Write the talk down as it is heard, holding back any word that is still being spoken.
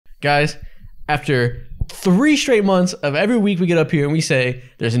Guys, after 3 straight months of every week we get up here and we say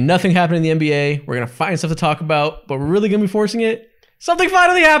there's nothing happening in the NBA, we're going to find stuff to talk about, but we're really going to be forcing it. Something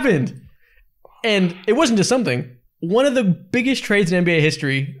finally happened. And it wasn't just something. One of the biggest trades in NBA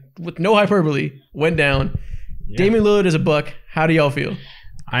history, with no hyperbole, went down. Yeah. Damian Lillard is a Buck. How do y'all feel?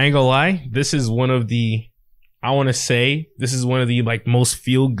 I ain't gonna lie. This is one of the, like most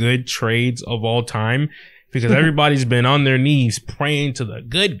feel good trades of all time, because everybody's been on their knees praying to the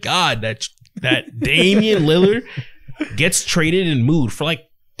good God that Damian Lillard gets traded and moved for like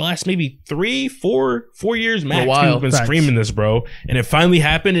the last maybe 4 years max. We've been screaming this, bro. And it finally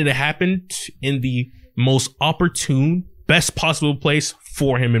happened, and it happened in the most opportune, best possible place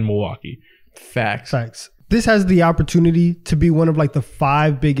for him in Milwaukee. Facts. This has the opportunity to be one of like the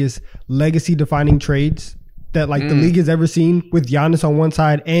 5 biggest legacy defining trades that like the league has ever seen, with Giannis on one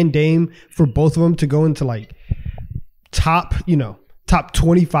side and Dame, for both of them to go into like top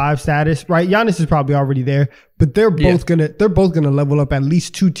 25 status, right? Giannis is probably already there, but they're both gonna level up at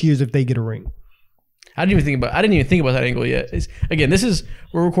least 2 tiers if they get a ring. I didn't even think about that angle yet.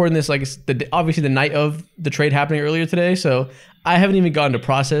 We're recording this like it's obviously the night of the trade happening earlier today, so I haven't even gotten to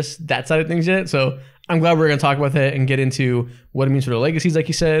process that side of things yet. So I'm glad we're going to talk about that and get into what it means for the legacies, like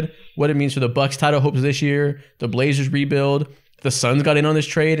you said, what it means for the Bucks title hopes this year, the Blazers rebuild, the Suns got in on this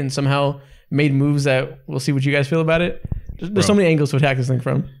trade and somehow made moves that we'll see what you guys feel about it. There's so many angles to attack this thing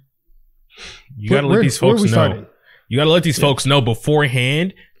from. You got to let these folks know. You got to let these folks know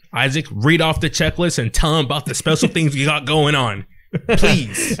beforehand. Isaac, read off the checklist and tell them about the special things we got going on.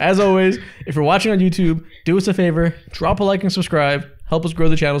 Please. As always, if you're watching on YouTube, do us a favor, drop a like and subscribe. Help us grow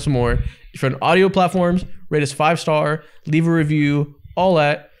the channel some more. If you're on audio platforms, rate us 5-star, leave a review, all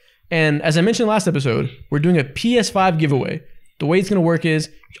that. And as I mentioned last episode, we're doing a PS5 giveaway. The way it's going to work is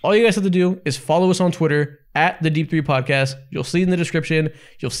all you guys have to do is follow us on Twitter at the Deep 3 Podcast. You'll see it in the description.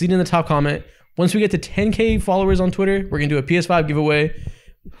 You'll see it in the top comment. Once we get to 10K followers on Twitter, we're going to do a PS5 giveaway.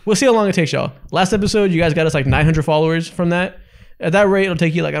 We'll see how long it takes y'all. Last episode, you guys got us like 900 followers from that. At that rate, it'll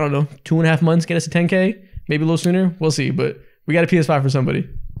take you like, I don't know, 2.5 months to get us to 10K. Maybe a little sooner. We'll see. But we got a PS5 for somebody.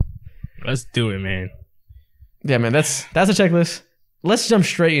 Let's do it, man. Yeah, man. That's a checklist. Let's jump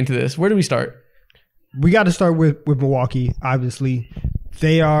straight into this. Where do we start? We got to start with Milwaukee, obviously.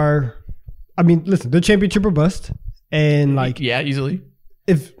 They are, I mean, listen, they're championship or bust. And like, yeah, easily.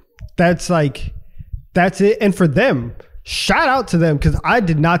 If that's like, that's it. And for them, shout out to them, because I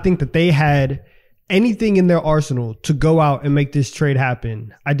did not think that they had anything in their arsenal to go out and make this trade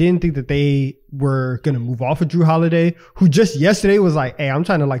happen. I didn't think that they were going to move off of Drew Holiday, who just yesterday was like, hey, I'm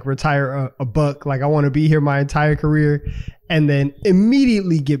trying to like retire a Buck. Like I want to be here my entire career. And then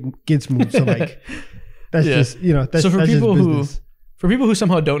immediately gets moved. So like, that's just, that's, so for that's people just business. For people who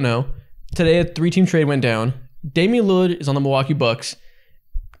somehow don't know, today a 3-team trade went down. Damian Lillard is on the Milwaukee Bucks.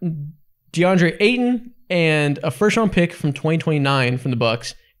 DeAndre Ayton and a first-round pick from 2029 from the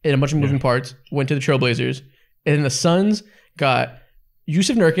Bucks and a bunch of moving parts went to the Trailblazers. And then the Suns got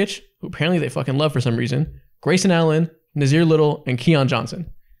Yusuf Nurkic, who apparently they fucking love for some reason, Grayson Allen, Nazir Little, and Keon Johnson.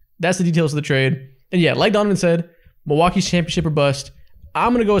 That's the details of the trade. And yeah, like Donovan said, Milwaukee's championship or bust.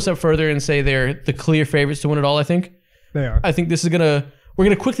 I'm going to go a step further and say they're the clear favorites to win it all, I think. They are. I think this is we're going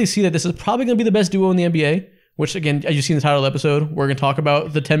to quickly see that this is probably going to be the best duo in the NBA, which again, as you see in the title of the episode, we're going to talk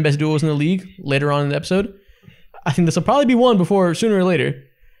about the 10 best duos in the league later on in the episode. I think this will probably be one sooner or later.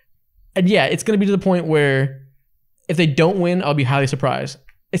 And yeah, it's going to be to the point where if they don't win, I'll be highly surprised.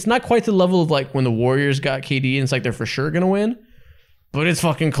 It's not quite the level of like when the Warriors got KD and it's like they're for sure going to win, but it's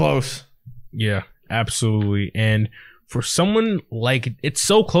fucking close. Yeah, absolutely. And for someone like, it's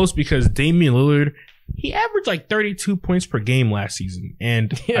so close because Damian Lillard, he averaged like 32 points per game last season.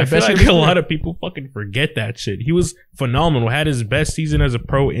 And I feel like a lot of people fucking forget that shit. He was phenomenal. Had his best season as a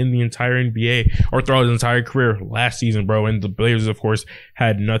pro in the entire NBA or throughout his entire career last season, bro. And the Blazers, of course,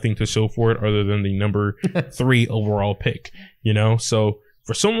 had nothing to show for it other than the number 3 overall pick, So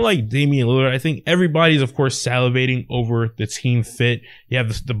for someone like Damian Lillard, I think everybody's, of course, salivating over the team fit. You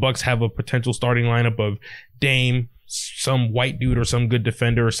have the Bucks have a potential starting lineup of Dame, some white dude or some good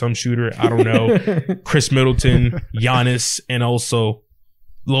defender or some shooter, I don't know, Chris Middleton, Giannis, and also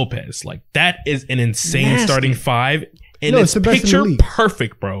Lopez. Like that is an insane starting 5. And it's picture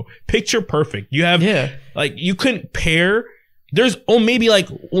perfect, bro. Picture perfect. You have like you couldn't pair. There's maybe like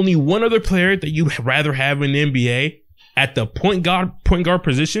only one other player that you'd rather have in the NBA at the point guard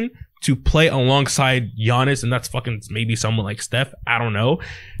position to play alongside Giannis, and that's fucking maybe someone like Steph. I don't know.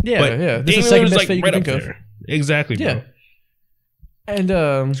 Yeah, but yeah. This is the second best fit you can think of. Exactly, bro. Yeah. And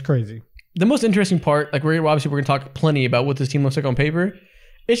it's crazy. The most interesting part, like we're going to talk plenty about what this team looks like on paper.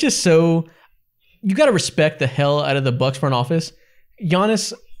 It's just so you got to respect the hell out of the Bucks front office.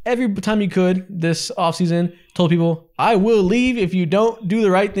 Giannis, every time you could this offseason, told people, I will leave if you don't do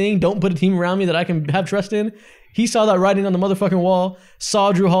the right thing. Don't put a team around me that I can have trust in. He saw that writing on the motherfucking wall,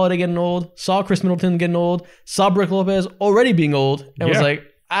 saw Drew Holiday getting old, saw Chris Middleton getting old, saw Brook Lopez already being old, and was like,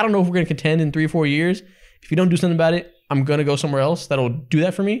 I don't know if we're going to contend in 3 or 4 years. If you don't do something about it, I'm going to go somewhere else that'll do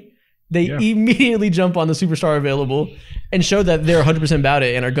that for me. They immediately jump on the superstar available and show that they're 100% about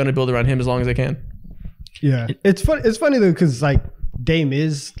it and are going to build around him as long as they can. Yeah. It's funny though, because like Dame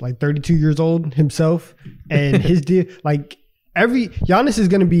is like 32 years old himself, and his deal, like Giannis is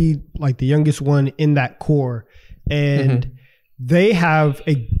going to be like the youngest one in that core, and they have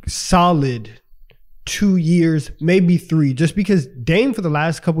a solid 2 years, maybe 3, just because Dame for the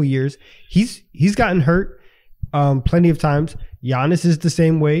last couple of years, he's gotten hurt plenty of times. Giannis is the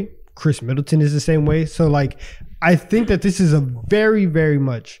same way. Chris Middleton is the same way. So like, I think that this is a very, very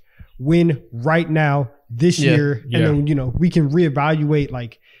much win right now this year. And then, you know, we can reevaluate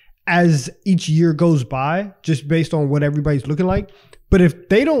like as each year goes by, just based on what everybody's looking like. But if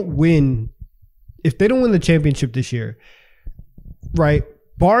they don't win the championship this year, right,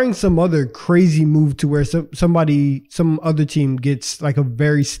 barring some other crazy move to where some other team gets like a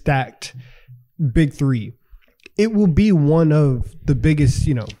very stacked big 3, it will be one of the biggest,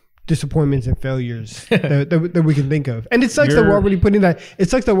 you know, disappointments and failures that we can think of. And it sucks that we're already putting that. It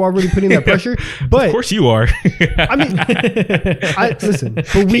sucks that we're already putting that pressure. But of course you are. I mean, listen.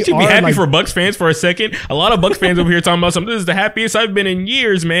 But we are be happy like, for Bucks fans for a second. A lot of Bucks fans over here talking about something. This is the happiest I've been in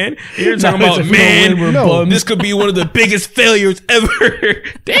years, man. You're talking about, man, this could be one of the biggest failures ever.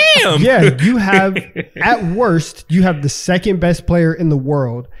 Damn. Yeah, you have at worst, you have the second best player in the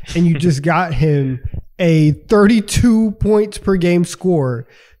world, and you just got him a 32 points per game score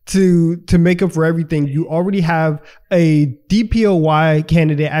to make up for everything. You already have a DPOY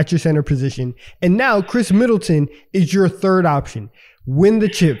candidate at your center position, and now Chris Middleton is your third option. Win the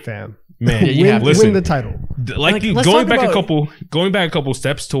chip, fam. Man, win the title. Like going back a couple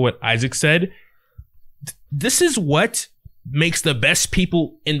steps to what Isaac said. This is what makes the best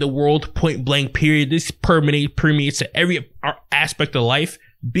people in the world, point blank, period. This permeates to every aspect of life.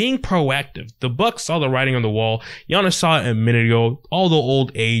 Being proactive. The Bucks saw the writing on the wall. Giannis saw it a minute ago. All the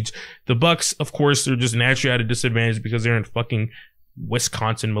old age. The Bucks, of course, they're just naturally at a disadvantage because they're in fucking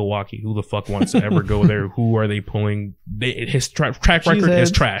Wisconsin, Milwaukee. Who the fuck wants to ever go there? Who are they pulling? His track record is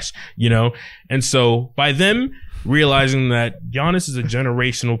trash, you know? And so by them realizing that Giannis is a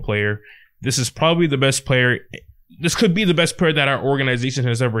generational player, this is probably the best player. This could be the best player that our organization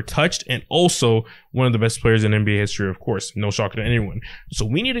has ever touched, and also one of the best players in NBA history, of course. No shock to anyone. So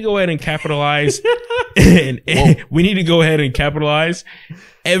we need to go ahead and capitalize, and we need to go ahead and capitalize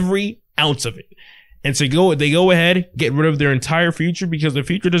every ounce of it. And so they go ahead, get rid of their entire future, because the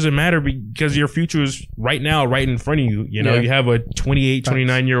future doesn't matter, because your future is right now, right in front of you. You know, you have a 28,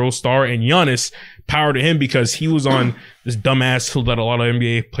 29-year-old star, and Giannis, power to him, because he was on this dumbass hill that a lot of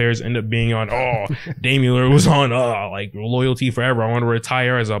NBA players end up being on. Oh, Damian Lillard was on, like loyalty forever. I want to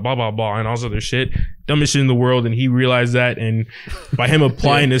retire as a blah, blah, blah, and all this other shit. Dumbest shit in the world. And he realized that. And by him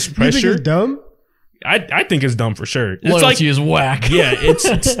applying this pressure. You think it's dumb? I think it's dumb for sure. It's loyalty is whack. Yeah, it's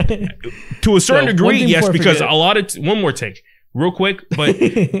to a certain degree, yes, because one more take real quick, but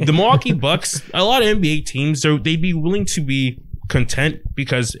the Milwaukee Bucks, a lot of NBA teams, they'd be willing to be content,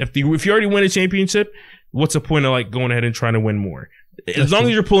 because if you already win a championship, what's the point of like going ahead and trying to win more? As long as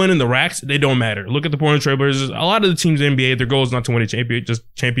you're pulling in the racks, they don't matter. Look at the Portland Trailblazers. A lot of the teams in the NBA, their goal is not to win a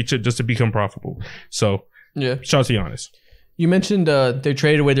championship, just to become profitable. So yeah, shout out to Giannis. You mentioned they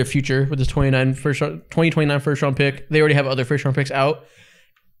traded away their future with this 2029 first round pick. They already have other first round picks out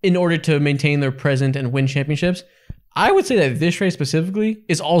in order to maintain their present and win championships. I would say that this trade specifically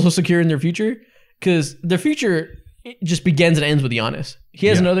is also securing their future, because their future just begins and ends with Giannis. He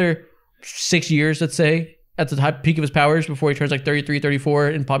has another 6 years, let's say, at the peak of his powers before he turns like 33, 34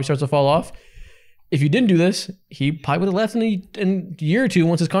 and probably starts to fall off. If you didn't do this, he probably would have left in a year or two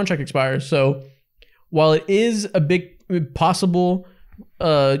once his contract expires. So while it is a big possible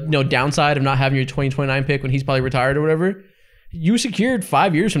downside of not having your 2029 pick when he's probably retired or whatever, you secured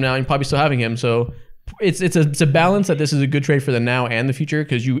 5 years from now and probably still having him. So it's a balance that this is a good trade for the now and the future,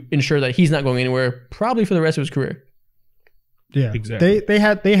 because you ensure that he's not going anywhere probably for the rest of his career. Yeah, exactly. They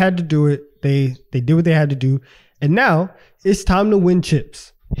had to do it. They did what they had to do, and now it's time to win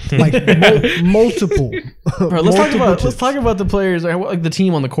chips. Like multiple. Right, let's talk about the players, like the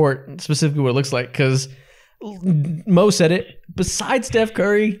team on the court, specifically what it looks like, because Mo said it. Besides Steph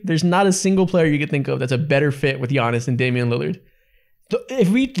Curry, there's not a single player you could think of that's a better fit with Giannis than Damian Lillard. If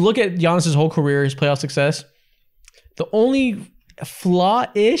we look at Giannis' whole career, his playoff success, the only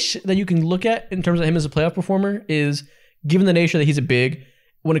flaw-ish that you can look at in terms of him as a playoff performer is, given the nature that he's a big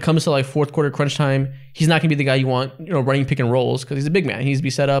when it comes to like fourth quarter crunch time, he's not gonna be the guy you want, running pick and rolls because he's a big man. He needs to be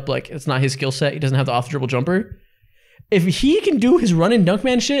set up. Like it's not his skill set. He doesn't have the off the dribble jumper. If he can do his run and dunk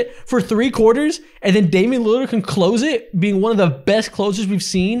man shit for 3 quarters and then Damian Lillard can close it, being one of the best closers we've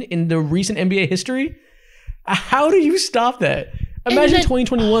seen in the recent NBA history, how do you stop that? Imagine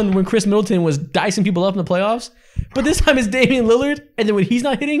 2021 when Chris Middleton was dicing people up in the playoffs, but this time it's Damian Lillard, and then when he's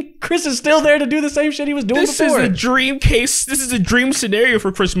not hitting, Chris is still there to do the same shit he was doing before. This is a dream case. This is a dream scenario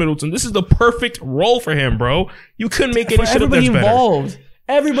for Chris Middleton. This is the perfect role for him, bro. You couldn't make any shit up that's better.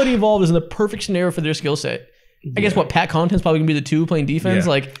 Everybody involved is in the perfect scenario for their skill set. I guess Pat Connaughton's probably gonna be the 2 playing defense.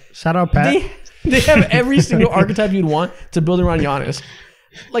 Yeah. Like shout out Pat. They have every single archetype you'd want to build around Giannis.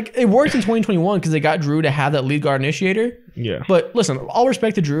 Like it worked in 2021 because they got Drew to have that lead guard initiator. Yeah. But listen, all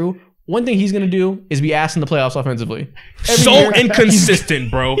respect to Drew. One thing he's gonna do is be ass in the playoffs offensively. Inconsistent,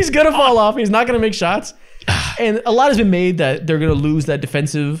 bro. He's gonna fall off. He's not gonna make shots. And a lot has been made that they're gonna lose that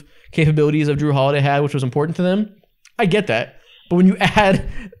defensive capabilities of Drew Holiday had, which was important to them. I get that. But when you add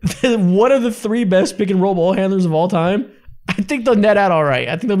one of the 3 best pick and roll ball handlers of all time, I think they'll net out all right.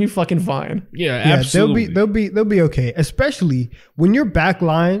 I think they'll be fucking fine. Yeah, absolutely. They'll be okay. Especially when your back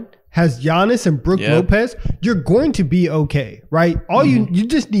line has Giannis and Brook Lopez, you're going to be okay, right? All you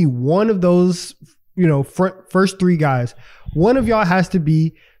just need one of those, first 3 guys. One of y'all has to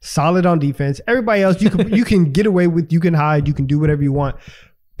be solid on defense. Everybody else, you can get away with, you can hide, you can do whatever you want.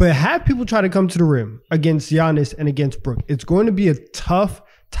 But have people try to come to the rim against Giannis and against Brook. It's going to be a tough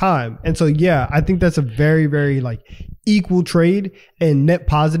time. And so, I think that's a very, very equal trade and net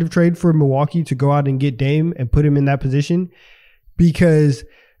positive trade for Milwaukee to go out and get Dame and put him in that position. Because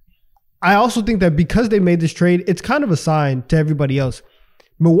I also think that because they made this trade, it's kind of a sign to everybody else.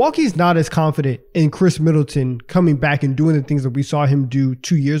 Milwaukee's not as confident in Chris Middleton coming back and doing the things that we saw him do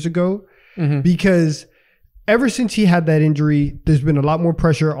 2 years ago. Because ever since he had that injury, there's been a lot more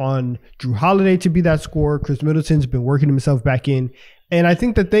pressure on Drew Holiday to be that scorer. Chris Middleton's been working himself back in. And I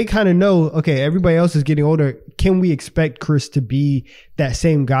think that they kind of know, okay, everybody else is getting older. Can we expect Chris to be that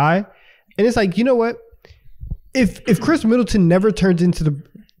same guy? And it's like, you know what? If Chris Middleton never turns into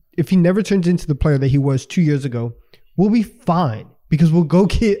the player that he was 2 years ago, we'll be fine because we'll go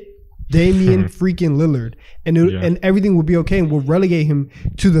get Damian freaking Lillard and everything will be okay. And we'll relegate him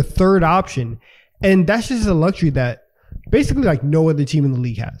to the 3rd option. And that's just a luxury that basically no other team in the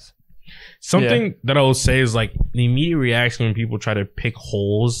league has. Something that I will say is the immediate reaction when people try to pick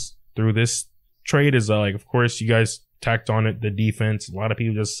holes through this trade is of course you guys tacked on it the defense. A lot of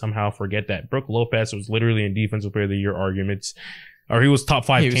people just somehow forget that Brook Lopez was literally in defensive player of the year arguments, or he was top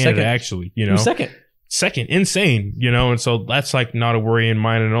 5 candidate second. Actually. He was second, insane. And so that's not a worry in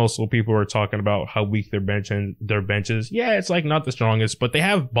mine. And also people are talking about how weak their benches. Yeah, it's not the strongest, but they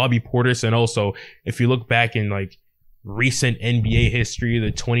have Bobby Portis, and also if you look back in recent NBA history, the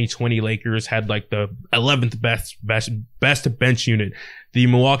 2020 Lakers had the 11th best bench unit. The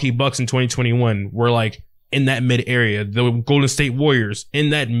Milwaukee Bucks in 2021 were in that mid area. The Golden State Warriors in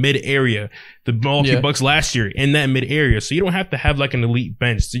that mid area. The Milwaukee Bucks last year in that mid area. So you don't have to have an elite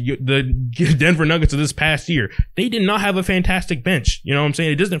bench. So the Denver Nuggets of this past year, they did not have a fantastic bench. You know what I'm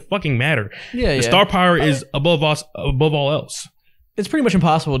saying? It doesn't fucking matter. The star power is above all else. It's pretty much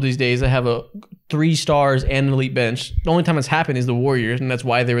impossible these days to have a 3 stars and an elite bench. The only time it's happened is the Warriors, and that's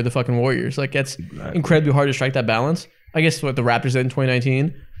why they were the fucking Warriors. It's incredibly hard to strike that balance. I guess what the Raptors did in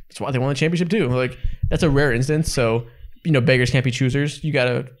 2019, that's why they won the championship too. That's a rare instance. So, beggars can't be choosers. You got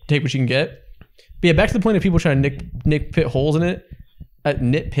to take what you can get. But back to the point of people trying to nitpick holes in it.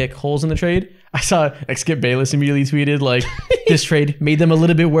 Nitpick holes in the trade. I saw Skip Bayless immediately tweeted this trade made them a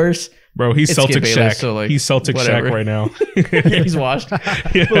little bit worse. Bro, he's Celtic Shaq. So he's Celtic Shaq right now. He's washed.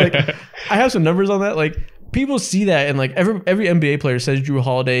 But I have some numbers on that. People see that, and every NBA player says Drew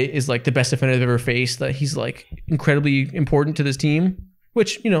Holiday is the best defender they've ever faced. That he's incredibly important to this team.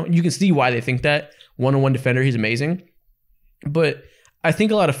 Which you can see why they think that. 1-on-1 defender, he's amazing. But I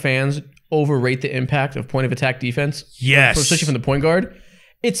think a lot of fans overrate the impact of point of attack defense. Yes, especially from the point guard.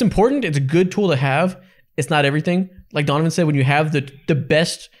 It's important. It's a good tool to have. It's not everything. Like Donovan said, when you have the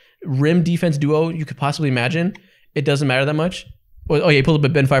best rim defense duo you could possibly imagine, it doesn't matter that much. Oh yeah, he pulled up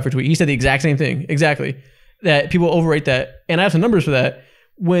a Ben Pfeiffer tweet. He said the exact same thing. Exactly. That people overrate that. And I have some numbers for that.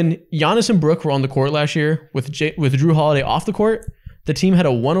 When Giannis and Brook were on the court last year with Drew Holiday off the court, the team had a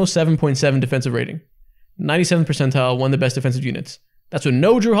 107.7 defensive rating. 97th percentile, one of the best defensive units. That's with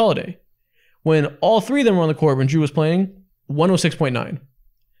no Drew Holiday. When all 3 of them were on the court when Drew was playing, 106.9.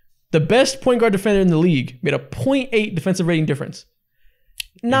 The best point guard defender in the league made a 0.8 defensive rating difference.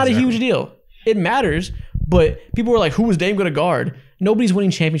 Not a huge deal. It matters, but people were like, who was Dame going to guard? nobody's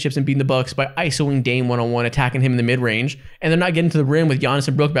winning championships and beating the Bucks by isoing Dame one-on-one, attacking him in the mid-range, and they're not getting to the rim with Giannis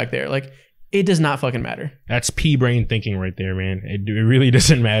and Brook back there. Like, it does not fucking matter. That's P-brain thinking right there, man. It really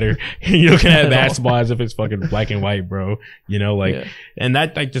doesn't matter. You're looking at basketball as if it's fucking black and white, bro. You know, like, and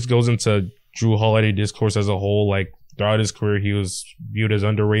that like just goes into Drew Holiday discourse as a whole. Like, throughout his career, he was viewed as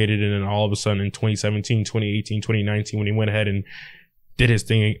underrated, and then all of a sudden in 2017, 2018, 2019, when he went ahead and did his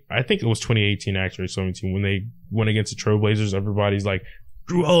thing, I think it was 2018 actually, 17, when they went against the Trailblazers, everybody's like,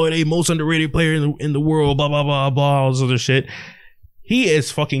 Drew Holiday, most underrated player in the world, blah, blah, blah, blah, all this other shit. He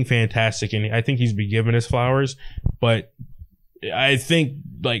is fucking fantastic, and I think he's been given his flowers, but I think,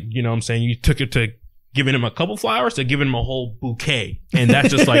 like, you know what I'm saying, you took it to giving him a couple flowers to giving him a whole bouquet, and that's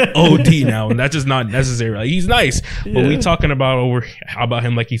just like OD now, and that's just not necessary. Like, he's nice, but we talking about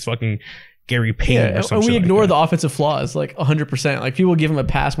him like he's fucking Gary Payton or something. And we ignore the offensive flaws like 100%. Like, people give him a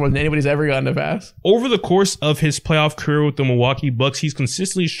pass more than anybody's ever gotten a pass. Over the course of his playoff career with the Milwaukee Bucks, he's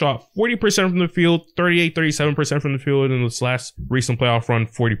consistently shot 40% from the field, 37% from the field, and this last recent playoff run,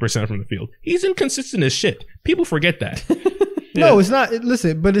 40% from the field. He's inconsistent as shit. People forget that. No, it's not.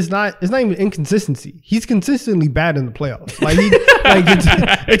 Listen, but it's not even inconsistency. He's consistently bad in the playoffs. Like,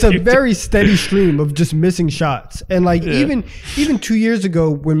 it's a very steady stream of just missing shots. And like, even 2 years ago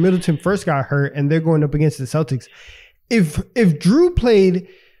when Middleton first got hurt and they're going up against the Celtics, if Drew played,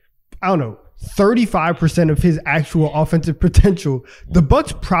 I don't know, 35% of his actual offensive potential, the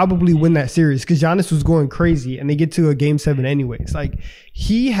Bucks probably win that series because Giannis was going crazy and they get to a game 7 anyways. Like,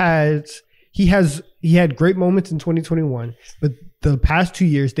 he had great moments in 2021, but the past 2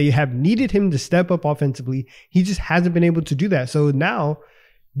 years they have needed him to step up offensively. He just hasn't been able to do that. So now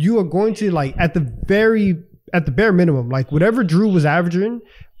you are going to, like, at the bare minimum, like whatever Drew was averaging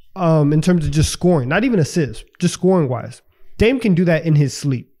in terms of just scoring, not even assists, just scoring wise, Dame can do that in his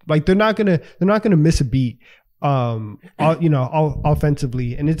sleep. Like, they're not gonna miss a beat,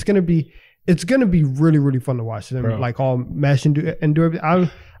 offensively, and it's gonna be really, really fun to watch them, like, all mesh and do everything.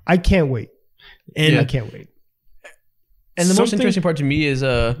 I can't wait. And I can't wait. And the most interesting part to me is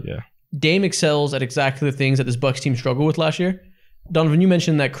Dame excels at exactly the things that this Bucks team struggled with last year. Donovan, you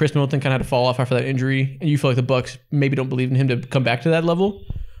mentioned that Chris Middleton kind of had to fall off after that injury, and you feel like the Bucks maybe don't believe in him to come back to that level.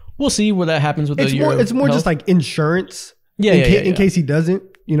 We'll see where that happens with the year. It's more just like insurance. In case he doesn't.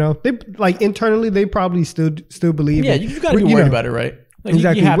 You know, they, like, internally they probably still believe. Yeah, you've got to be worried about it, right? Like,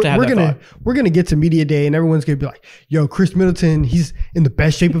 exactly. You have to have we're gonna get to media day and everyone's gonna be like, "Yo, Chris Middleton, he's in the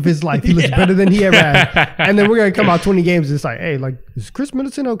best shape of his life. He looks better than he ever had." And then we're gonna come out 20 games and it's like, "Hey, like, is Chris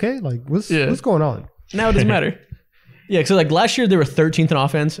Middleton okay? Like, what's going on?" Now it doesn't matter. Yeah, so like last year they were 13th in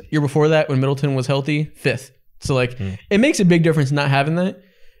offense. Year before that, when Middleton was healthy, 5th. So like it makes a big difference not having that.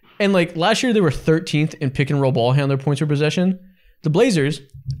 And like last year they were 13th in pick and roll ball handler points per possession. The Blazers,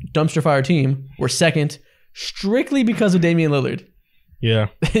 dumpster fire team, were 2nd strictly because of Damian Lillard. Yeah.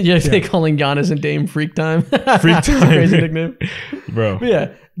 They calling Giannis and Dame freak time. Freak time. Crazy nickname. Bro. But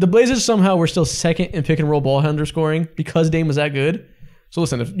yeah, the Blazers somehow were still 2nd in pick and roll ball handler scoring because Dame was that good. So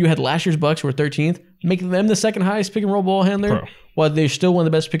listen, if you had last year's Bucks who were 13th, make them the 2nd highest pick and roll ball handler, while they're still one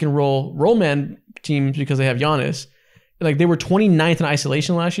of the best pick and roll man teams because they have Giannis. Like, they were 29th in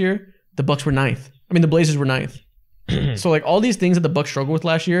isolation last year. The Bucks were 9th. I mean, the Blazers were 9th. So like all these things that the Bucks struggled with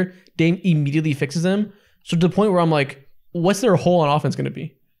last year, Dame immediately fixes them. So to the point where I'm like, what's their hole on offense going to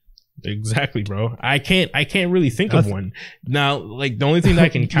be? Exactly, bro. I can't really think of one now. Like, the only thing that I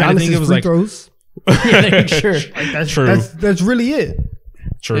can kind of think of is like throws. Sure, like, that's true. That's really it.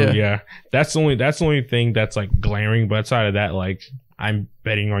 True. Yeah. That's the only thing that's like glaring. But outside of that, like, I'm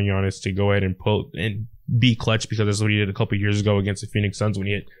betting on Giannis to go ahead and pull and be clutch, because that's what he did a couple years ago against the Phoenix Suns when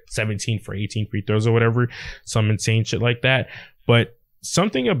he hit 17 for 18 free throws or whatever, some insane shit like that. But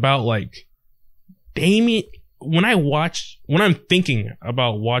something about like Damian, when I'm thinking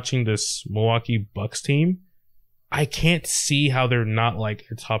about watching this Milwaukee Bucks team, I can't see how they're not like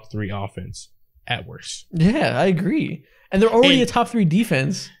a top 3 offense at worst. Yeah, I agree. And they're already a top 3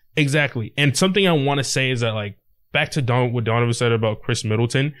 defense. Exactly. And something I want to say is that, like, back to what Donovan said about Chris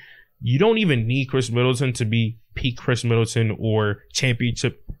Middleton, you don't even need Chris Middleton to be peak Chris Middleton or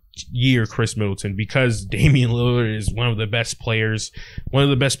championship year Chris Middleton, because Damian Lillard is one of the best players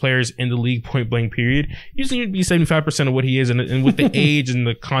in the league, point blank period. You just need to be 75% of what he is, and with the age and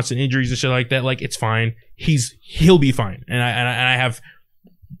the constant injuries and shit like that, like, it's fine. He'll be fine. And I have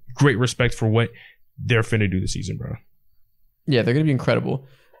great respect for what they're finna do this season, bro. Yeah, they're gonna be incredible.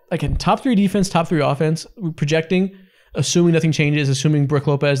 Like, in top 3 defense, top 3 offense, we're projecting, assuming nothing changes, assuming Brook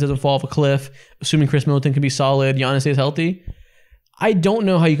Lopez doesn't fall off a cliff, assuming Chris Middleton can be solid, Giannis stays healthy. I don't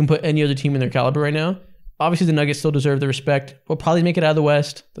know how you can put any other team in their caliber right now. Obviously, the Nuggets still deserve the respect. We'll probably make it out of the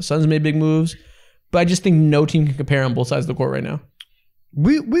West. The Suns made big moves. But I just think no team can compare on both sides of the court right now.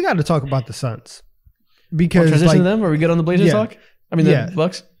 We got to talk about the Suns because transition to them, or we get on the Blazers talk. I mean the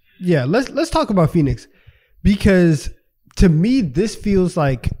Bucks. Yeah, let's talk about Phoenix because to me this feels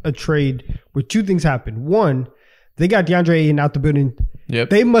like a trade where two things happen. One, they got DeAndre Ayton out the building. Yep.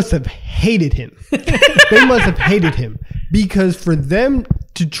 They must have hated him. Because for them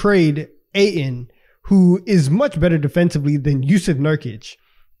to trade Ayton, who is much better defensively than Yusuf Nurkic,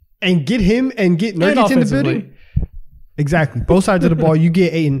 and get him and get Nurkic in the building. Exactly. Both sides of the ball, you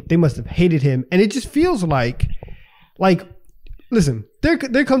get Ayton. They must have hated him. And it just feels like, listen, there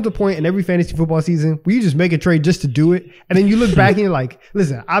comes a point in every fantasy football season where you just make a trade just to do it. And then you look back and you're like,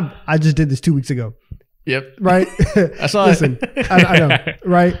 listen, I just did this 2 weeks ago. Yep. Right? I saw listen, it. I know.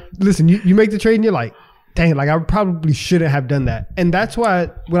 Right? Listen, you make the trade and you're like, dang, like I probably shouldn't have done that. And that's why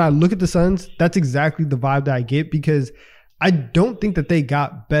when I look at the Suns, that's exactly the vibe that I get because I don't think that they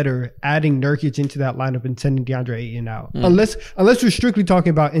got better adding Nurkic into that lineup and sending DeAndre Ayton out. Unless we're strictly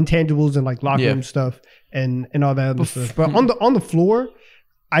talking about intangibles and like locker room stuff and all that other stuff. But on the floor,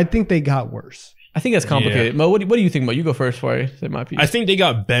 I think they got worse. I think that's complicated. Mo, what do you think, Mo? You go first before I say my piece. I think they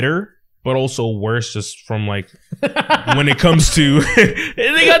got better, but also worse just from like when it comes to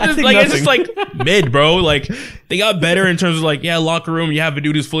they got this like it's just like mid, bro. Like they got better in terms of like, yeah, locker room, you have a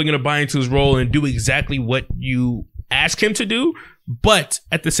dude who's fully gonna buy into his role and do exactly what you ask him to do, but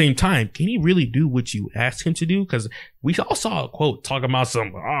at the same time, can he really do what you ask him to do? Because we all saw a quote talking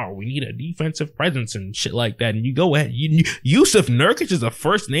about we need a defensive presence and shit like that. And you go ahead, Yusuf Nurkic is the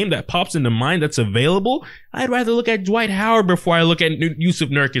first name that pops into mind that's available. I'd rather look at Dwight Howard before I look at Yusuf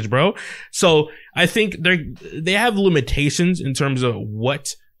Nurkic, bro. So I think they have limitations in terms of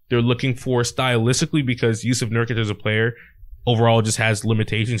what they're looking for stylistically because Yusuf Nurkic is a player overall just has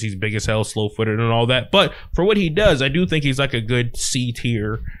limitations. He's big as hell, slow-footed and all that. But for what he does, I do think he's like a good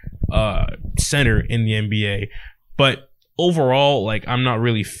C-tier center in the NBA. But overall, like I'm not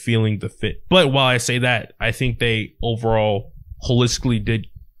really feeling the fit. But while I say that, I think they overall holistically did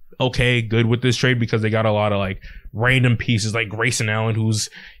good with this trade because they got a lot of like random pieces like Grayson Allen,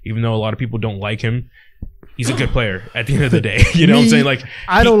 who's, even though a lot of people don't like him, he's a good player at the end of the day. You know what I'm saying? Like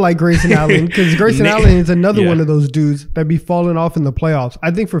I don't like Grayson Allen because Grayson Allen is another one of those dudes that be falling off in the playoffs.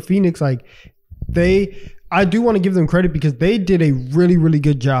 I think for Phoenix, like I do want to give them credit because they did a really, really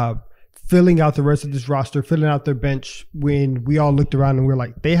good job filling out the rest of this roster, filling out their bench when we all looked around and we're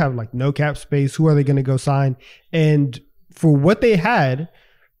like, they have like no cap space. Who are they going to go sign? And for what they had,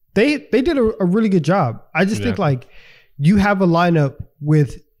 they did a really good job. I just think like you have a lineup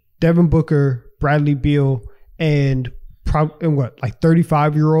with Devin Booker, Bradley Beal, and what, like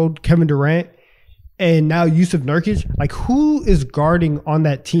 35-year-old Kevin Durant, and now Yusuf Nurkic. Like, who is guarding on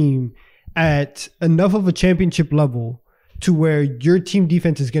that team at enough of a championship level to where your team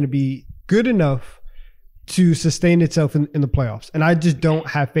defense is going to be good enough to sustain itself in the playoffs? And I just don't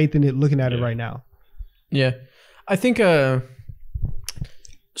have faith in it looking at it right now. Yeah. I think,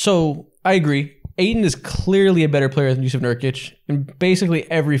 so I agree. Ayton is clearly a better player than Yusuf Nurkic in basically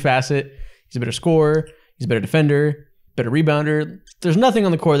every facet. He's a better scorer. He's a better defender, better rebounder. There's nothing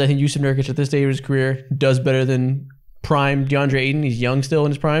on the court that I think Yusuf Nurkic at this stage of his career does better than prime DeAndre Ayton. He's young still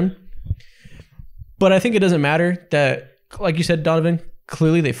in his prime. But I think it doesn't matter that, like you said, Donovan,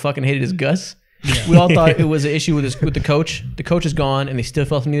 clearly they fucking hated his guts. Yeah. We all thought it was an issue with the coach. The coach is gone and they still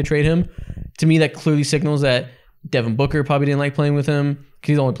felt the need to trade him. To me, that clearly signals that Devin Booker probably didn't like playing with him because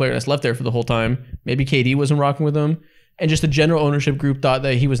he's the only player that's left there for the whole time. Maybe KD wasn't rocking with him. And just the general ownership group thought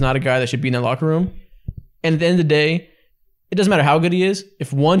that he was not a guy that should be in that locker room. And at the end of the day, it doesn't matter how good he is.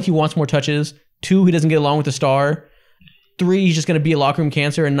 If one, he wants more touches. Two, he doesn't get along with the star. Three, he's just going to be a locker room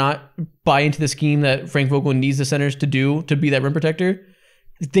cancer and not buy into the scheme that Frank Vogel needs the centers to do to be that rim protector.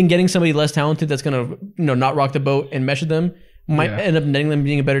 Then getting somebody less talented that's going to not rock the boat and mesh with them might end up netting them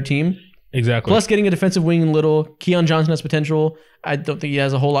being a better team. Exactly. Plus getting a defensive wing in Little. Keon Johnson has potential. I don't think he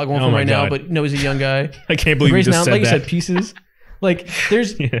has a whole lot going for him right now, but he's a young guy. I can't believe you just said like that. You said, pieces. Like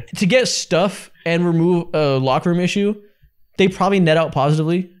there's to get stuff and remove a locker room issue, they probably net out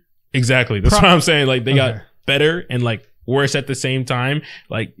positively. Exactly. That's what I'm saying. Like they got better and like worse at the same time.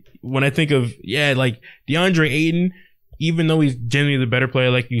 Like when I think of like DeAndre Ayton, even though he's generally the better player,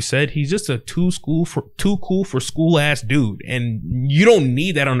 like you said, he's just a too cool for school ass dude, and you don't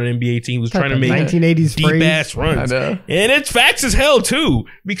need that on an NBA team who's trying to make 1980s deep ass runs. And it's facts as hell too,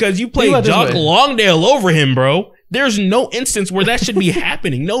 because you play Jock Longdale over him, bro. There's no instance where that should be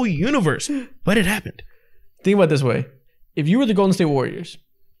happening. No universe. But it happened. Think about it this way. If you were the Golden State Warriors,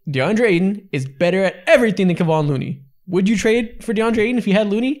 DeAndre Ayton is better at everything than Kevon Looney. Would you trade for DeAndre Ayton if you had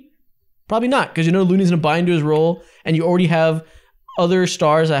Looney? Probably not, because Looney's going to buy into his role, and you already have other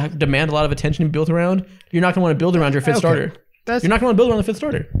stars that demand a lot of attention built around. You're not going to want to build around your fifth starter. That's You're not going to build around the fifth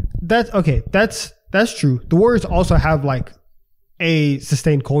starter. That's okay. That's true. The Warriors also have like a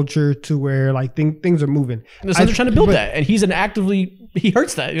sustained culture to where like things are moving. The Suns are trying to build that, and he's he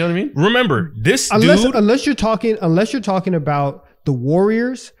hurts that. You know what I mean? Remember, this unless you're talking about the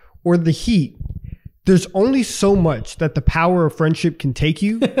Warriors or the Heat, there's only so much that the power of friendship can take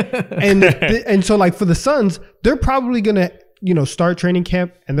you, and so like for the Suns, they're probably gonna start training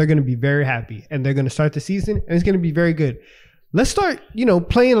camp and they're gonna be very happy, and they're gonna start the season and it's gonna be very good. Let's start,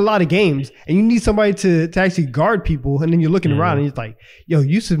 playing a lot of games, and you need somebody to actually guard people, and then you're looking around and it's like, yo,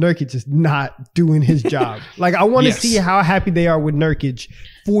 Yusuf Nurkic is not doing his job. Like, I want to see how happy they are with Nurkic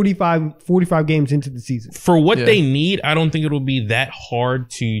 45 games into the season. For what they need, I don't think it'll be that hard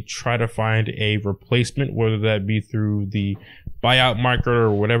to try to find a replacement, whether that be through the buyout market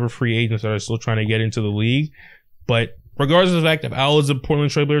or whatever free agents that are still trying to get into the league. But regardless of the fact, if I was a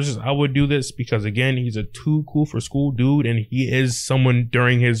Portland Trailblazers, I would do this because, again, he's a too cool for school dude, and he is someone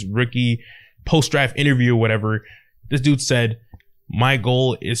during his rookie post-draft interview or whatever, this dude said, my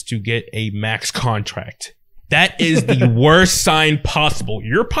goal is to get a max contract. That is the worst sign possible.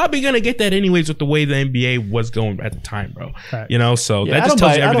 You're probably going to get that anyways with the way the NBA was going at the time, bro. Right. So that just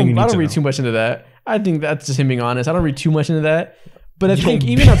tells you everything you need to know. I don't read too much into that. I think that's just him being honest. I don't read too much into that. But I think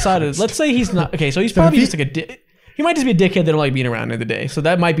even outside of, let's say he's not, okay, so he's probably just like he might just be a dickhead that don't like being around in the day. So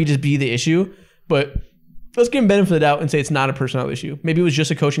that might be the issue. But let's give him benefit of the doubt and say it's not a personnel issue. Maybe it was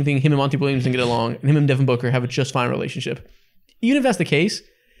just a coaching thing. Him and Monty Williams didn't get along, and him and Devin Booker have a just fine relationship. Even if that's the case,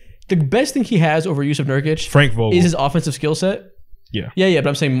 the best thing he has over Yusuf Nurkic Frank Vogel. is his offensive skill set. Yeah. But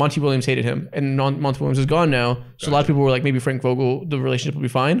I'm saying Monty Williams hated him, and Monty Williams is gone now. So a lot of people were like, maybe Frank Vogel, the relationship will be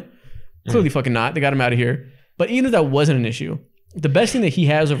fine. Clearly fucking not. They got him out of here. But even if that wasn't an issue, the best thing that he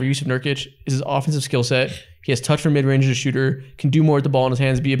has over Yusuf Nurkic is his offensive skill set. He has touch for mid-range as a shooter, can do more with the ball in his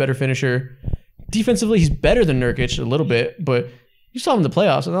hands, be a better finisher. Defensively, he's better than Nurkic a little bit, but you saw him in the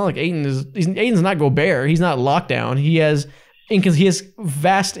playoffs. It's not like Ayton's not Gobert. He's not lockdown. He has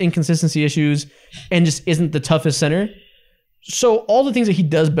vast inconsistency issues and just isn't the toughest center. So all the things that he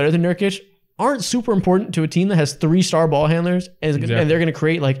does better than Nurkic aren't super important to a team that has 3-star ball handlers and they're going to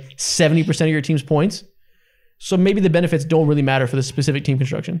create like 70% of your team's points. So maybe the benefits don't really matter for the specific team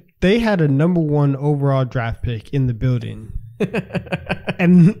construction. They had a #1 overall draft pick in the building.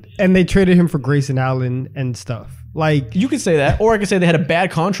 and they traded him for Grayson Allen and stuff. Like, you could say that, or I could say they had a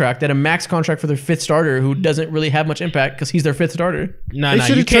bad contract, they had a max contract for their 5th starter who doesn't really have much impact because he's their 5th starter. No,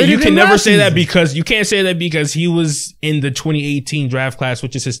 you can never say that because you can't say that because he was in the 2018 draft class,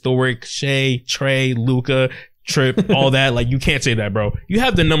 which is historic. Shea, Trey, Luka, Trip, all that. Like, you can't say that, bro. You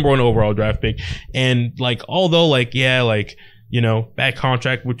have the #1 overall draft pick, and like, although like, yeah, like, bad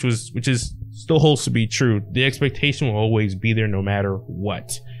contract, which is still holds to be true. The expectation will always be there no matter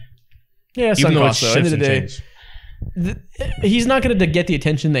what. Yeah, even though it's end of the day. He's not going to get the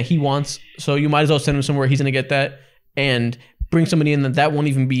attention that he wants, so you might as well send him somewhere he's going to get that and bring somebody in that won't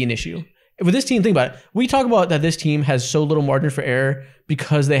even be an issue. With this team, think about it. We talk about that this team has so little margin for error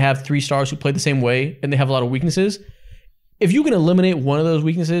because they have 3 stars who play the same way and they have a lot of weaknesses. If you can eliminate one of those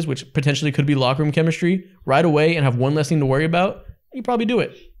weaknesses, which potentially could be locker room chemistry, right away and have one less thing to worry about, you probably do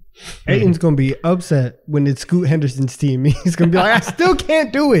it. Ayton's going to be upset when it's Scoot Henderson's team. He's going to be like, I still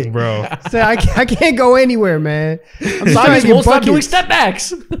can't do it. Bro. So I can't go anywhere, man. Simons won't stop doing step backs.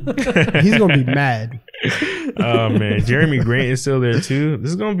 He's going to be mad. Oh, man. Jeremy Grant is still there, too.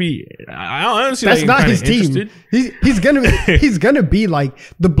 This is going to be... I honestly That's not his team. He's gonna be like...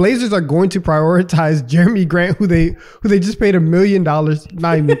 The Blazers are going to prioritize Jeremy Grant, who they just paid $1 million,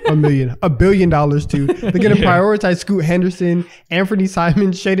 not even $1 million, $1 billion to. They're going to prioritize Scoot Henderson, Anthony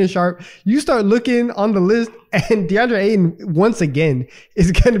Simons, Shaedon Sharpe. You start looking on the list, and DeAndre Ayton, once again,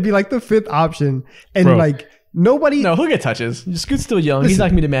 is going to be like the 5th option. And Bro. like... Nobody. No, he'll get touches. Scoot's still young. He's not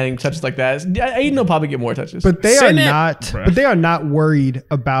gonna be demanding touches like that. Aiden will probably get more touches. But they are not. But they are not worried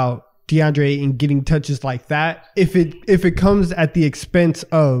about DeAndre Ayton getting touches like that. If it comes at the expense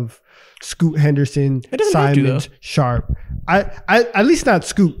of Scoot Henderson, Simons, Sharpe, at least not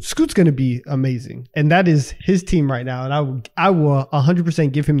Scoot. Scoot's gonna be amazing, and that is his team right now. And I will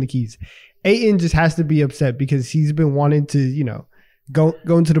 100% give him the keys. Ayton just has to be upset because he's been wanting to go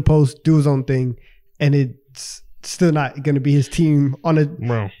into the post, do his own thing, and it's still not going to be his team on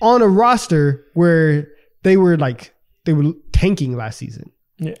a roster where they were tanking last season.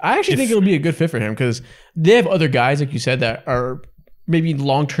 Yeah, I actually think it'll be a good fit for him because they have other guys, like you said, that are maybe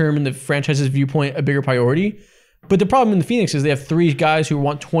long term in the franchise's viewpoint a bigger priority. But the problem in the Phoenix is they have 3 guys who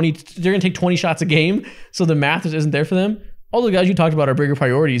want 20. They're going to take 20 shots a game, so the math just isn't there for them. all the guys you talked about are bigger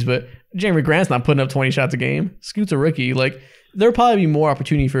priorities, but Jeremy Grant's not putting up 20 shots a game. Scoot's a rookie. Like, there'll probably be more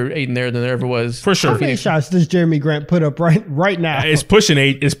opportunity for Ayton there than there ever was. For sure. How many shots does Jeremy Grant put up right now? It's pushing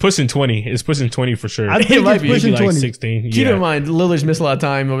 8. It's pushing 20. It's pushing 20 for sure. I think it's pushing 20. 16. Keep in mind, Lillard's missed a lot of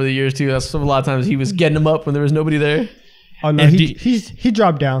time over the years too. That's a lot of times he was getting them up when there was nobody there. Oh no, he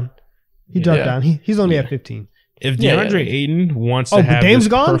dropped down. He dropped down. He's only at 15. If DeAndre Ayton wants to have Dame's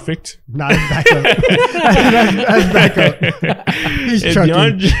this gone? perfect, Nah, it's back up. That's back up. He's if chucking.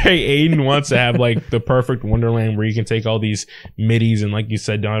 DeAndre Ayton wants to have like the perfect wonderland where you can take all these middies and, like you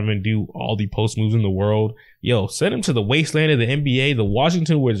said, Donovan, do all the post moves in the world, yo, send him to the wasteland of the NBA, the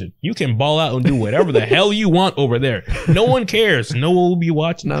Washington Wizards. You can ball out and do whatever the hell you want over there. No one cares. No one will be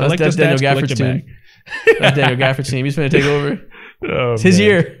watching. No, that's Daniel Gafford's team. That's Daniel Gafford's team. He's going to take over. It's his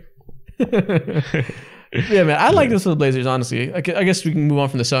year. Yeah, man, I like this for the Blazers, honestly. I guess we can move on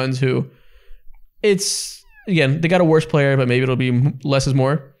from the Suns, who again, they got a worse player, but maybe it'll be less is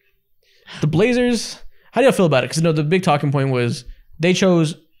more. The Blazers, how do you feel about it? Because the big talking point was they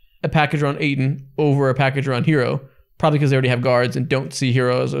chose a package around Ayton over a package around Hero, probably because they already have guards and don't see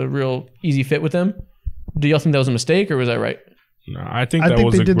Hero as a real easy fit with them. Do y'all think that was a mistake, or was that right? No, I think that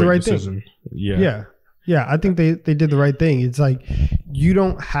was a great decision. Yeah, I think they did the right thing. It's like you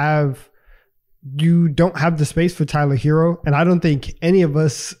don't have the space for Tyler Hero, and I don't think any of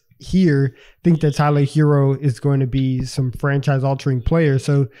us here think that Tyler Hero is going to be some franchise-altering player.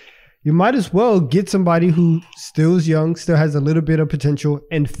 So you might as well get somebody who still is young, still has a little bit of potential,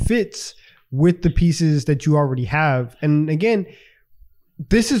 and fits with the pieces that you already have. And again,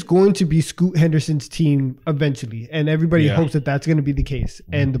 this is going to be Scoot Henderson's team eventually, and everybody hopes that that's going to be the case.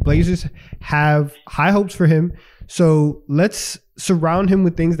 And the Blazers have high hopes for him. So let's surround him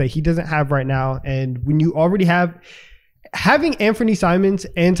with things that he doesn't have right now. And when you already having Anthony Simons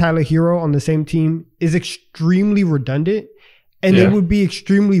and Tyler Hero on the same team is extremely redundant, and it would be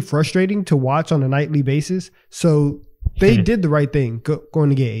extremely frustrating to watch on a nightly basis. So they did the right thing going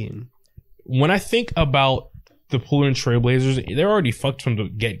to get Ayton. When I think about the Portland Trailblazers, they're already fucked from the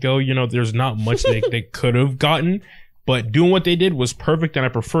get-go. There's not much they could have gotten, but doing what they did was perfect, and I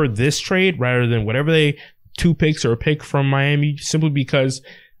prefer this trade rather than whatever 2 picks or a pick from Miami, simply because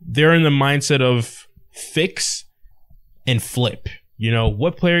they're in the mindset of fix and flip.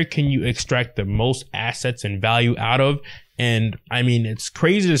 What player can you extract the most assets and value out of? And I mean, it's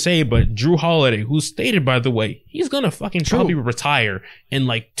crazy to say, but Drew Holiday, who stated, by the way, he's going to fucking probably retire in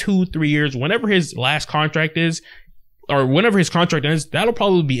like 2-3 years, whenever his last contract is, or whenever his contract ends, that'll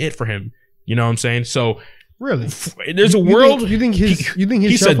probably be it for him. You know what I'm saying? So really, there's a world. You think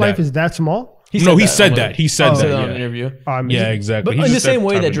his shelf life is that small? He said that. He said that on an interview. Yeah, exactly. But in the same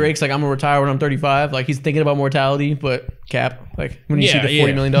way that Drake's like, I'm gonna retire when I'm 35. Like, he's thinking about mortality, but cap. Like, when you see the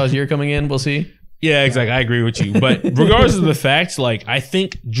 $40 million a year coming in, we'll see. Yeah, exactly. I agree with you. But regardless of the facts, like, I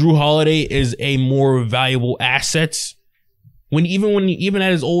think Drew Holiday is a more valuable asset. Even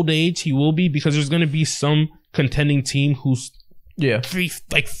at his old age, he will be, because there's gonna be some contending team who's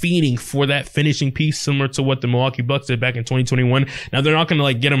feeding for that finishing piece, similar to what the Milwaukee Bucks did back in 2021. Now, they're not going to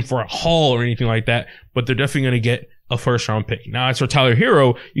like get him for a haul or anything like that, but they're definitely going to get a first round pick. Now, as for Tyler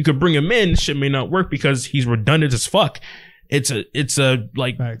Hero, you could bring him in. Shit may not work because he's redundant as fuck. It's a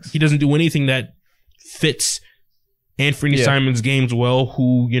like, he doesn't do anything that fits Anthony Simons' games well,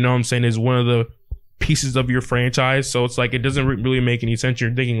 who, you know what I'm saying, is one of the pieces of your franchise. So it's like, it doesn't really make any sense.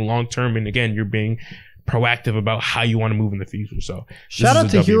 You're thinking long term, and again, you're being proactive about how you want to move in the future. So shout out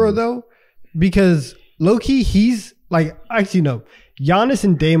to Hero though, because low key he's like, actually no, Giannis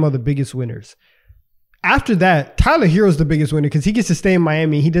and Dame are the biggest winners. After that, Tyler Hero's the biggest winner because he gets to stay in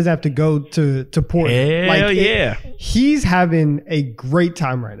Miami. He doesn't have to go to Portland. Hell yeah. He's having a great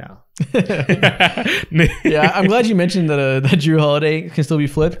time right now. Yeah, I'm glad you mentioned that Drew Holiday can still be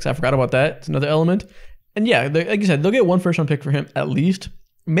flipped, because I forgot about that. It's another element. And yeah, like you said, they'll get 1 first round pick for him at least.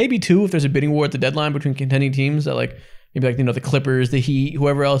 Maybe 2 if there's a bidding war at the deadline between contending teams that, like, maybe like, the Clippers, the Heat,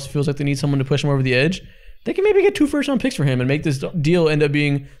 whoever else feels like they need someone to push them over the edge. They can maybe get 2 first round picks for him and make this deal end up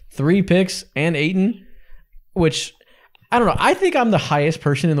being 3 picks and Ayton, which I don't know. I think I'm the highest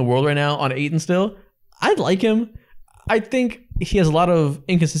person in the world right now on Ayton still. I like him. I think he has a lot of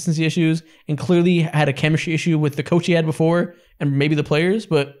inconsistency issues and clearly had a chemistry issue with the coach he had before and maybe the players,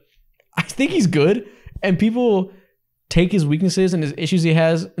 but I think he's good, and people take his weaknesses and his issues he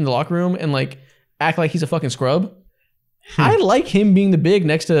has in the locker room and like act like he's a fucking scrub. I like him being the big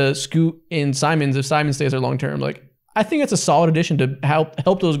next to Scoot and Simons if Simons stays there long term. Like, I think that's a solid addition to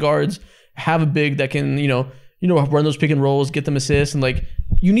help those guards have a big that can, run those pick and rolls, get them assists, and like,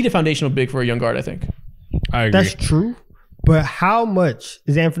 you need a foundational big for a young guard, I think. I agree. That's true. But how much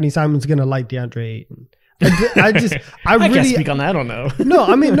is Anthony Simons gonna like DeAndre Ayton? I really can't speak on that. I don't know. No,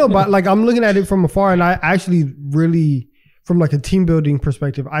 I mean, no, but like I'm looking at it from afar, and I actually really, from like a team building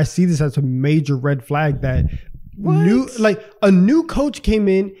perspective, I see this as a major red flag that a new coach came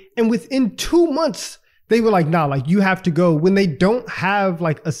in, and within 2 months they were like, nah, like you have to go, when they don't have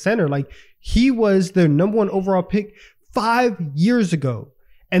like a center. Like he was their number 1 overall pick 5 years ago.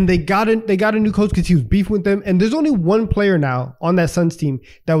 And they got a new coach because he was beefing with them. And there's only one player now on that Suns team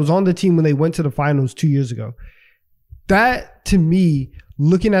that was on the team when they went to the finals 2 years ago. That, to me,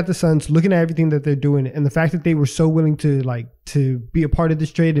 looking at the Suns, looking at everything that they're doing, and the fact that they were so willing to be a part of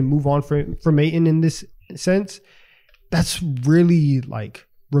this trade and move on from Ayton in this sense, that's really like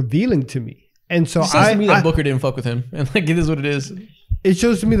revealing to me. And so it says to me that Booker didn't fuck with him, and like it is what it is. It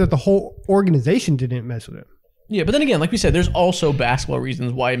shows to me that the whole organization didn't mess with him. Yeah, but then again, like we said, there's also basketball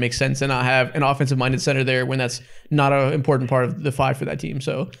reasons why it makes sense to not have an offensive-minded center there when that's not an important part of the 5 for that team.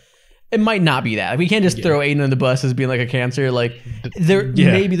 So it might not be that. We can't just throw Aiden on the bus as being like a cancer. Like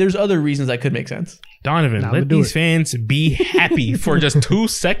maybe there's other reasons that could make sense. Donovan, let these fans be happy for just 2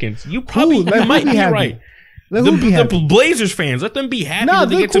 seconds. You might be right. The Blazers fans, let them be happy that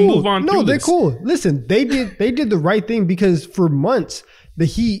they get to move on. No, they're cool. Listen, they did the right thing, because for months the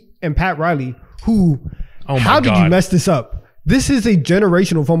Heat and Pat Riley, who. Oh my God. Did you mess this up? This is a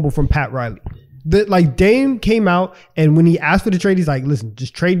generational fumble from Pat Riley. Like Dame came out, and when he asked for the trade, he's like, listen,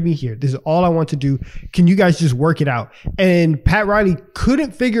 just trade me here. This is all I want to do. Can you guys just work it out? And Pat Riley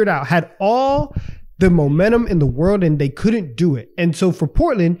couldn't figure it out, had all the momentum in the world, and they couldn't do it. And so for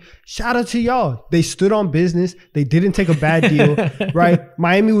Portland, shout out to y'all. They stood on business. They didn't take a bad deal, right?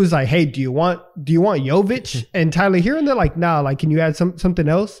 Miami was like, hey, do you want Jovic and Tyler Hero? And they're like, nah, like, can you add something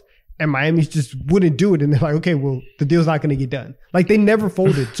else? And Miami just wouldn't do it. And they're like, okay, well, the deal's not going to get done. Like they never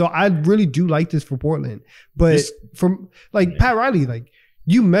folded. So I really do like this for Portland. But from like Pat Riley, like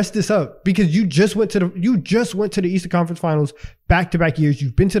you messed this up because you just went to the Eastern Conference Finals back-to-back years.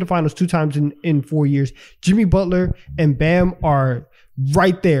 You've been to the finals 2 times in 4 years. Jimmy Butler and Bam are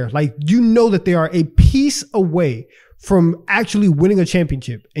right there. Like, you know that they are a piece away from actually winning a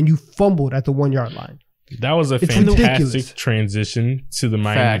championship, and you fumbled at the 1 yard line. That was a fantastic transition to the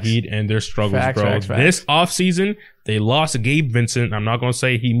Miami Heat and their struggles, bro. This offseason, they lost Gabe Vincent. I'm not going to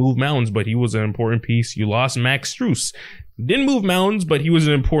say he moved mountains, but he was an important piece. You lost Max Strus. Didn't move mountains, but he was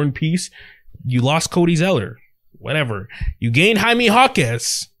an important piece. You lost Cody Zeller. Whatever. You gained Jaime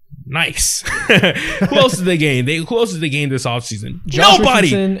Jaquez. Nice. Who else did they gain? Who else did they gain this offseason?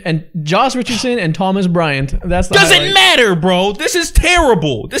 Nobody. Josh Richardson and Thomas Bryant. That's the doesn't matter, bro. This is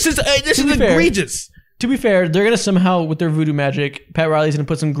terrible. This is egregious. To be fair, they're going to somehow, with their voodoo magic, Pat Riley's going to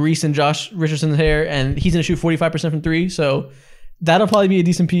put some grease in Josh Richardson's hair, and he's going to shoot 45% from 3. So that'll probably be a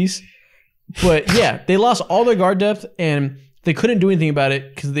decent piece. But yeah, they lost all their guard depth, and they couldn't do anything about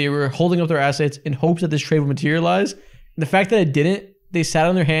it because they were holding up their assets in hopes that this trade would materialize. And the fact that it didn't, they sat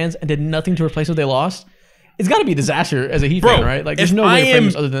on their hands and did nothing to replace what they lost. It's got to be a disaster as a Heat fan, right? Like, there's no way to frame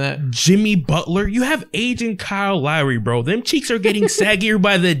this other than that. Jimmy Butler, you have aging Kyle Lowry, bro. Them cheeks are getting saggier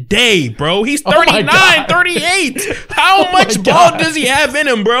by the day, bro. He's 39, 38. How much ball does he have in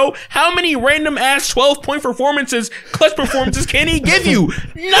him, bro? How many random ass 12-point performances, clutch performances can he give you?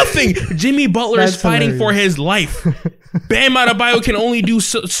 Nothing. Jimmy Butler is fighting for his life. Bam Adebayo can only do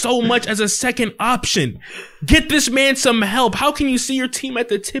so much as a second option. Get this man some help. How can you see your team at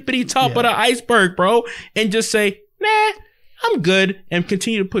the tippity top of the iceberg, bro, and just say, nah, I'm good, and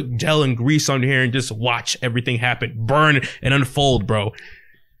continue to put gel and grease on here and just watch everything happen, burn and unfold, bro?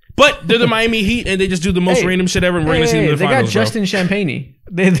 But they're the Miami Heat, and they just do the most random shit ever, and we're going to see them in the finals, they got Justin Champagne.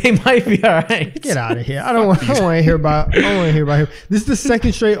 They might be all right. Get out of here. I don't want to hear about him. This is the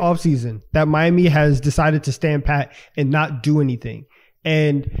second straight offseason that Miami has decided to stand pat and not do anything.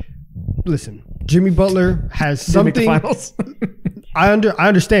 And listen, Jimmy Butler has something. Make the finals. I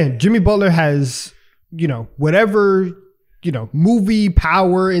understand. Jimmy Butler has, whatever, movie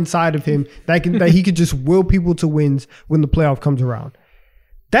power inside of him that he could just will people to wins when the playoff comes around.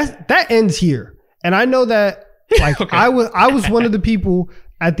 That ends here. And I know that, like, okay. I was one of the people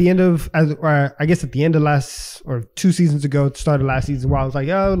at the end of, I guess at the end of last, or 2 seasons ago, started last season, where I was like,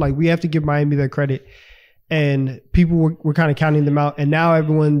 oh, like, we have to give Miami their credit. And people were kind of counting them out. And now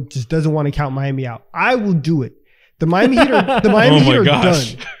everyone just doesn't want to count Miami out. I will do it. The Miami Heat are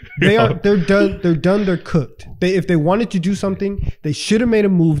done. They're done. They're done. They're cooked. If they wanted to do something, they should have made a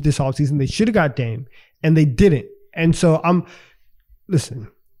move this offseason. They should have got Dame, and they didn't. And so listen,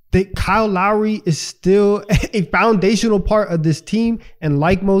 Kyle Lowry is still a foundational part of this team. And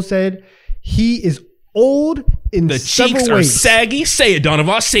like Mo said, he is old in the several cheeks are ways. saggy. Say it,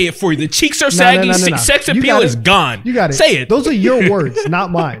 Donovan. I'll say it for you. The cheeks are saggy. No. Sex appeal is gone. You got it. Say it. Those are your words,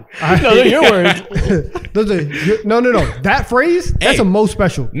 not mine. No, they're your words. Those are no. That phrase, that's a Mo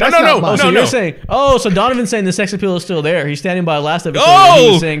special. That's not mine. So you're saying, so Donovan's saying the sex appeal is still there. He's standing by last episode. Oh,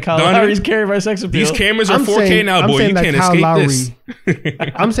 he was saying Kyle Lowry's carried by sex appeal. These cameras are 4K now, boy. You can't escape this.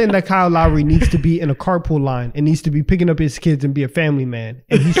 I'm saying that Kyle Lowry needs to be in a carpool line and needs to be picking up his kids and be a family man.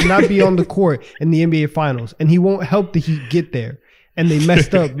 And he should not be on the court in the NBA Finals. And he won't help the Heat get there. And they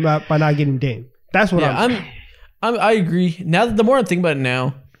messed up by not getting Dame. That's what I agree. Now that the more I'm thinking about it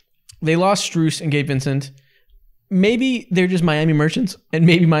now, they lost Strus and Gabe Vincent. Maybe they're just Miami merchants, and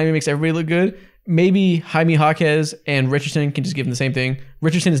maybe Miami makes everybody look good. Maybe Jaime Jaquez and Richardson can just give them the same thing.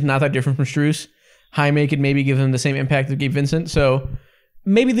 Richardson is not that different from Strus. Jaime could maybe give them the same impact that Gabe Vincent. So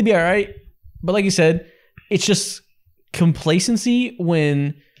maybe they'd be all right. But like you said, it's just complacency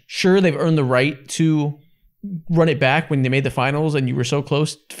when sure they've earned the right to run it back when they made the finals and you were so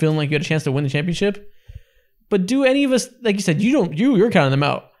close to feeling like you had a chance to win the championship. But do any of us, like you said, you're counting them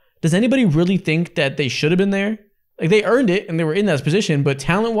out. Does anybody really think that they should have been there? Like they earned it and they were in that position, but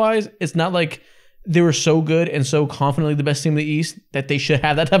talent-wise, it's not like they were so good and so confidently the best team in the East that they should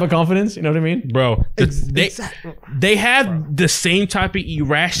have that type of confidence. You know what I mean? Bro, they have the same type of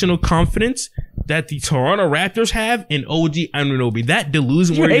irrational confidence that the Toronto Raptors have in OG Anunoby. That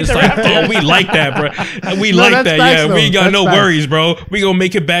delusion where you're just like, oh, we like that, bro. We like that. Yeah, we ain't got no worries, bro. We gonna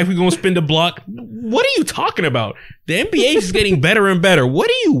make it back. We gonna spin the block. What are you talking about? The NBA is getting better and better. What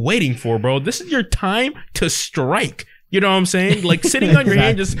are you waiting for, bro? This is your time to strike. You know what I'm saying? Like sitting on your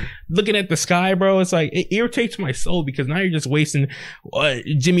hand, just looking at the sky, bro. It's like, it irritates my soul because now you're just wasting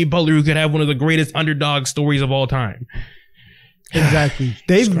Jimmy Butler, who could have one of the greatest underdog stories of all time. Exactly.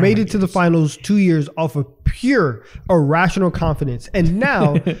 They've made it to the finals 2 years off of pure irrational confidence. And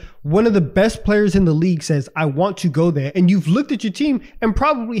now one of the best players in the league says, I want to go there. And you've looked at your team and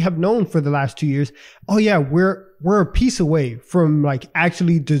probably have known for the last 2 years, oh yeah, we're a piece away from like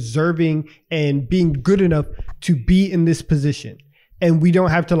actually deserving and being good enough to be in this position. And we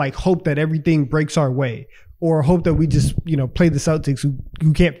don't have to like hope that everything breaks our way or hope that we just, play the Celtics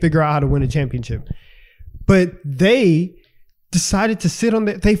who can't figure out how to win a championship. But they decided to sit on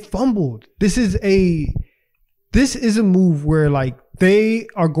they fumbled. This is a move where like they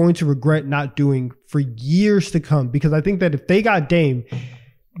are going to regret not doing for years to come, because I think that if they got Dame,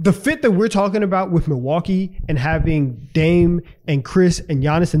 the fit that we're talking about with Milwaukee and having Dame and Chris and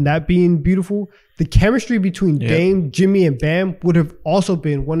Giannis and that being beautiful, the chemistry between Dame, Jimmy, and Bam would have also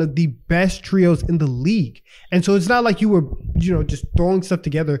been one of the best trios in the league. And so it's not like you were, just throwing stuff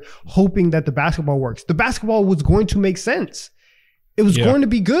together, hoping that the basketball works. The basketball was going to make sense. It was going to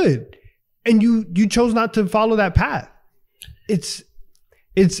be good. And you chose not to follow that path. It's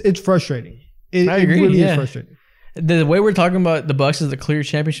frustrating. I agree. It really is frustrating. The way we're talking about the Bucks as the clear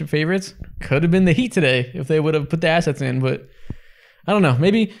championship favorites could have been the Heat today if they would have put the assets in. But I don't know.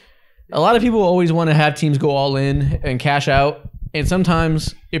 Maybe a lot of people always want to have teams go all in and cash out. And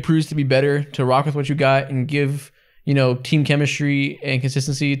sometimes it proves to be better to rock with what you got and give, team chemistry and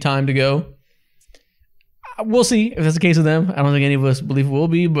consistency time to go. We'll see if that's the case with them. I don't think any of us believe it will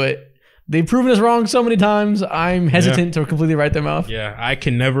be, but they've proven us wrong so many times. I'm hesitant to completely write them off. Yeah, I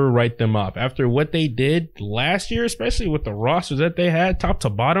can never write them off. After what they did last year, especially with the rosters that they had, top to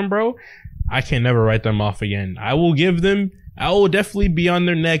bottom, bro, I can never write them off again. I will definitely be on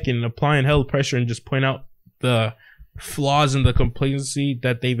their neck and applying hell pressure and just point out the flaws and the complacency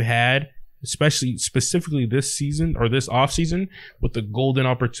that they've had, specifically this season or this offseason, with the golden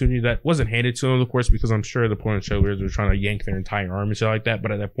opportunity that wasn't handed to them, of course, because I'm sure the Portland Trailblazers were trying to yank their entire arm and shit like that.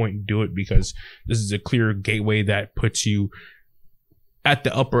 But at that point, do it because this is a clear gateway that puts you at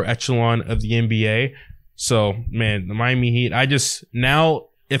the upper echelon of the NBA. So, man, the Miami Heat, now,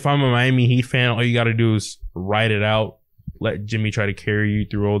 if I'm a Miami Heat fan, all you got to do is ride it out. Let Jimmy try to carry you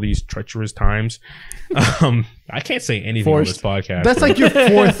through all these treacherous times. I can't say anything on this podcast. That's like your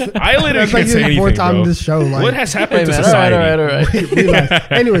fourth. I literally can't say anything, fourth time bro. on this show. Like, what has happened to society? All right. Relax.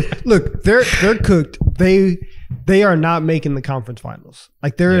 Anyways, look, they're cooked. They are not making the conference finals.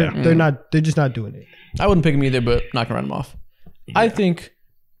 Like they're just not doing it. I wouldn't pick them either, but not gonna write them off. Yeah. I think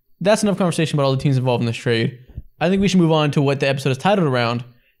that's enough conversation about all the teams involved in this trade. I think we should move on to what the episode is titled around,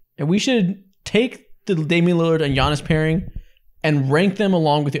 and we should take the Damian Lillard and Giannis pairing and rank them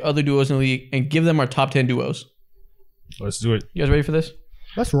along with the other duos in the league and give them our top 10 duos. Let's do it. You guys ready for this?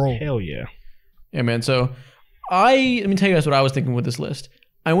 Let's roll. Hell yeah. Yeah, man. So let me tell you guys what I was thinking with this list.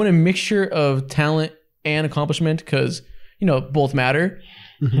 I want a mixture of talent and accomplishment because, both matter.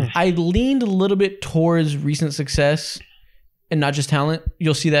 Mm-hmm. I leaned a little bit towards recent success and not just talent.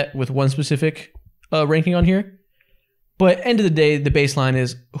 You'll see that with one specific ranking on here. But end of the day, the baseline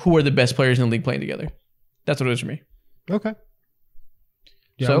is who are the best players in the league playing together. That's what it is for me. Okay.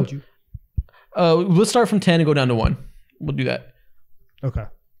 Yeah, so let's start from 10 and go down to 1. We'll do that. Okay.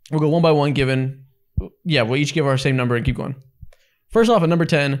 We'll go one by one given. Yeah, we'll each give our same number and keep going. First off, at number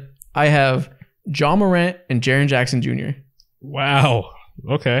 10, I have Ja Morant and Jaren Jackson Jr. Wow.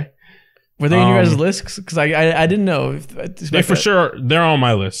 Okay. Were they in your guys' list? Because I didn't know. They for sure, they're on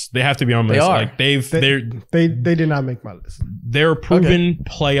my list. They have to be on my list. Like they did not make my list. They're a proven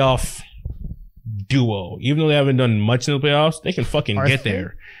playoff duo. Even though they haven't done much in the playoffs, they can fucking get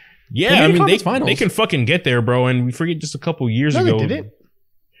there. Yeah, I mean they can fucking get there, bro. And we forget just a couple years ago. They didn't.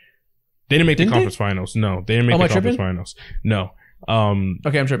 They didn't make the conference finals. No, they didn't make the conference finals. No.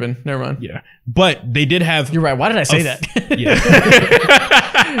 Okay, I'm tripping. Never mind. Yeah, but they did have. You're right. Why did I say that? Yeah.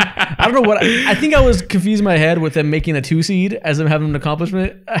 I don't know what. I think I was confused in my head with them making a 2 seed as them having an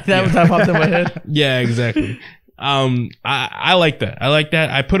accomplishment. That popped in my head. Yeah, exactly. I like that.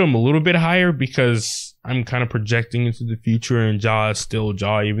 I put them a little bit higher because I'm kind of projecting into the future, and Ja is still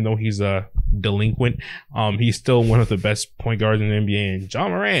Ja, even though he's a delinquent. He's still one of the best point guards in the NBA. And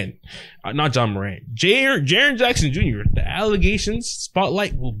Jaren Jackson Jr. The allegations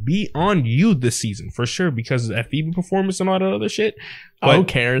spotlight will be on you this season for sure because of that FIBA performance and all that other shit. But who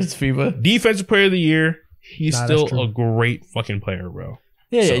cares? It's FIBA. Defensive Player of the Year. He's still a great fucking player, bro.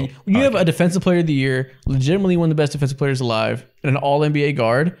 Yeah. You have a Defensive Player of the Year, legitimately one of the best defensive players alive, and an All NBA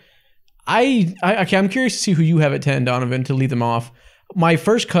guard. I'm curious to see who you have at 10, Donovan, to lead them off. My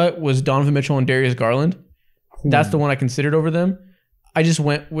first cut was Donovan Mitchell and Darius Garland. That's the one I considered over them. I just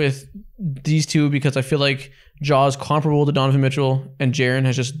went with these two because I feel like Ja is comparable to Donovan Mitchell, and Jaren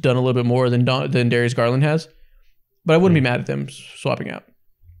has just done a little bit more than Darius Garland has. But I wouldn't be mad at them swapping out.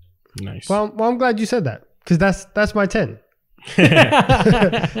 Nice. Well, I'm glad you said that because that's my 10. that's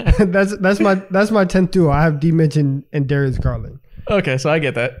my 10th duo. I have D Mitch and Darius Garland. Okay, so I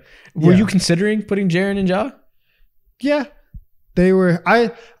get that. Were you considering putting Jaren and Ja? Yeah, they were.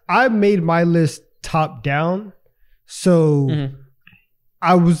 I made my list top down, so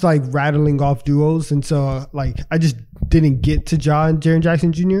I was like rattling off duos, and so like I just didn't get to Ja and Jaren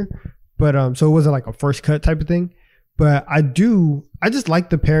Jackson Jr. But so it wasn't like a first cut type of thing. But I just like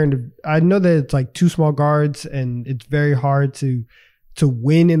the pairing. I know that it's like 2 small guards, and it's very hard to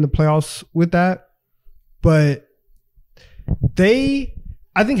win in the playoffs with that. But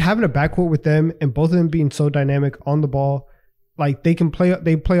I think having a backcourt with them and both of them being so dynamic on the ball, like they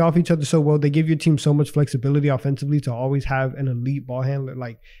play off each other so well. They give your team so much flexibility offensively to always have an elite ball handler.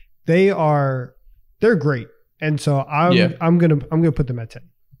 Like they're great. And so I'm gonna put them at 10.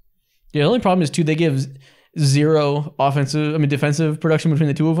 Yeah, the only problem is too, they give zero defensive production between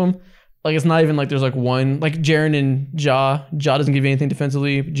the two of them. Like it's not even like there's like one, like Jaren and Ja doesn't give you anything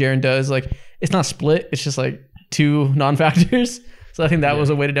defensively. Jaren does. Like it's not split. It's just like 2 non-factors. So I think that was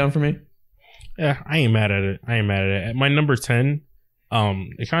a weighted down for me. Yeah, I ain't mad at it. At my number 10,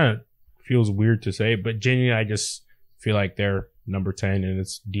 it kind of feels weird to say, but genuinely I just feel like they're number 10 and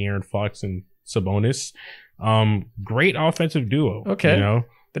it's De'Aaron Fox and Sabonis. Great offensive duo. Okay. You know?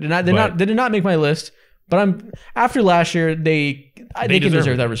 They did not make my list, but after last year they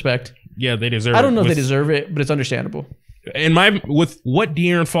deserve that respect. Yeah, they deserve it. I don't know if they deserve it, but it's understandable. With what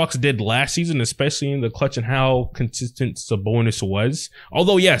De'Aaron Fox did last season, especially in the clutch and how consistent Sabonis was.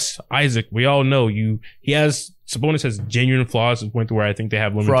 Although, yes, Isaac, we all know Sabonis has genuine flaws to the point where I think they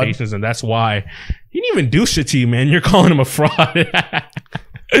have limitations, and that's why he didn't even do shit to you, man. You're calling him a fraud.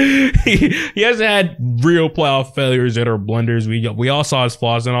 He hasn't had real playoff failures that are blunders. We all saw his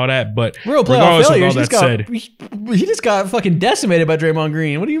flaws and all that, but real playoff failures. He just got fucking decimated by Draymond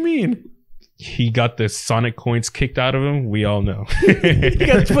Green. What do you mean? He got the Sonic coins kicked out of him. We all know. He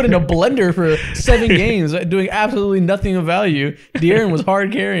got put in a blender for 7 games, doing absolutely nothing of value. De'Aaron was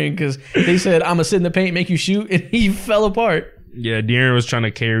hard carrying because they said, "I'm gonna sit in the paint, make you shoot," and he fell apart. Yeah, De'Aaron was trying to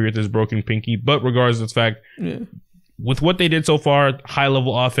carry with his broken pinky, but regardless of the fact, with what they did so far, high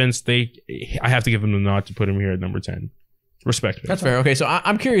level offense, I have to give them the nod to put him here at number 10. Respect. That's fair. Okay, so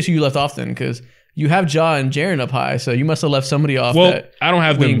I'm curious who you left off then, because you have Ja and Jaren up high, so you must have left somebody off. Well, I don't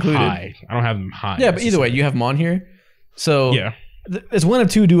have them high. I don't have them high. Yeah, but either way, you have them on here. So yeah, it's one of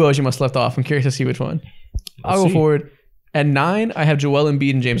 2 duos you must have left off. I'm curious to see which one. I'll go forward. At 9, I have Joel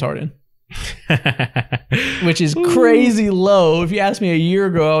Embiid and James Harden, which is crazy low. If you asked me a year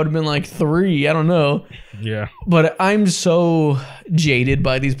ago, I would have been like 3. I don't know. Yeah, but I'm so jaded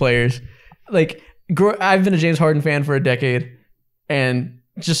by these players. Like I've been a James Harden fan for a decade, and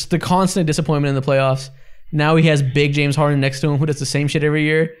just the constant disappointment in the playoffs. Now he has big James Harden next to him who does the same shit every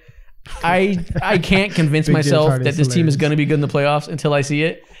year. I can't convince myself that this team is going to be good in the playoffs until I see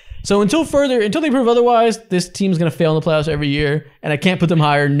it. So until they prove otherwise, this team's going to fail in the playoffs every year, and I can't put them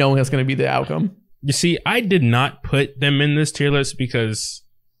higher knowing that's going to be the outcome. You see, I did not put them in this tier list because,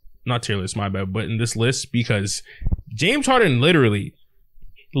 not tier list, my bad, but in this list because James Harden literally,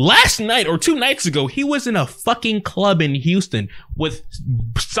 last night or 2 nights ago, he was in a fucking club in Houston with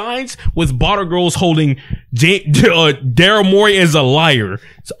signs with bottle girls holding Daryl Morey is a liar.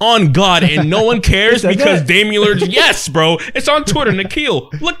 It's on God, and no one cares because Damian Lillard. Yes, bro, it's on Twitter. Nikhil,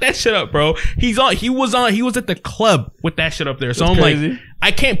 look that shit up, bro. He was at the club with that shit up there. So I'm crazy. Like,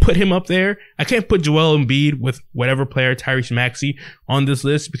 I can't put him up there. I can't put Joel Embiid with whatever player, Tyrese Maxey, on this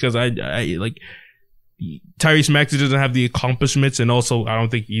list because I like. Tyrese Maxey doesn't have the accomplishments, and also I don't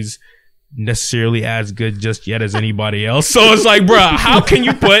think he's necessarily as good just yet as anybody else. So it's like, bro, how can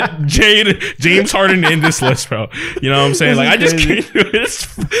you put James Harden in this list, bro? You know what I'm saying? Like, I just can't do it.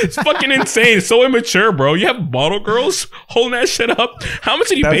 It's fucking insane. It's so immature, bro. You have bottle girls holding that shit up. How much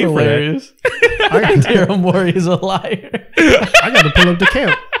did he pay hilarious. For that? Daryl Morey is a liar. I got to pull up the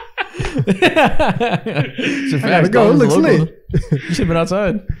camp. I gotta go. It looks lit. You should have been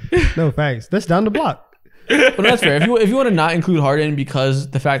outside. No, facts. That's down the block. But that's fair. If you want to not include Harden because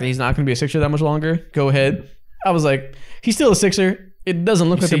the fact that he's not going to be a Sixer that much longer, go ahead. I was like, he's still a Sixer. It doesn't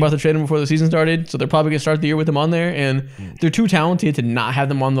look like they're about to trade him before the season started, so they're probably going to start the year with him on there, and they're too talented to not have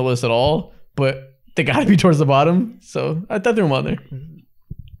them on the list at all, but they got to be towards the bottom, so I thought they were on there.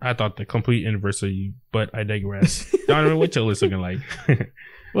 I thought the complete inverse of you, but I digress. Donovan, what's your list looking like?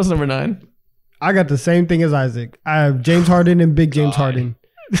 What's number 9? I got the same thing as Isaac. I have James Harden and Big James Harden.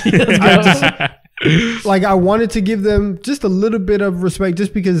 Like, I wanted to give them just a little bit of respect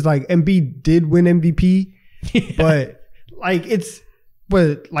just because, like, Embiid did win MVP. Yeah.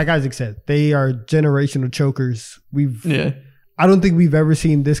 But, like Isaac said, they are generational chokers. I don't think we've ever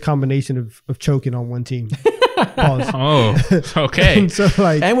seen this combination of choking on one team. Pause. Oh, okay.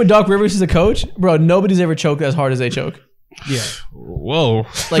 And when Doc Rivers is a coach, bro, nobody's ever choked as hard as they choke. Yeah. Whoa.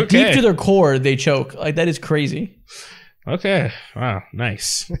 Like, deep to their core, they choke. Like, that is crazy. Okay. Wow.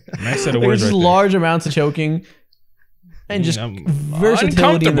 Nice. Nice set of words. Just large amounts of choking and just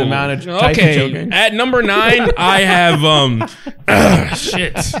versatility in the amount of types of choking. At number 9, I have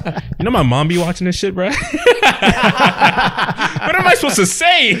shit. You know my mom be watching this shit, bro. What am I supposed to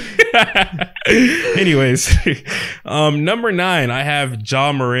say? Anyways, number 9, I have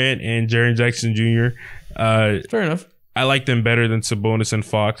Ja Morant and Jaren Jackson Jr. Fair enough. I like them better than Sabonis and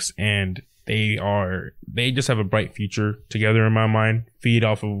Fox, and they just have a bright future together in my mind, feed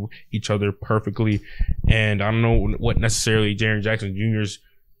off of each other perfectly. And I don't know what necessarily Jaren Jackson Jr.'s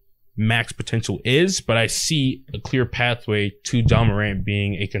max potential is, but I see a clear pathway to Ja Morant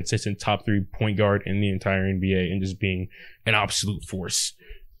being a consistent top 3 point guard in the entire NBA and just being an absolute force.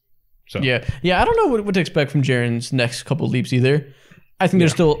 So yeah, I don't know what to expect from Jaren's next couple of leaps either. I think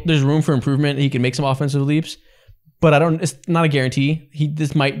there's room for improvement. He can make some offensive leaps, but it's not a guarantee.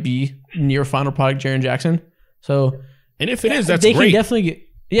 This might be near final product Jaren Jackson. So, and if it is, that's they great. Can definitely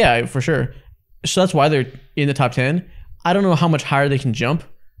get, for sure. So that's why they're in the top 10. I don't know how much higher they can jump,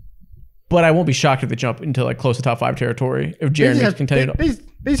 but I won't be shocked if they jump into like close to top 5 territory if Jaren can continue.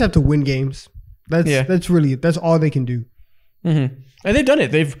 They just have to win games. That's all they can do. Mm-hmm. And they've done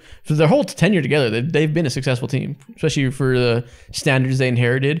it. For their whole tenure together, they've been a successful team, especially for the standards they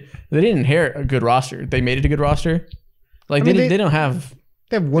inherited. They didn't inherit a good roster. They made it a good roster. Like they don't have.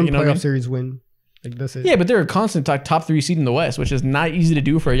 They have one playoff series win. Like, that's it. Yeah, but they're a constant top 3 seed in the West, which is not easy to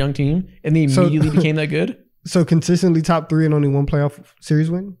do for a young team. And they immediately became that good. So consistently top 3 and only one playoff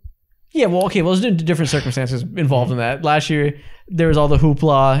series win. Yeah, well, okay. Well, there's different circumstances involved in that. Last year, there was all the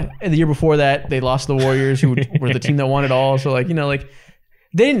hoopla. And the year before that, they lost to the Warriors, who were the team that won it all. So, like, they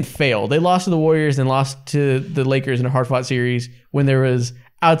didn't fail. They lost to the Warriors and lost to the Lakers in a hard-fought series when there was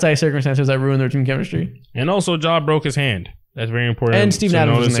outside circumstances that ruined their team chemistry. And also, Ja broke his hand. That's very important. And Steven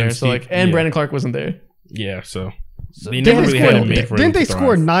Adams wasn't there. Brandon Clark wasn't there. Yeah, so they never really had a made for. Didn't they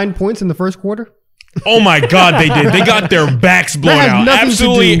score 9 points in the first quarter? Oh my God, they did. They got their backs blown out.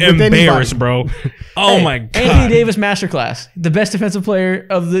 Absolutely embarrassed, bro. Oh my God. Anthony Davis masterclass. The best defensive player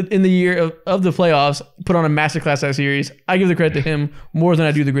in the year of the playoffs put on a masterclass that series. I give the credit to him more than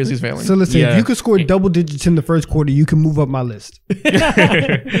I do the Grizzlies failing. So listen, if you could score double digits in the first quarter, you can move up my list. You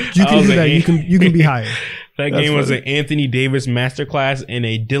can do that. You can be higher. That game was an Anthony Davis masterclass and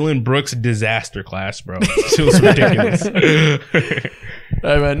a Dylan Brooks disaster class, bro. It was ridiculous. All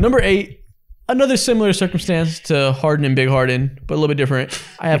right, man. Number 8. Another similar circumstance to Harden and Big Harden, but a little bit different.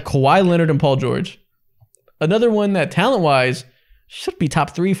 I have Kawhi Leonard and Paul George. Another one that talent-wise should be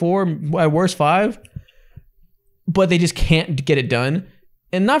top 3, 4, at worst 5, but they just can't get it done.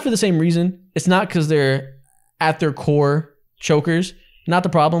 And not for the same reason. It's not because they're at their core chokers. not the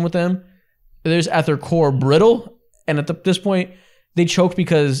problem with them. They're just at their core brittle, and at this point, they choke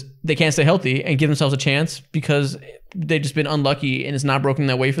because they can't stay healthy and give themselves a chance because they've just been unlucky and it's not broken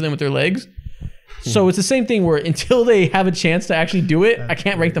that way for them with their legs. So it's the same thing where until they have a chance to actually do it, I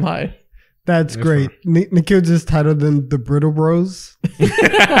can't rank them high. That's great. Nikhil just titled them the Brittle Bros.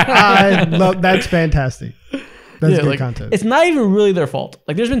 I love that's fantastic. That's good content. It's not even really their fault.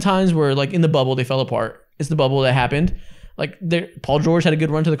 Like there's been times where like in the bubble they fell apart. It's the bubble that happened. Like Paul George had a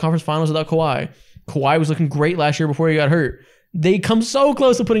good run to the conference finals without Kawhi. Kawhi was looking great last year before he got hurt. They come so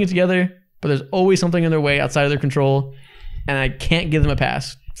close to putting it together, but there's always something in their way outside of their control, and I can't give them a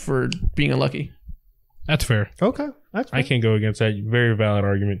pass for being unlucky. That's fair. Okay, that's fair. I can't go against that. Very valid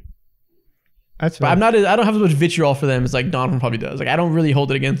argument. That's fair. But I don't have as much vitriol for them as like Donovan probably does. Like I don't really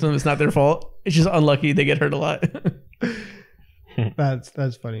hold it against them. It's not their fault. It's just unlucky they get hurt a lot.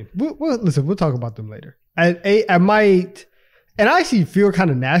 That's funny. Listen, we'll talk about them later. I might, and I actually feel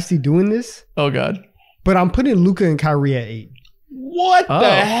kind of nasty doing this. Oh God. But I'm putting Luka and Kyrie at 8. What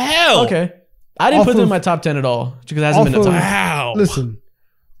the hell? Okay. I didn't put them in my top 10 at all because it hasn't been a top. Wow. Listen,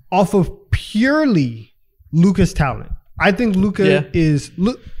 off of purely Luka's talent, I think Luka is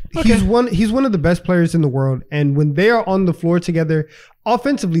he's one of the best players in the world, and when they are on the floor together,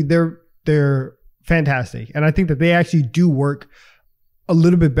 offensively they're fantastic, and I think that they actually do work a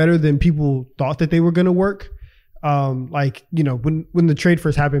little bit better than people thought that they were going to work. Like when the trade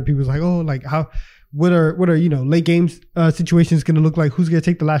first happened, people was like, oh, like how. What are late games situations going to look like? Who's going to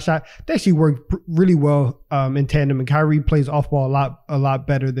take the last shot? They actually work really well in tandem, and Kyrie plays off ball a lot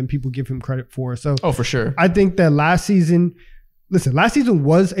better than people give him credit for. So, for sure, I think that last season was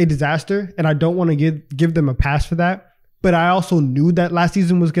a disaster, and I don't want to give them a pass for that. But I also knew that last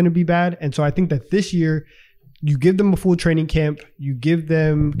season was going to be bad, and so I think that this year you give them a full training camp, you give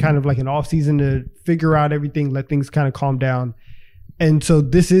them kind of like an off season to figure out everything, let things kind of calm down. And so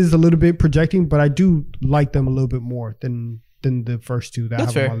this is a little bit projecting, but I do like them a little bit more than the first two that I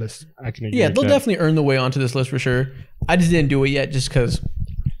have on my list. I can agree they'll definitely earn the way onto this list for sure. I just didn't do it yet just because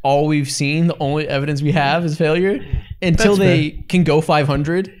all we've seen, the only evidence we have is failure. Until they can go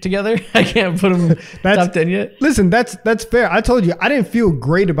 500 together, I can't put them top 10 yet. Listen, that's fair. I told you, I didn't feel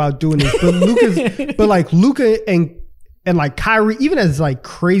great about doing this, but Luka and like Kyrie, even as like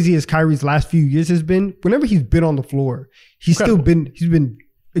crazy as Kyrie's last few years has been, whenever he's been on the floor, he's been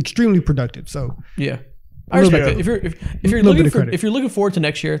extremely productive. So yeah, I respect it. If you're looking forward to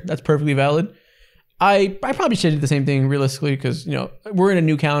next year, that's perfectly valid. I probably should do the same thing realistically because we're in a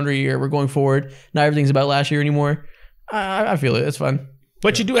new calendar year. We're going forward. Not everything's about last year anymore. I feel it. It's fun.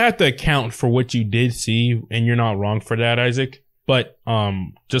 But you do have to account for what you did see, and you're not wrong for that, Isaac. But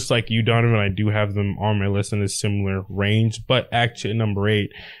just like you, Donovan, I do have them on my list in a similar range. But actually, at number 8,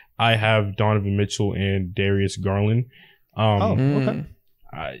 I have Donovan Mitchell and Darius Garland. Okay.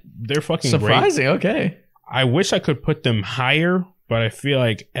 They're fucking surprising. great. Okay. I wish I could put them higher, but I feel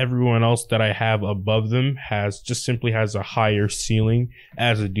like everyone else that I have above them simply has a higher ceiling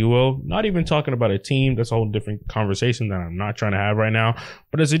as a duo. Not even talking about a team. That's a whole different conversation that I'm not trying to have right now.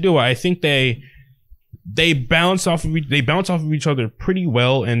 But as a duo, I think they bounce off of each other pretty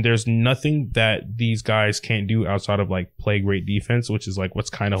well, and there's nothing that these guys can't do outside of like play great defense, which is like what's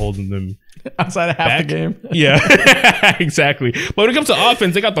kind of holding them outside of half the game. Yeah, exactly. But when it comes to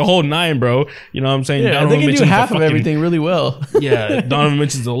offense, they got the whole 9, bro. You know what I'm saying? Yeah, they can do half of everything really well. Yeah, Donovan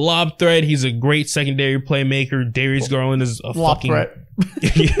Mitchell's a lob threat. He's a great secondary playmaker. Darius Garland is a lob fucking threat.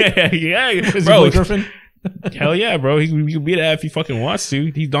 yeah, bro. Hell yeah, bro. He can beat that if he fucking wants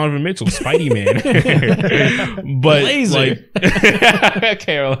to. He's Donovan Mitchell, Spidey man. But Laser. Like,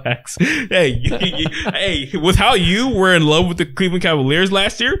 okay, relax. Hey, with how you were in love with the Cleveland Cavaliers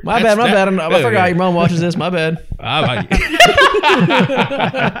last year. My bad. I forgot your mom watches this. My bad. I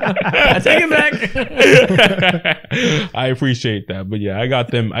take it back. I appreciate that, but yeah, I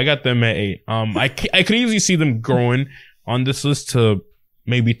got them at 8. I could easily see them growing on this list to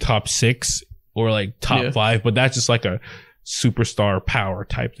maybe top 6. Or like top 5, but that's just like a superstar power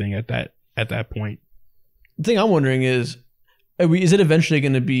type thing at that point. The thing I'm wondering is it eventually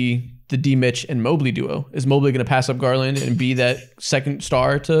going to be the D-Mitch and Mobley duo? Is Mobley going to pass up Garland and be that second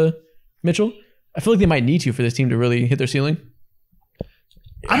star to Mitchell? I feel like they might need to for this team to really hit their ceiling.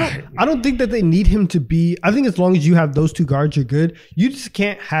 I don't think that they need him to be. I think as long as you have those two guards, you're good. You just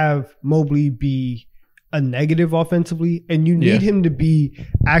can't have Mobley be a negative offensively, and you need him to be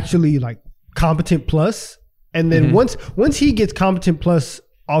actually like competent plus, and then once he gets competent plus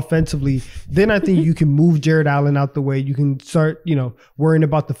offensively, then I think you can move Jared Allen out the way. You can start worrying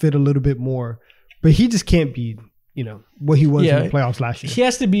about the fit a little bit more, but he just can't be what he was in the playoffs last year. He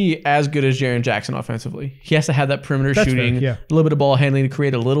has to be as good as Jaren Jackson offensively. He has to have that perimeter shooting, fair, a little bit of ball handling to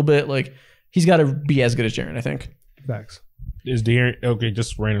create a little bit. Like, he's got to be as good as Jaren, I think. Facts. Is Darren okay?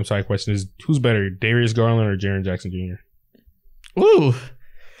 Just random side question: is who's better, Darius Garland or Jaren Jackson Jr.? Ooh,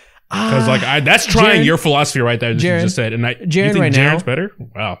 because that's trying your philosophy right there. You just said, and Jaren you think right Jaren's now better?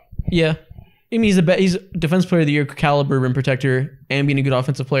 Wow. Yeah, I mean he's defense player of the year caliber rim protector and being a good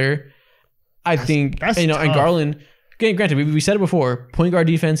offensive player. I think tough. And Garland. Granted, we said it before. Point guard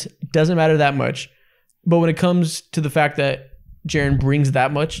defense doesn't matter that much, but when it comes to the fact that Jaren brings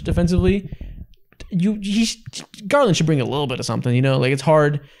that much defensively. Garland should bring a little bit of something, like it's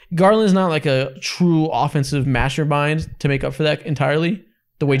hard. Garland is not like a true offensive mastermind to make up for that entirely,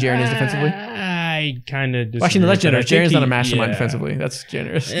 the way Jaren is defensively. I kind of disagree. Actually, no, that's generous. Jaren's not a mastermind defensively. That's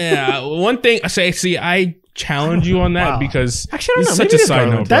generous. Yeah, one thing I challenge you on that because actually, it's such a side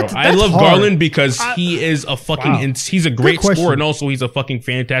note, bro. I love hard. Garland because he is a fucking he's a great scorer and also he's a fucking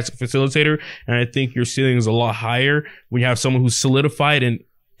fantastic facilitator. And I think your ceiling is a lot higher when you have someone who's solidified and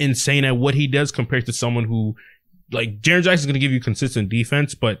insane at what he does compared to someone who, like, Jaren Jackson's going to give you consistent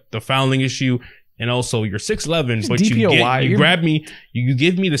defense, but the fouling issue and also you're 6'11", but you grab me, you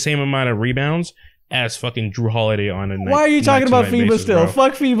give me the same amount of rebounds as fucking Drew Holiday on a night. Why are you talking about FIBA basis, still? bro?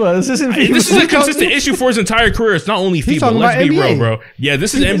 Fuck FIBA. This isn't FIBA. This is a consistent issue for his entire career. It's not only FIBA. Let's be real, bro. Yeah,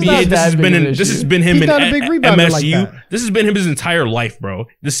 this is NBA. This has been him in MSU. This has been him his entire life, bro.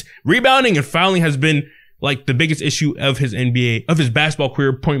 This rebounding and fouling has been like the biggest issue of his basketball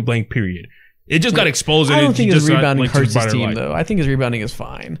career, point blank, period. It just got exposed. I don't think his rebounding hurts his team, though. I think his rebounding is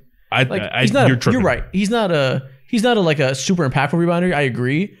fine. You're right. He's not a like a super impactful rebounder. I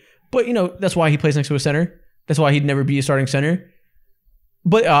agree. But, that's why he plays next to a center. That's why he'd never be a starting center.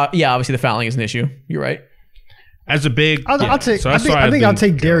 But, obviously the fouling is an issue. You're right. As a big... I think I'll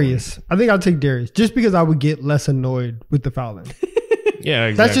take Darius. I think I'll take Darius just because I would get less annoyed with the fouling. Yeah,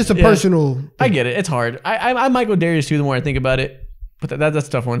 exactly. That's just a personal thing. I get it. It's hard. I might go Darius too the more I think about it. But that's a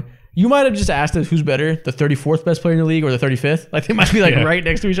tough one. You might have just asked us who's better, the 34th best player in the league or the 35th. Like, they might be right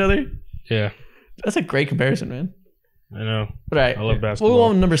next to each other. Yeah. That's a great comparison, man. I know. Right. I love basketball. We'll go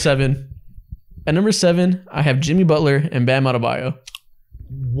on to number 7. At number 7, I have Jimmy Butler and Bam Adebayo.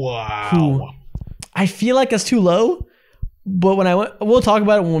 Wow. Who I feel like that's too low, but we'll talk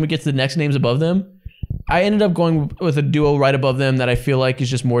about it when we get to the next names above them. I ended up going with a duo right above them that I feel like is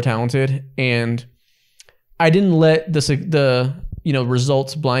just more talented, and I didn't let the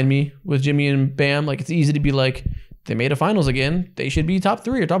results blind me with Jimmy and Bam. Like, it's easy to be like, they made a finals again. They should be top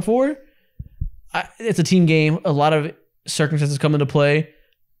 3 or top 4. It's a team game. A lot of circumstances come into play.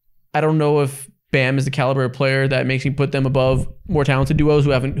 I don't know if Bam is the caliber of player that makes me put them above more talented duos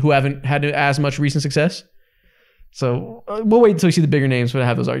who haven't had as much recent success. So we'll wait until we see the bigger names to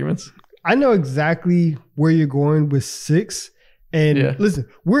have those arguments. I know exactly where you're going with 6. And listen,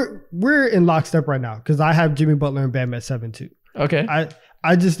 we're in lockstep right now because I have Jimmy Butler and Bam at 7 too. Okay.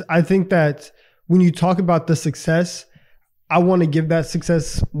 I think that when you talk about the success, I want to give that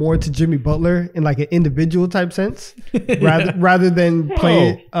success more to Jimmy Butler in like an individual type sense, rather than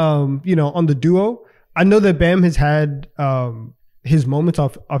play it, on the duo. I know that Bam has had his moments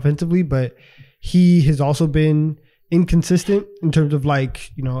offensively, but he has also been inconsistent in terms of like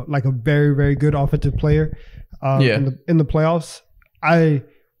a very, very good offensive player in the playoffs. I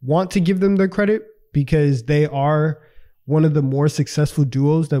want to give them their credit because they are one of the more successful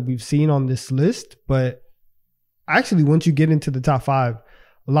duos that we've seen on this list, but actually, once you get into the top 5,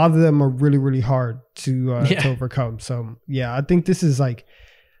 a lot of them are really, really hard to overcome. So, I think this is like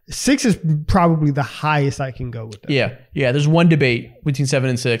 6 is probably the highest I can go with that. Yeah. There's one debate between 7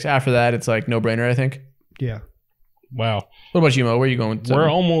 and 6. After that, it's like no brainer, I think. Yeah. Wow. What about you, Mo? Where are you going with 7? We're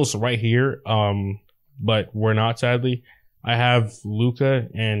almost right here, but we're not, sadly. I have Luka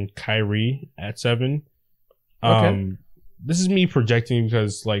and Kyrie at 7. Okay. This is me projecting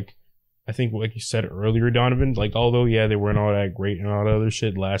because, like, I think, like you said earlier, Donovan, like, although, they weren't all that great and all that other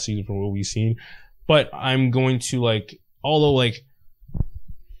shit last season from what we've seen, but I'm going to,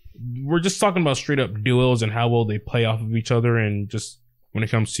 we're just talking about straight up duos and how well they play off of each other, and just when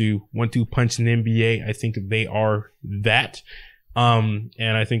it comes to 1-2 punch in the NBA, I think they are that. And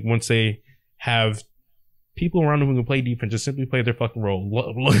I think once they have people around them who can play defense, just simply play their fucking role.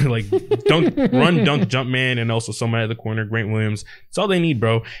 Like, dunk, jump man, and also somebody at the corner, Grant Williams. That's all they need,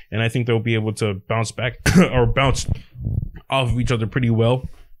 bro. And I think they'll be able to bounce back or bounce off of each other pretty well.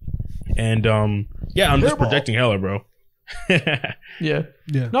 And I'm just projecting hella, bro. Yeah.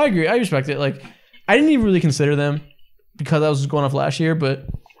 No, I agree. I respect it. Like, I didn't even really consider them because I was going off last year, but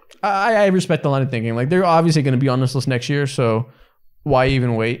I respect the line of thinking. Like, they're obviously going to be on this list next year, so why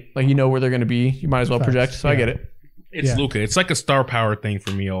even wait? Like, where they're going to be. You might as well project. So I get it. It's Luka. It's like a star power thing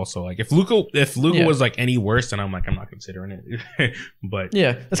for me also. Like if Luka was like any worse, then I'm like, I'm not considering it. But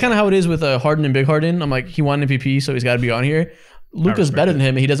yeah, that's kind of how it is with Harden and Big Harden. I'm like, he won MVP, so he's got to be on here. Luka's better than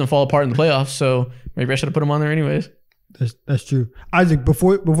him, and he doesn't fall apart in the playoffs, so maybe I should have put him on there anyways. That's true. Isaac,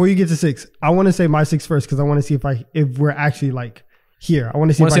 before you get to 6, I want to say my 6 first because I want to see if we're actually like here. I want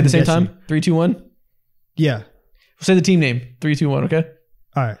to see. Want to say at the same time? 3, 2, 1. Yeah. We'll say the team name. 3, 2, 1. Okay.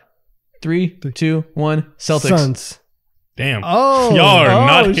 All right. 3, 2, 1. Celtics. Suns. Damn. Oh, y'all are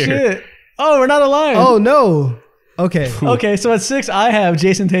not here. Shit. Oh, we're not aligned. Oh no. Okay. Okay. So at 6, I have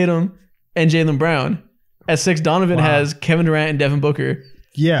Jason Tatum and Jaylen Brown. At 6, Donovan has Kevin Durant and Devin Booker.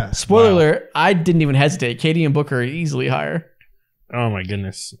 Yeah. Spoiler alert, I didn't even hesitate. KD and Booker are easily higher. Oh my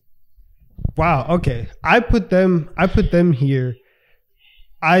goodness. Wow. Okay. I put them here.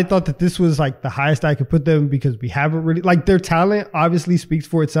 I thought that this was like the highest I could put them because we haven't really like their talent obviously speaks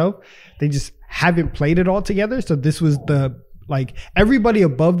for itself. They just haven't played it all together. So this was the like everybody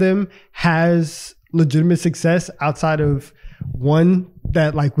above them has legitimate success outside of one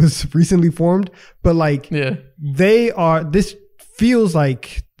that like was recently formed. But like this feels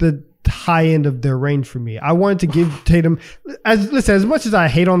like the high end of their range for me. I wanted to give Tatum as much as I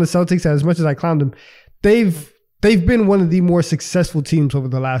hate on the Celtics, as much as I clown them, they've been one of the more successful teams over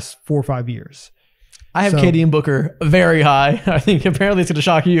the last 4 or 5 years. I have KD and Booker very high. I think apparently it's going to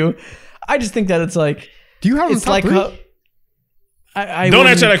shock you. I just think that it's like, do you have them top 3? I don't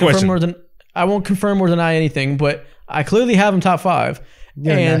answer that question. I won't confirm or deny anything, but I clearly have them top 5.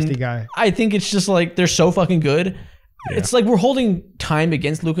 You're a nasty guy. I think it's just like they're so fucking good. Yeah. It's like we're holding time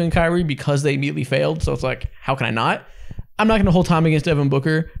against Luka and Kyrie because they immediately failed. So it's like, how can I not? I'm not going to hold time against Devin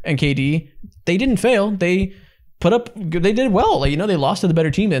Booker and KD. They didn't fail. They did well. Like, they lost to the better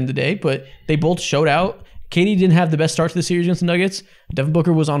team at the end of the day, but they both showed out. KD didn't have the best start to the series against the Nuggets. Devin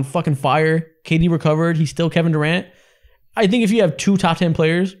Booker was on fucking fire. KD recovered. He's still Kevin Durant. I think if you have 2 top 10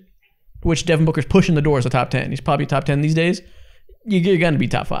 players, which Devin Booker's pushing the door as a top 10, he's probably top 10 these days, you're going to be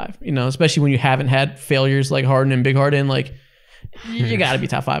top 5, especially when you haven't had failures like Harden and Big Harden. Like, you got to be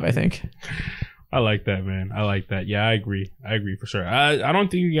top 5, I think. I like that, man. I like that. Yeah, I agree for sure. I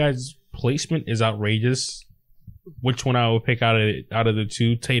don't think you guys' placement is outrageous. Which one I would pick out of the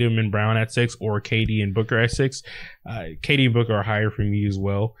 2, Tatum and Brown at 6 or KD and Booker at 6. KD and Booker are higher for me as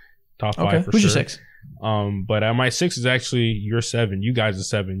well. Top 5 for Who's sure. Your 6? But my 6 is actually your 7. You guys are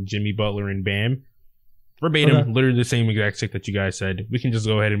 7. Jimmy Butler and Bam. Verbatim, literally the same exact 6 that you guys said. We can just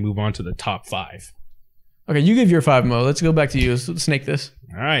go ahead and move on to the top 5. Okay, you give your 5, Mo. Let's go back to you. Let's snake this.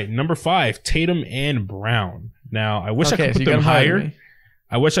 All right, number 5, Tatum and Brown. Now, I wish I could put them higher.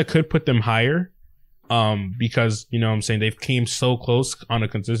 I wish I could put them higher. Because, they've came so close on a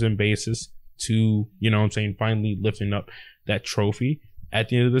consistent basis to, finally lifting up that trophy at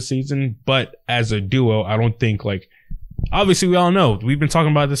the end of the season. But as a duo, I don't think obviously we all know, we've been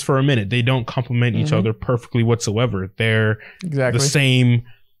talking about this for a minute. They don't complement each other perfectly whatsoever. They're the same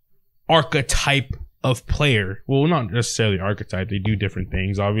archetype of player. Well, not necessarily archetype. They do different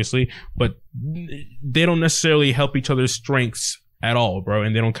things, obviously, but they don't necessarily help each other's strengths at all, bro,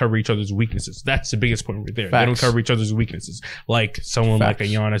 and they don't cover each other's weaknesses. That's the biggest point right there. Facts. They don't cover each other's weaknesses like someone like a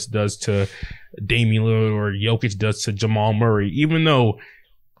Giannis does to Damian Lillard or Jokic does to Jamal Murray. Even though,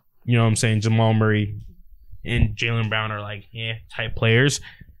 Jamal Murray and Jaylen Brown are type players.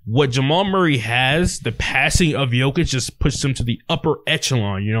 What Jamal Murray has, the passing of Jokic just pushes him to the upper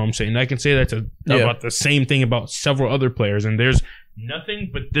echelon. You know what I'm saying? I can say that about the same thing about several other players, and there's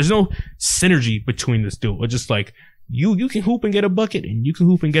no synergy between this duo. It's just like, You can hoop and get a bucket, and you can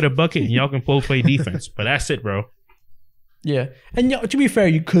hoop and get a bucket, and y'all can both play defense. But that's it, bro. Yeah. And to be fair,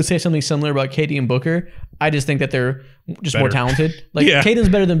 you could say something similar about KD and Booker. I just think that they're just more talented.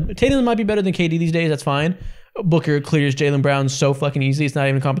 Tatum might be better than KD these days. That's fine. Booker clears Jaylen Brown so fucking easy. It's not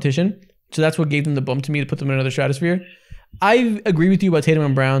even a competition. So that's what gave them the bump to me to put them in another stratosphere. I agree with you about Tatum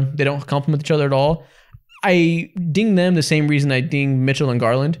and Brown. They don't complement each other at all. I ding them the same reason I ding Mitchell and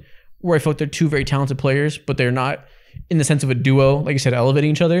Garland, where I feel like they're 2 very talented players, but they're not in the sense of a duo, like you said, elevating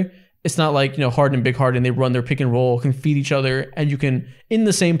each other. It's not like, Harden and Big Harden, they run their pick and roll, can feed each other, and you can, in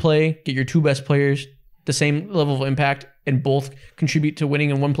the same play, get your 2 best players the same level of impact and both contribute to winning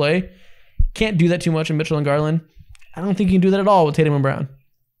in one play. Can't do that too much in Mitchell and Garland. I don't think you can do that at all with Tatum and Brown.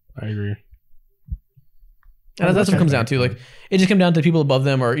 I agree. And that's what it comes down to. Like, it just comes down to people above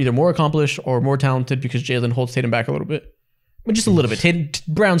them are either more accomplished or more talented because Jaylen holds Tatum back a little bit. But just a little bit.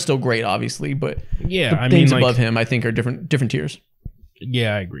 Brown's still great, obviously, but the things above him, I think, are different tiers.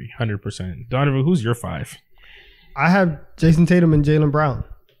 Yeah, I agree. 100%. Donovan, who's your 5? I have Jason Tatum and Jaylen Brown.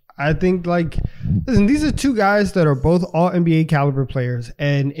 I think, listen, these are 2 guys that are both all NBA caliber players.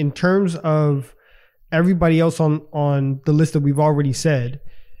 And in terms of everybody else on the list that we've already said,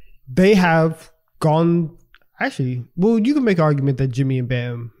 they have gone. Actually, well, you can make an argument that Jimmy and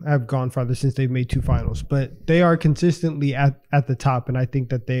Bam have gone farther since they've made 2 finals, but they are consistently at the top, and I think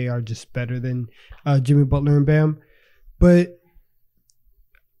that they are just better than Jimmy Butler and Bam. But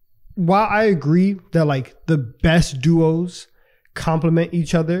while I agree that like the best duos complement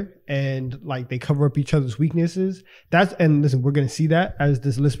each other and like they cover up each other's weaknesses, and listen, we're going to see that as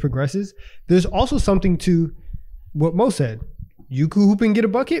this list progresses. There's also something to what Mo said. You could hoop and get a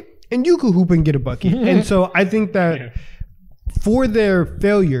bucket, and you could hoop and get a bucket. And so I think that for their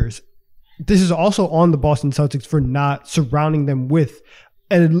failures, this is also on the Boston Celtics for not surrounding them with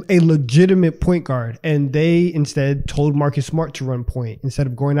a legitimate point guard. And they instead told Marcus Smart to run point instead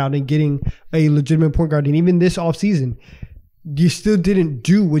of going out and getting a legitimate point guard. And even this offseason, you still didn't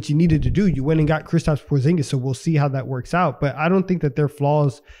do what you needed to do. You went and got Kristaps Porzingis, so we'll see how that works out. But I don't think that their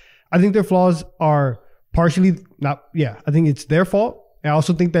flaws, I think their flaws are partially not, I think it's their fault. I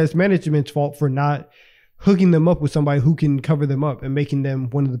also think that it's management's fault for not hooking them up with somebody who can cover them up and making them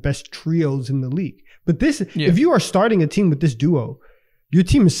one of the best trios in the league. But this, if you are starting a team with this duo, your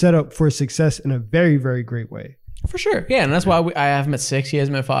team is set up for success in a very, very great way. For sure. Yeah, and that's why I have him at 6. He has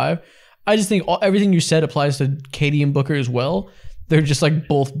him at 5. I just think everything you said applies to KD and Booker as well. They're just like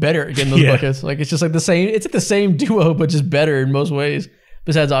both better at getting those buckets. Like it's just like the same. It's like the same duo, but just better in most ways.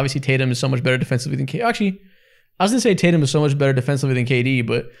 Besides, obviously, Tatum is so much better defensively than KD. Actually, I was going to say Tatum is so much better defensively than KD,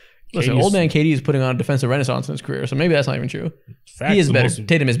 but listen, old man KD is putting on a defensive renaissance in his career, so maybe that's not even true. He is better.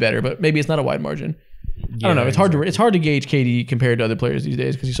 Tatum is better, but maybe it's not a wide margin. I don't know. It's hard to gauge KD compared to other players these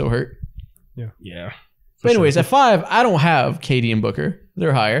days because he's so hurt. Yeah. But anyways, at 5, I don't have KD and Booker.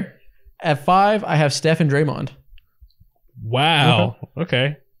 They're higher. At 5, I have Steph and Draymond. Wow.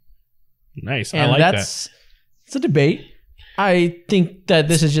 Okay. Nice. And I like that. It's a debate. I think that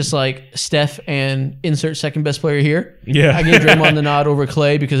this is just like Steph and insert second best player here. Yeah. I gave Draymond the nod over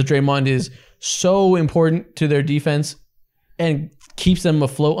Clay because Draymond is so important to their defense and keeps them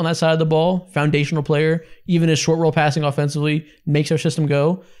afloat on that side of the ball. Foundational player. Even his short roll passing offensively makes our system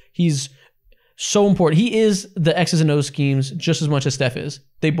go. He's so important. He is the X's and O's schemes just as much as Steph is.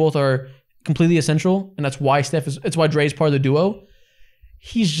 They both are completely essential, and that's why it's why Dre's part of the duo.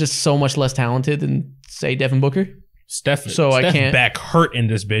 He's just so much less talented than, say, Devin Booker. Steph's back hurt in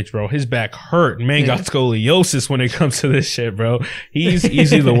this bitch, bro. His back hurt. Man got scoliosis when it comes to this shit, bro. He's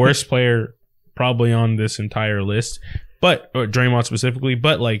easily the worst player probably on this entire list, or Draymond specifically.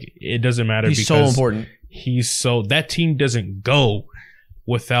 But like, it doesn't matter because so important. That team doesn't go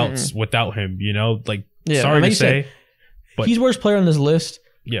without him. You know, like sorry to say, but he's worst player on this list.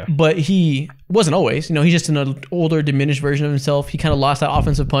 Yeah, but he wasn't always. You know, he's just an older, diminished version of himself. He kind of lost that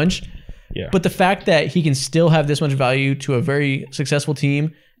offensive punch. Yeah. But the fact that he can still have this much value to a very successful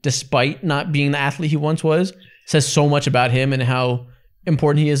team, despite not being the athlete he once was, says so much about him and how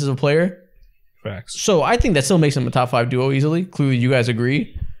important he is as a player. Facts. So I think that still makes him a top 5 duo easily. Clearly, you guys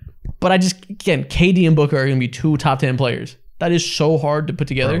agree. But again, KD and Booker are going to be 2 top 10 players. That is so hard to put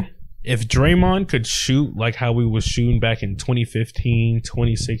together. Bro, if Draymond could shoot like how we was shooting back in 2015,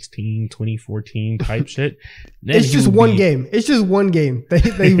 2016, 2014 type shit, then it's just one game. It's just one game that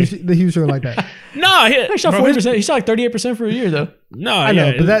he was shooting like that. No, he shot 40%. He shot like 38% for a year though. No, I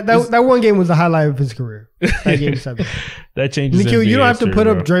know, but that one game was the highlight of his career. That game 7. That changes. Nikhil, you don't have to put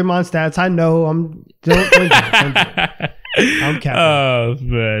up Draymond stats. I know. Don't I'm capping. Oh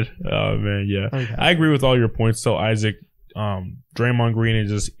man, yeah. Okay. I agree with all your points. So Isaac, Draymond Green is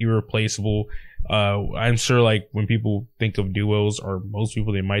just irreplaceable. I'm sure like when people think of duos, or most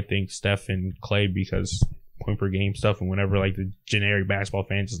people, they might think Steph and Clay because point per game stuff. And whenever like the generic basketball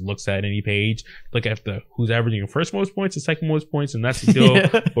fan just looks at any page, look at who's averaging first most points and second most points, and that's the duo.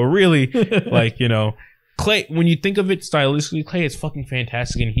 But really, like, you know, Clay, when you think of it stylistically, Clay is fucking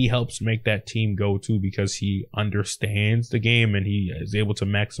fantastic, and he helps make that team go too because he understands the game and he is able to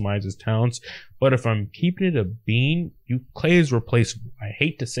maximize his talents. But if I'm keeping it a bean, Clay is replaceable. I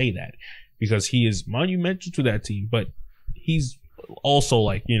hate to say that because he is monumental to that team, but he's also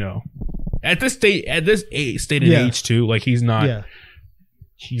like, you know, at this state and age too, like he's not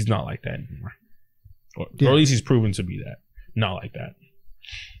like that anymore, or at least he's proven to be that, not like that.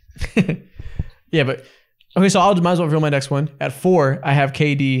 Yeah, but. Okay, so I might as well reveal my next one. At 4, I have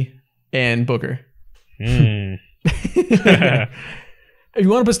KD and Booker. If you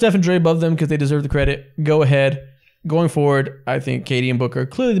want to put Steph and Dre above them because they deserve the credit, go ahead. Going forward, I think KD and Booker are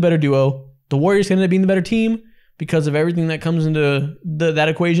clearly the better duo. The Warriors can end up being the better team because of everything that comes into that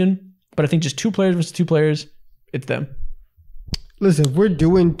equation. But I think just 2 players versus 2 players, it's them. Listen, if we're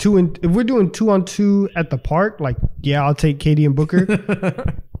doing 2-on-2 at the park, like, yeah, I'll take KD and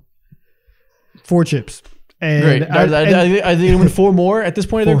Booker. 4 chips. And Great. I think with 4 more at this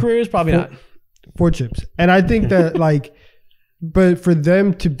point of their careers, probably not. 4 chips. And I think that like, but for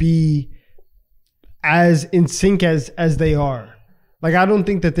them to be as in sync as they are, like I don't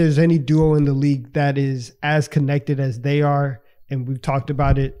think that there's any duo in the league that is as connected as they are. And we've talked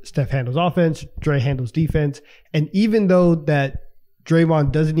about it. Steph handles offense, Dre handles defense. And even though that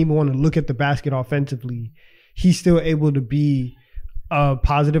Draymond doesn't even want to look at the basket offensively, he's still able to be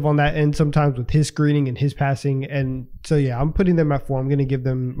positive on that end sometimes with his screening and his passing. And so, yeah, I'm putting them at 4. I'm going to give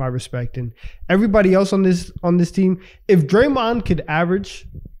them my respect. And everybody else on this team, if Draymond could average,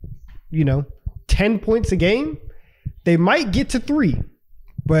 10 points a game, they might get to 3,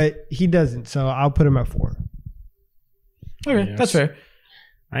 but he doesn't. So I'll put him at 4. Okay, yes. That's fair.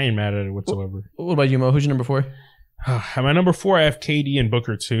 I ain't mad at it whatsoever. What about you, Mo? Who's your number 4? At my number 4, I have KD and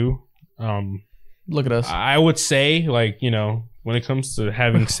Booker too. Look at us. I would say, when it comes to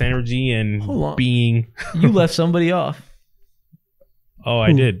having synergy and being... You left somebody off. Oh,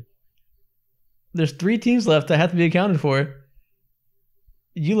 I did. There's 3 teams left that have to be accounted for.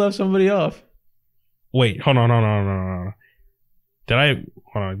 You left somebody off. Wait, hold on. Did I...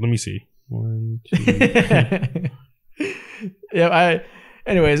 Hold on, let me see. 1, 2... Yeah,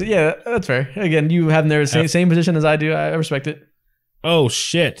 anyways, yeah, that's fair. Again, you have their same position as I do. I respect it. Oh,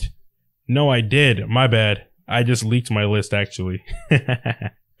 shit. No, I did. My bad. I just leaked my list, actually.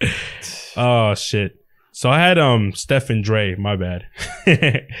 Oh, shit. So I had Steph and Dre. My bad.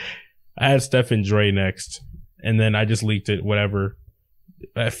 I had Steph and Dre next. And then I just leaked it, whatever.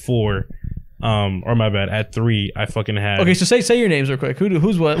 At 4. Or my bad. At 3, I fucking had... Okay, so say your names real quick.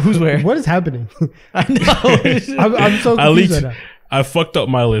 Who's where? What is happening? I know. I'm so confused right now. I fucked up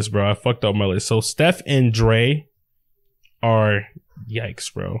my list, bro. So Steph and Dre are...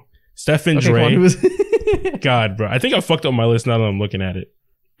 Yikes, bro. Steph and Dre... God, bro. I think I fucked up my list now that I'm looking at it.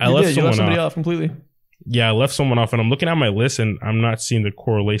 You left somebody off completely. Yeah, I left someone off, and I'm looking at my list, and I'm not seeing the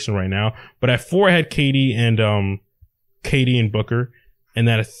correlation right now. But at 4, I had KD and Booker. And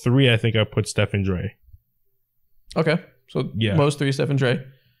then at 3, I think I put Steph and Dre. Okay. So yeah, most 3 Steph and Dre.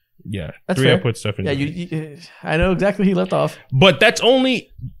 Yeah. That's 3 fair. I put Steph and Dre. I know exactly who he left off. But that's only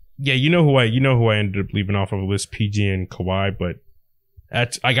you know who I ended up leaving off of the list, PG and Kawhi, but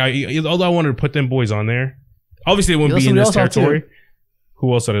that's although I wanted to put them boys on there. Obviously it wouldn't be in this territory.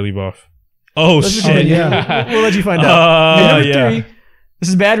 Who else did I leave off? Oh shit. Yeah. We'll let you find out. Number 3. This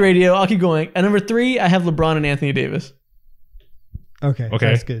is bad radio. I'll keep going. At number 3, I have LeBron and Anthony Davis. Okay,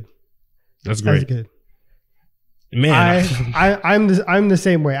 that's good. That's great. That's good. Man, I'm the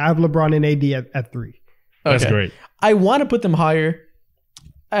same way. I have LeBron and AD at 3. That's great. I want to put them higher.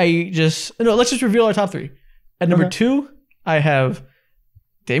 Let's just reveal our top 3. At number 2, I have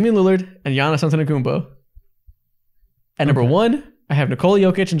Damian Lillard and Giannis Antetokounmpo. At number 1, I have Nikola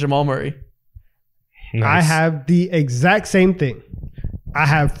Jokic and Jamal Murray. Nice. I have the exact same thing. I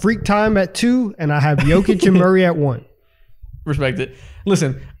have Freak Time at 2, and I have Jokic and Murray at 1. Respect it.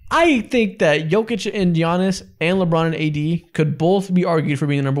 Listen, I think that Jokic and Giannis and LeBron and AD could both be argued for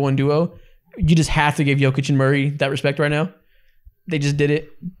being the number 1 duo. You just have to give Jokic and Murray that respect right now. They just did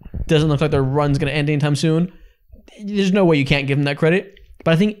it. Doesn't look like their run's going to end anytime soon. There's no way you can't give them that credit.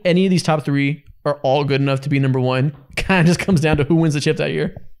 But I think any of these top 3 are all good enough to be number 1. Kind of just comes down to who wins the chip that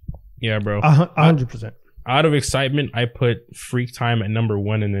year. Yeah, bro. 100%. Out of excitement, I put Freak Time at number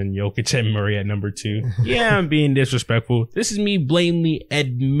 1 and then Jokic and Murray at number 2. Yeah, I'm being disrespectful. This is me blatantly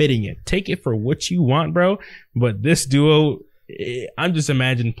admitting it. Take it for what you want, bro. But this duo, I'm just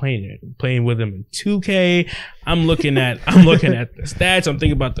imagining playing with them in 2K. I'm looking at the stats. I'm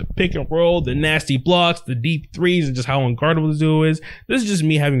thinking about the pick and roll, the nasty blocks, the deep threes, and just how unguardable this duo is. This is just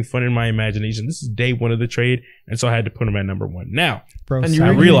me having fun in my imagination. This is day 1 of the trade, and so I had to put them at number 1. Now, bro, and you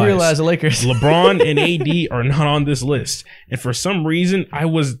realize the Lakers, LeBron and AD are not on this list, and for some reason, I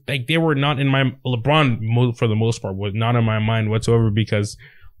was like, they were not in my LeBron for the most part was not in my mind whatsoever because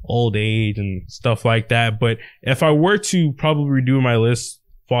old age and stuff like that. But if I were to probably redo my list,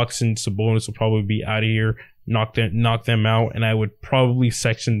 Fox and Sabonis will probably be out of here, knock them out, and I would probably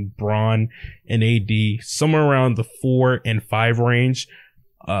section Bron and AD somewhere around the 4 and 5 range.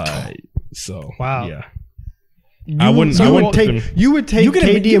 So wow, yeah. You would take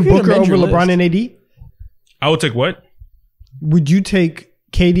KD and Booker over LeBron and AD? I would take what? Would you take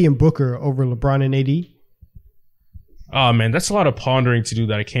KD and Booker over LeBron and AD? Oh man, that's a lot of pondering to do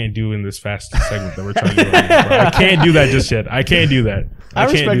that I can't do in this fast segment that we're trying to do. I can't do that just yet. I can't do that. I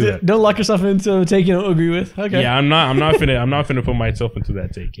respect it. Don't lock yourself into a take you don't agree with. Okay. Yeah, I'm not finna put myself into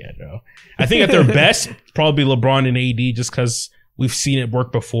that take yet, bro. I think at their best, probably LeBron and AD, just because we've seen it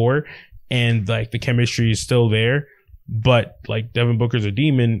work before and like the chemistry is still there. But like Devin Booker's a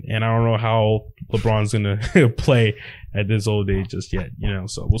demon, and I don't know how LeBron's gonna play at this old age just yet.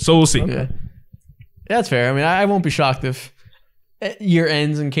 So we'll see. Okay. That's fair. I mean, I won't be shocked if year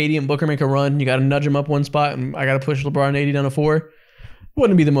ends and KD and Booker make a run. You got to nudge them up one spot, and I got to push LeBron and AD down to 4.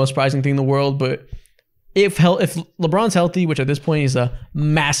 Wouldn't be the most surprising thing in the world, but if LeBron's healthy, which at this point is a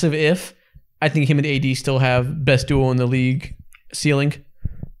massive if, I think him and AD still have best duo in the league ceiling.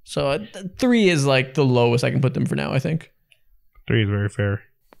 So 3 is like the lowest I can put them for now, I think. 3 is very fair.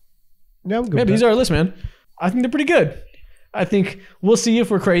 Yeah, I'm good. Yeah, these are our list, man. I think they're pretty good. I think we'll see if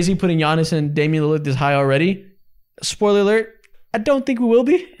we're crazy putting Giannis and Damian Lillard this high already. Spoiler alert, I don't think we will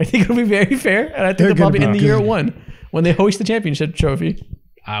be. I think it'll be very fair. And I think they'll probably end the year at 1 when they hoist the championship trophy.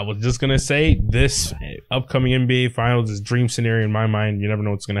 I was just going to say this upcoming NBA Finals is dream scenario in my mind. You never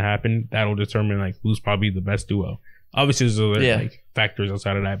know what's going to happen. That'll determine like who's probably the best duo. Obviously, there's other like factors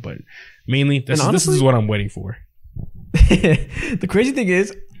outside of that, but mainly this is what I'm waiting for. The crazy thing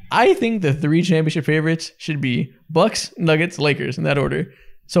is, I think the 3 championship favorites should be Bucks, Nuggets, Lakers in that order.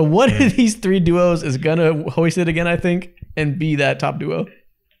 So one of these 3 duos is gonna hoist it again, I think, and be that top duo.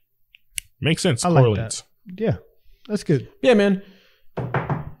 Makes sense. I like that. Yeah, that's good. Yeah, man.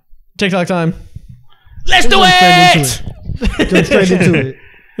 TikTok time. Let's do it. Jump straight into it.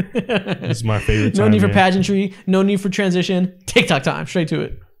 This is my favorite time. No need for pageantry. No need for transition. TikTok time. Straight to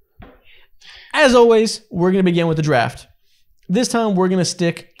it. As always, we're going to begin with the draft. This time, we're going to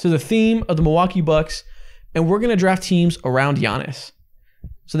stick to the theme of the Milwaukee Bucks, and we're going to draft teams around Giannis.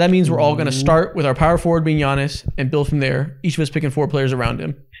 So that means we're all going to start with our power forward being Giannis and build from there, each of us picking 4 players around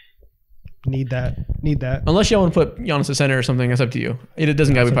him. Need that. Unless y'all want to put Giannis at center or something, that's up to you. It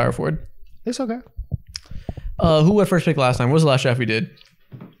doesn't got to be power forward. It's okay. Who had first pick last time? What was the last draft we did?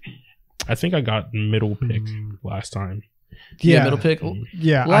 I think I got middle pick last time. Yeah, middle pick.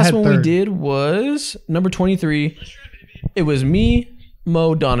 Yeah, last one we did was number 23. It was me,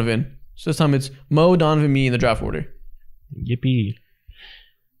 Mo, Donovan. So this time it's Mo, Donovan, me in the draft order. Yippee.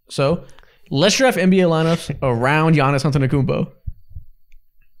 So let's draft NBA lineups around Giannis Antetokounmpo.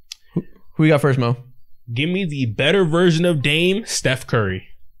 Who you got first, Mo? Give me the better version of Dame, Steph Curry.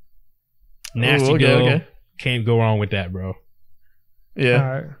 Nasty go. Okay. Can't go wrong with that, bro.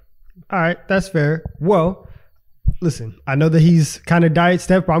 Yeah. All right. That's fair. Well, listen, I know that he's kind of diet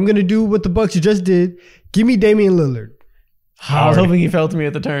Steph, but I'm going to do what the Bucks just did. Give me Damian Lillard. I was hoping he fell to me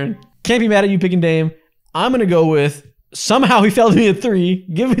at the turn. Can't be mad at you picking Dame. I'm going to go with, somehow he fell to me at 3.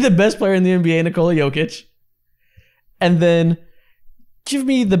 Give me the best player in the NBA, Nikola Jokic. And then give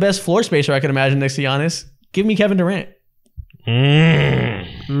me the best floor spacer I can imagine next to Giannis. Give me Kevin Durant.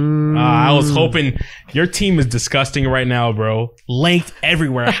 I was hoping. Your team is disgusting right now, bro. Length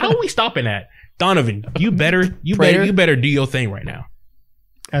everywhere. How are we stopping that? Donovan, you better do your thing right now.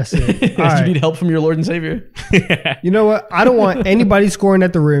 That's it. You need help from your Lord and Savior. You know what? I don't want anybody scoring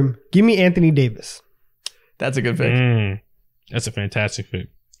at the rim. Give me Anthony Davis. That's a good pick. That's a fantastic pick.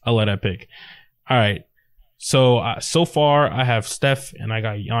 I love that pick. All right. So far, I have Steph and I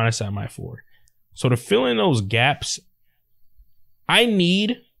got Giannis at my 4. So to fill in those gaps, I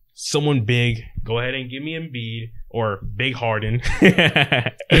need someone big. Go ahead and give me Embiid or Big Harden.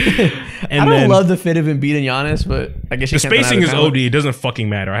 I don't love the fit of Embiid and Giannis, but I guess the spacing is OD. It doesn't fucking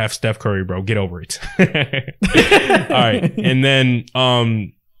matter. I have Steph Curry, bro. Get over it. All right. And then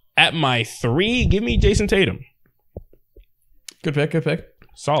at my 3, give me Jason Tatum. Good pick.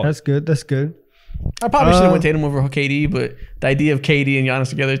 Solid. That's good. I probably should have went Tatum over KD, but the idea of KD and Giannis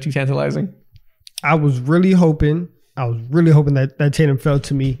together is too tantalizing. I was really hoping that Tatum fell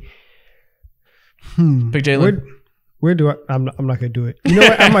to me. Pick Jalen. Where do I? I'm not gonna do it. You know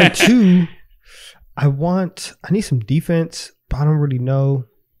what? At my 2, I need some defense, but I don't really know.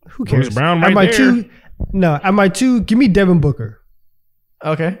 Who cares? Bruce Brown at my there. 2, no. At my 2, give me Devin Booker.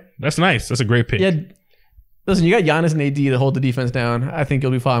 Okay, that's nice. That's a great pick. Yeah. Listen, you got Giannis and AD to hold the defense down. I think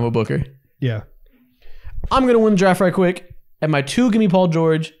you'll be fine with Booker. Yeah. I'm gonna win the draft right quick. At my 2, give me Paul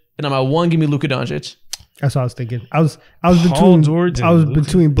George, and at my 1, give me Luka Doncic. That's what I was thinking. I was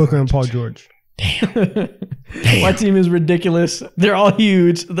between Booker and Paul George. Damn. My team is ridiculous. They're all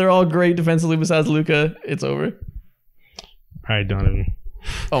huge. They're all great defensively besides Luka. It's over. All right, Donovan.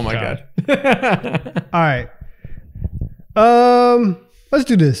 Oh my God. All right. Let's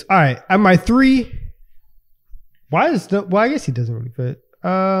do this. All right. At my 3. I guess he doesn't really fit.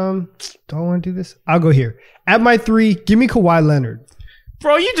 Don't want to do this. I'll go here. At my 3, give me Kawhi Leonard.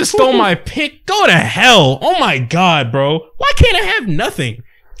 Bro, you just stole my pick. Go to hell. Oh my God, bro. Why can't I have nothing?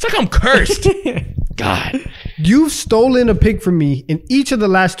 It's like I'm cursed. God. You've stolen a pick from me in each of the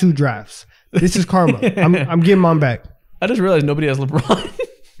last 2 drafts. This is karma. I'm getting mine back. I just realized nobody has LeBron.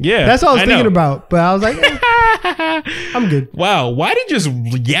 Yeah. That's what I was thinking about. But I was like, I'm good. Wow, why did you just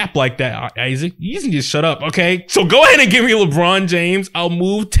yap like that, Isaac? You can just shut up, okay? So go ahead and give me LeBron James. I'll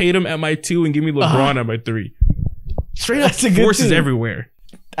move Tatum at my 2 and give me LeBron at my 3. Straight up forces everywhere.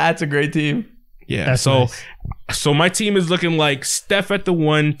 That's a great team. Yeah, That's nice. So my team is looking like Steph at the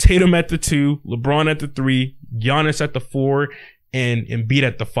 1, Tatum at the 2, LeBron at the 3, Giannis at the 4, and Embiid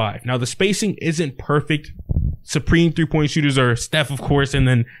at the 5. Now the spacing isn't perfect. Supreme 3-point shooters are Steph, of course, and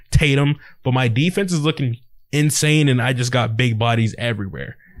then Tatum. But my defense is looking insane, and I just got big bodies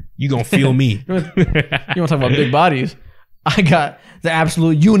everywhere. You gonna feel me? You want to talk about big bodies? I got the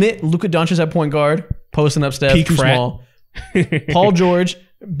absolute unit. Luka Doncic at point guard, posting up Steph, too small. Paul George,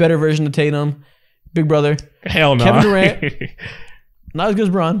 better version of Tatum, big brother. Hell no. Kevin Durant, not as good as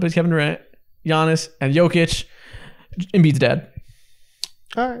Bron, but it's Kevin Durant, Giannis, and Jokic. Embiid's dad.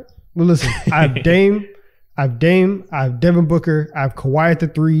 All right. Well, listen, I have Dame, I have Devin Booker, I have Kawhi at the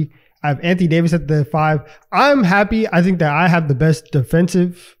 3, I have Anthony Davis at the 5. I'm happy. I think that I have the best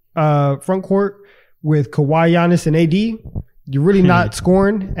defensive front court with Kawhi, Giannis, and AD. You're really not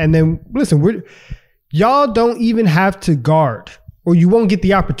scoring. And then, listen, y'all don't even have to guard, or you won't get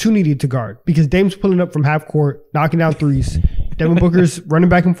the opportunity to guard because Dame's pulling up from half court, knocking down threes. Devin Booker's running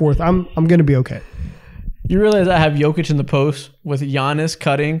back and forth. I'm going to be okay. You realize I have Jokic in the post with Giannis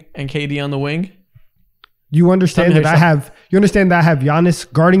cutting and KD on the wing? You understand that I have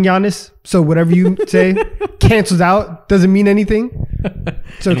Giannis guarding Giannis, so whatever you say cancels out, doesn't mean anything.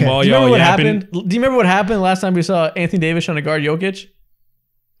 It's okay. Do you remember what happened? Do you remember what happened last time we saw Anthony Davis trying to guard Jokic?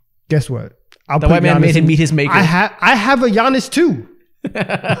 Guess what? The white man made him meet his maker. I have a Giannis too.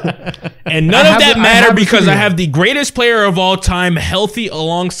 And none of that matter because I have the greatest player of all time healthy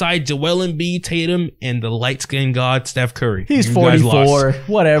alongside Joel Embiid, Tatum, and the light-skinned god Steph Curry. He's 44.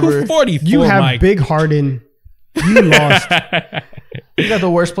 Whatever. Who's 44? You have Mike? Big Harden. You lost. You got the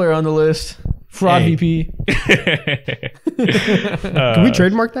worst player on the list. Fraud VP. Can we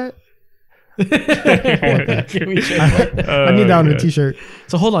trademark that? I need that on a t-shirt.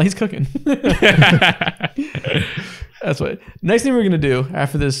 So hold on, he's cooking. That's what. Next thing we're gonna do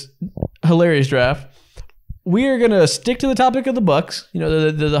after this hilarious draft, we are gonna stick to the topic of the Bucks. You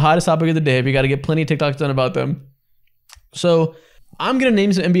know, the hottest topic of the day. We got to get plenty of TikToks done about them. So I'm gonna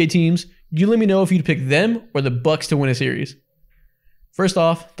name some NBA teams. You let me know if you'd pick them or the Bucks to win a series. First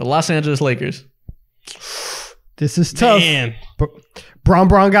off, the Los Angeles Lakers. This is tough. Man. Bron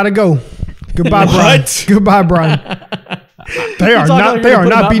gotta go. Goodbye, Bron. Goodbye, Bron. They are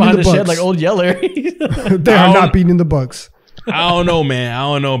not beating the Bucks. Like old Yeller. They are not beating the Bucks. I don't know, man. I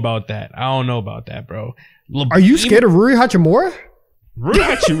don't know about that, bro. Are you scared of Rui Hachimura? Rui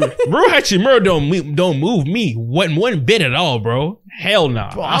Hachimura don't move me one bit at all, bro. Hell no.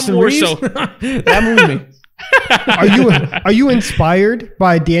 I'm more so. That moved me. Are you inspired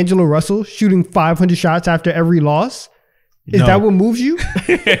by D'Angelo Russell shooting 500 shots after every loss? Is that what moves you?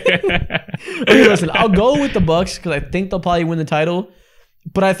 Okay, listen, I'll go with the Bucks because I think they'll probably win the title,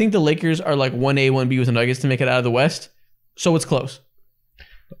 but I think the Lakers are like 1A, 1B with the Nuggets to make it out of the West, so it's close.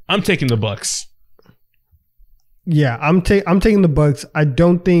 I'm taking the Bucks. Yeah, I'm taking the Bucks. I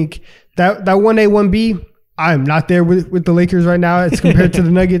don't think that 1A, 1B. I'm not there with the Lakers right now as compared to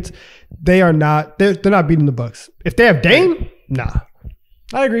the Nuggets. They are not. They're not beating the Bucks. If they have Dame, nah.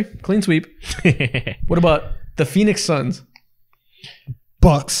 I agree. Clean sweep. What about the Phoenix Suns?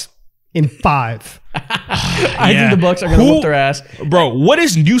 Bucks in 5. I think the Bucks are going to whoop their ass. Bro, what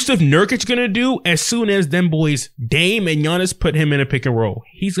is Yusuf Nurkic going to do as soon as them boys, Dame and Giannis, put him in a pick and roll?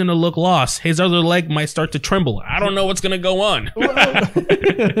 He's going to look lost. His other leg might start to tremble. I don't know what's going to go on.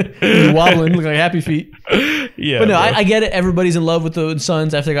 He's wobbling, looking like happy feet. Yeah, but no, I get it. Everybody's in love with the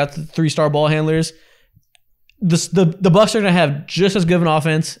Suns after they got the 3-star ball handlers. The Bucks are going to have just as good of an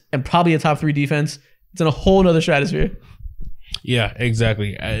offense and probably a top 3 defense. It's in a whole nother stratosphere. Yeah,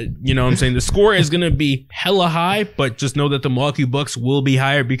 exactly. You know what I'm saying? The score is going to be hella high, but just know that the Milwaukee Bucks will be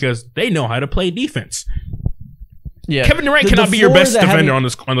higher because they know how to play defense. Yeah, Kevin Durant cannot be your best defender on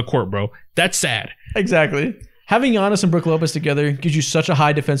the court, bro. That's sad. Exactly. Having Giannis and Brook Lopez together gives you such a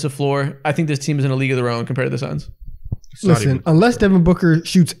high defensive floor. I think this team is in a league of their own compared to the Suns. Listen, unless Devin Booker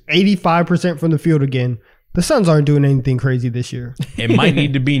shoots 85% from the field again, the Suns aren't doing anything crazy this year. It might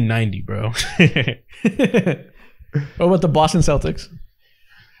need to be 90, bro. What about the Boston Celtics?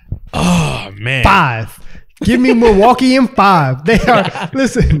 Oh, man. 5. Give me Milwaukee in 5. They are,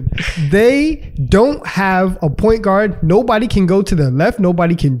 listen, they don't have a point guard. Nobody can go to the left.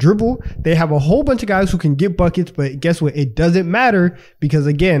 Nobody can dribble. They have a whole bunch of guys who can get buckets, but guess what? It doesn't matter because,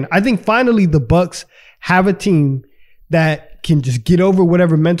 again, I think finally the Bucks have a team that can just get over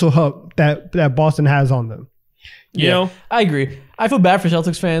whatever mental hump that Boston has on them. You know, I agree. I feel bad for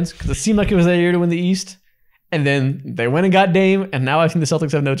Celtics fans because it seemed like it was their year to win the East. And then they went and got Dame, and now I think the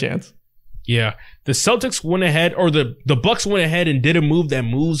Celtics have no chance. Yeah, the Celtics went ahead, or the Bucks went ahead and did a move that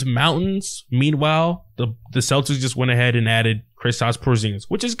moves mountains. Meanwhile, the Celtics just went ahead and added Kristaps Porzingis,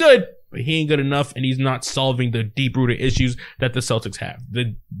 which is good, but he ain't good enough, and he's not solving the deep-rooted issues that the Celtics have.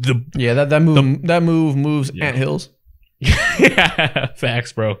 That move moves anthills. Yeah,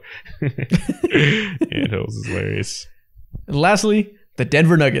 facts, bro. Anthills is hilarious. And lastly, the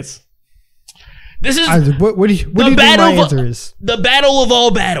Denver Nuggets. This is what do you think my answer is? The battle of all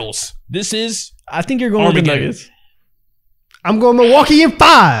battles. This is. I think you're going with the Nuggets. I'm going Milwaukee in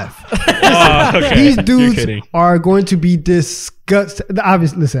 5. Okay. These dudes are going to be disgusted.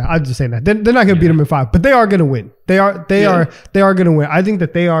 Obviously, listen, I'm just saying that they're not going to beat them in 5, but they are going to win. They are going to win. I think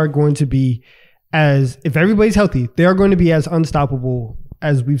that they are going to be if everybody's healthy, they are going to be as unstoppable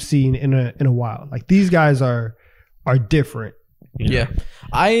as we've seen in a while. Like these guys are different. Yeah.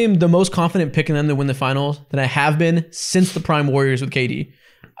 I am the most confident picking them to win the finals than I have been since the Prime Warriors with KD.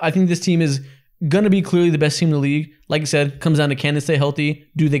 I think this team is going to be clearly the best team in the league. Like I said, comes down to can they stay healthy?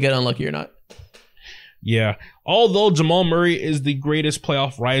 Do they get unlucky or not? Yeah. Although Jamal Murray is the greatest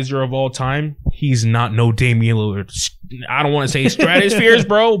playoff riser of all time, he's not no Damian Lillard. I don't want to say stratospheres,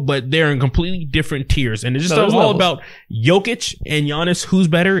 bro, but they're in completely different tiers. And it's just all about Jokic and Giannis, who's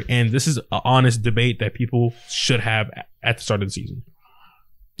better. And this is an honest debate that people should have at the start of the season.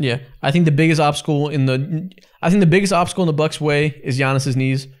 Yeah. I think the biggest obstacle in the Bucks' way is Giannis's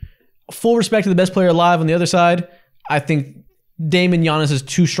knees. Full respect to the best player alive on the other side. I think Dame and Giannis is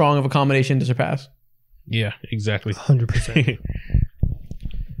too strong of a combination to surpass. Yeah, exactly. 100%.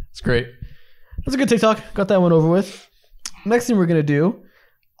 It's great. That's a good TikTok. Got that one over with. Next thing we're going to do,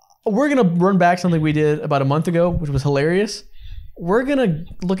 we're going to run back something we did about a month ago, which was hilarious. We're going to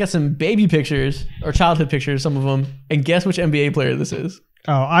look at some baby pictures or childhood pictures, some of them, and guess which NBA player this is.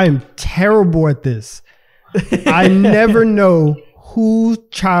 Oh, I am terrible at this. I never know whose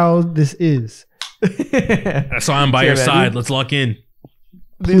child this is. That's why I'm by your side. Let's lock in.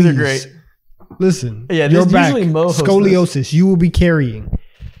 These are great. Listen, yeah, your back, scoliosis, you will be carrying.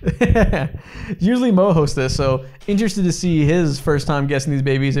 Usually Mo hosts this, so interested to see his first time guessing these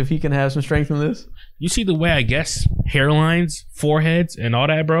babies, if he can have some strength in this. You see the way I guess hairlines, foreheads, and all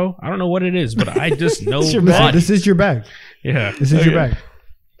that, bro? I don't know what it is, but I just know. This is your bag. Yeah. This is your bag.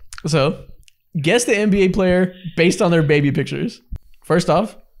 So, guess the NBA player based on their baby pictures. First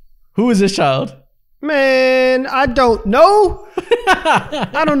off, who is this child? Man, I don't know.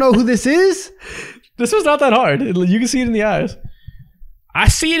 I don't know who this is. This was not that hard. You can see it in the eyes. I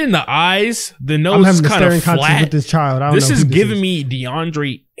see it in the eyes. The nose is kind of flat. With this child. This is giving me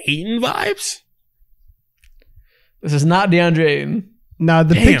DeAndre Ayton vibes. This is not DeAndre Ayton. Nah,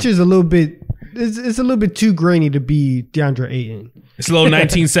 the picture's a little bit. It's a little bit too grainy to be DeAndre Ayton. It's a little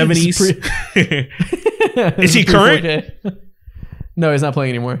 1970s. Is he current? No, he's not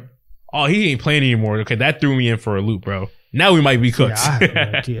playing anymore. Oh, he ain't playing anymore. Okay, that threw me in for a loop, bro. Now we might be cooked. Yeah, I have no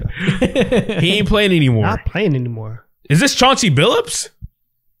idea. He ain't playing anymore. Not playing anymore. Is this Chauncey Billups?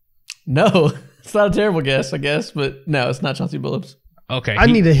 No, it's not a terrible guess, I guess, but no, it's not Chauncey Billups. Okay. I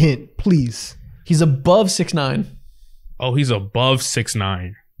need a hint, please. He's above 6'9". Oh, he's above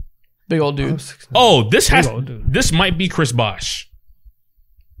 6'9". Big old dude. Oh, this might be Chris Bosh.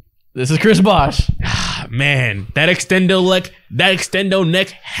 This is Chris Bosh. Man, that extendo neck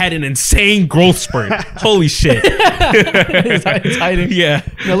had an insane growth spurt. Holy shit. It's hiding. Yeah.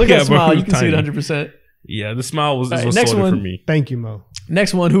 Now look at the smile. You can see it 100%. Yeah, the smile was right, next one for me. Thank you, Mo.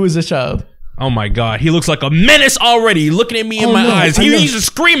 Next one, who is this child? Oh my God, he looks like a menace already. Looking at me in my eyes, he needs to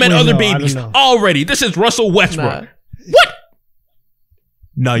scream at other babies already. This is Russell Westbrook. Nah. What?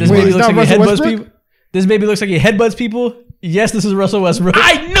 No, this baby looks like he headbutts people. This baby looks like he headbutts people. Yes, this is Russell Westbrook.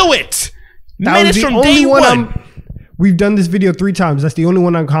 I knew it. Menace from day one. We've done this video 3 times. That's the only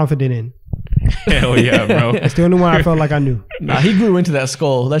one I'm confident in. Hell yeah, bro. That's the only one I felt like I knew. Nah, he grew into that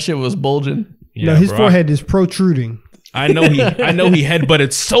skull. That shit was bulging. Yeah, no, his forehead is protruding. I know he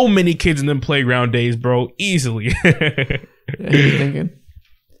headbutted so many kids in them playground days, bro. Easily. Yeah, he was thinking.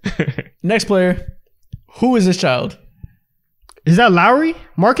 Next player. Who is this child? Is that Lowry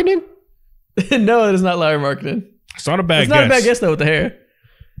Marketing? No, it is not Lowry Marketing. It's not a bad guess. It's not a bad guess, though, with the hair.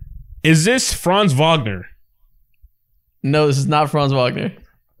 Is this Franz Wagner? No, this is not Franz Wagner.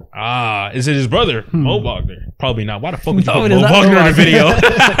 Ah, is it his brother, Mo Wagner? Probably not. Why the fuck would you put Mo Wagner in a video?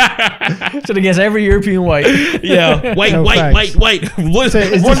 Should have guessed every European white. Yeah, white. Run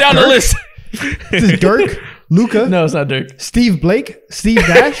down the list. Is this Dirk? Luka? No, it's not Dirk. Steve Blake? Steve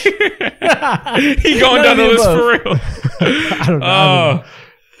Nash? He going down the list for real. I don't know.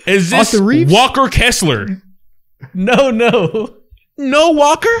 Is this Walker Kessler? No. No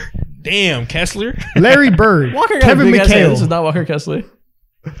Walker? Damn, Kessler. Larry Bird. Walker got Kevin a big ass head. McHale. This is not Walker Kessler.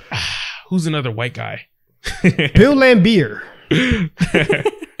 Who's another white guy? Bill Laimbeer.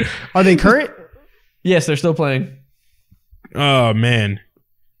 Are they current? Yes, they're still playing. Oh man,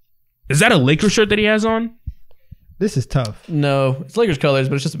 is that a Lakers shirt that he has on? This is tough. No, it's Lakers colors,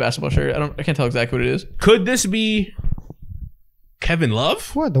 but it's just a basketball shirt. I can't tell exactly what it is. Could this be Kevin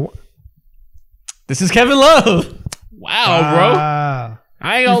Love? What the? This is Kevin Love. Wow, bro.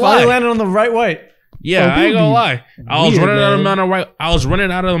 I ain't You gonna finally lie. landed on the right white. Yeah, Oh, I ain't gonna lie. I was weird, running out of man. amount of white. I was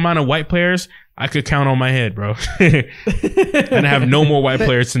running out of the amount of white players I could count on my head, bro. And I have no more white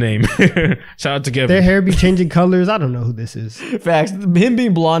players to name. Shout out to Kevin. Their hair be changing colors. I don't know who this is. Facts. Him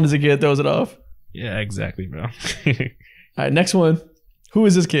being blonde as a kid throws it off. Yeah, exactly, bro. All right, next one. Who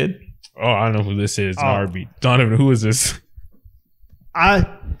is this kid? Oh, I know who this is. Oh. RB. Donovan, who is this? I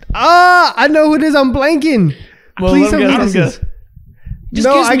know who it is. I'm blanking. Well, Please let tell him me guess, who let him this is. Just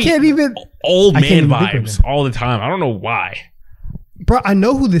No, gives I me can't even. Old I can't man even think right vibes all the time. I don't know why. Bro, I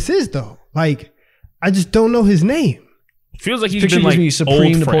know who this is though. Like, I just don't know his name. Feels like he's Picture been gives like me old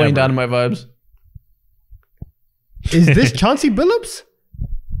Supreme Napoleon forever. Dynamite vibes. Is this Chauncey Billups?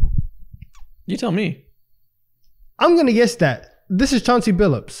 You tell me. I'm gonna guess that. This is Chauncey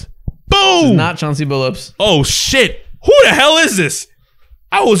Billups. This is Boom! not Chauncey Billups. Oh shit! Who the hell is this?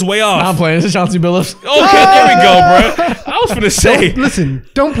 I was way off. I'm playing. This is Chauncey Billups. Okay, there we go, bro. I was gonna say. Listen,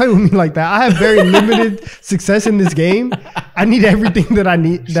 don't play with me like that. I have very limited success in this game. I need everything that I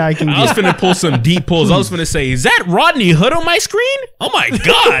need that I can I was get. finna pull some deep pulls. I was finna say, is that Rodney Hood on my screen? Oh my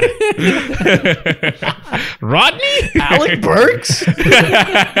god, Rodney, Alec Burks.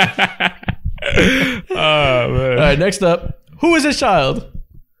 Oh man, All right, next up. Who is this child?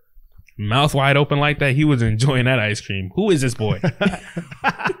 mouth wide open like that. He was enjoying that ice cream. Who is this boy?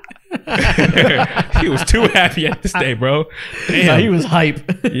 He was too happy at this day, bro. Damn. No, he was hype.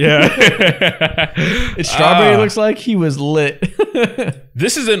 Yeah. It's strawberry. Looks like he was lit.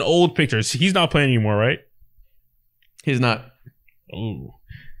 This is an old picture. He's not playing anymore, right? He's not. Oh,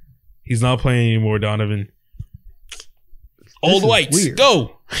 he's not playing anymore, Donovan. Old is whites, weird.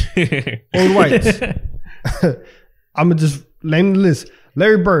 go. Old whites. I'm gonna just name the list: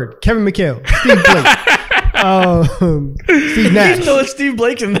 Larry Bird, Kevin McHale, Steve Blake, Steve Nash. You know it's Steve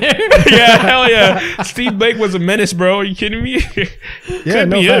Blake in there. Yeah, hell yeah. Steve Blake was a menace, bro. Are you kidding me? Yeah, Could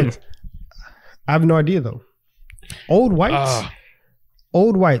no be him. facts. I have no idea though. Old whites. Ah.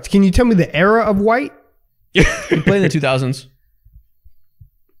 Old whites. Can you tell me the era of white? He played in the 2000s.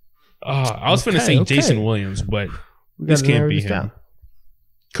 I was finna say okay. Jason Williams, but We this gotta can't narrow be this him. down.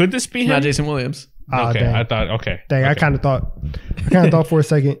 Could this be him? Not Jason Williams. Ah, Okay, dang. I thought. Okay, Dang, I okay. kind of thought for a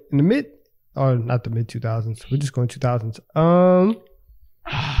second in the mid, or not the mid 2000s. We're just going 2000s.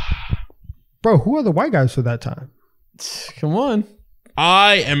 Bro, who are the white guys for that time? Come on.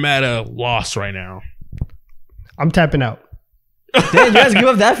 I am at a loss right now. I'm tapping out. Damn, you guys give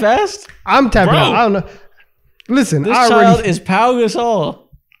up that fast? I'm tapping Bro. out. I don't know. Listen, This I child already. is Pau Gasol.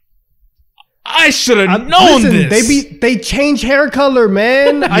 I should have known Listen, this. they change hair color,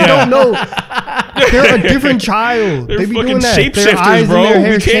 man. I don't know. They're a different child. They're They be fucking doing that. Their shapeshifters, eyes and bro. their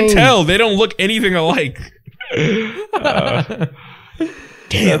hair We can't change. tell. They don't look anything alike. Damn,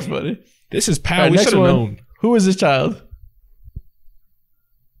 That's funny. this is All Pow. right, We next should have one. known. Who is this child?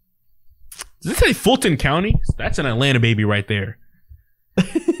 Does this say Fulton County? That's an Atlanta baby right there. Why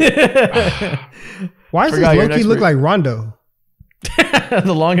does Forgot this you're Loki an look expert. like Rondo?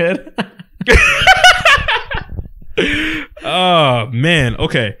 The long head. Oh man.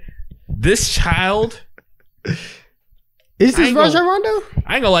 Okay. This child. Is I this ain't Rajon gonna- Rondo?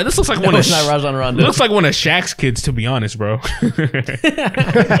 I ain't gonna lie. This looks like No, one of it's not Rajon Rondo. looks like one of Shaq's kids, to be honest, bro.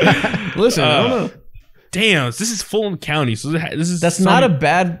 Listen, I don't know. Damn. This is Fulton County. So this is That's not a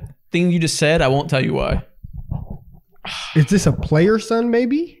bad thing you just said. I won't tell you why. Is this a player's son,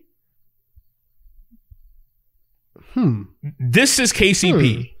 maybe? This is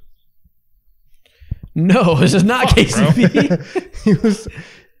KCP. No, this is not Fuck, bro. KCP. He was.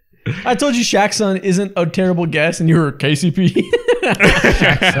 I told you Shaq's son isn't a terrible guess, and you were KCP.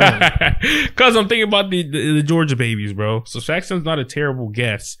 Because I'm thinking about the Georgia babies, bro. So Shaq's son's not a terrible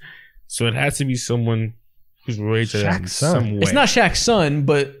guess. So it has to be someone who's related to them in Shaq's son. some way. It's not Shaq's son,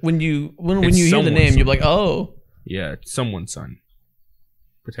 but when you It's you hear the someone's name, son. you're like, oh, Yeah, it's someone's son.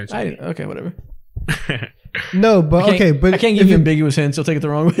 Potentially. okay, whatever. No, but I can't- okay, but I can't give you ambiguous hints. You'll take it the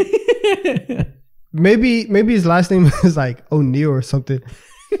wrong way. maybe his last name is like O'Neal or something.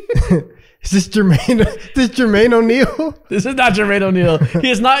 Is this Jermaine? Is this Jermaine O'Neal? This is not Jermaine O'Neal. He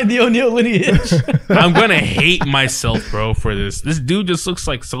is not in the O'Neal lineage. I'm gonna hate myself, bro, for this. This dude just looks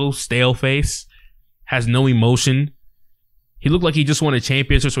like so stale face, has no emotion. He looked like he just won a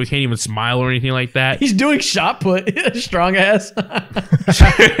championship, so he can't even smile or anything like that. He's doing shot put. Strong ass.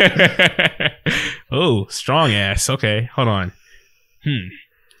 Oh, strong ass. Okay, hold on.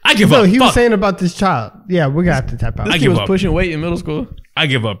 I give No, up. he Fuck. was saying about this child. Yeah, we're gonna have to tap out. This I kid give was up. pushing weight in middle school. I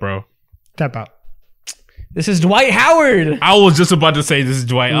give up, bro. Tap out. This is Dwight Howard. I was just about to say this is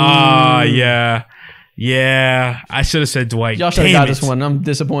Dwight. Ah, yeah. Yeah. I should have said Dwight. Y'all should have Damn got this it. one. I'm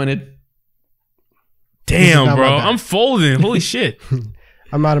disappointed. Damn, not bro. my bad. I'm folding. Holy shit.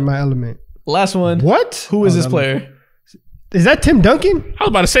 I'm out of my element. Last one. What? Who is Oh, this that- player? Is that Tim Duncan? I was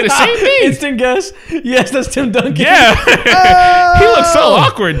about to say the same thing. Instant guess. Yes, that's Tim Duncan. Yeah. He looks so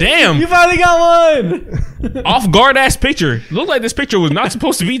awkward. Damn. You finally got one. Off guard ass picture. Looked like this picture was not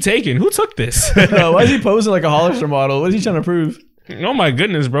supposed to be taken. Who took this? Why is he posing like a Hollister model? What is he trying to prove? Oh my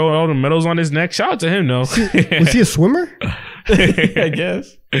goodness, bro. All the medals on his neck. Shout out to him, though. Was he a swimmer? I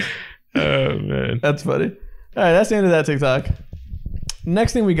guess. Oh, man. That's funny. All right, that's the end of that TikTok.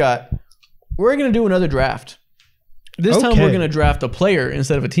 Next thing we got, we're going to do another draft. This time Okay. we're going to draft a player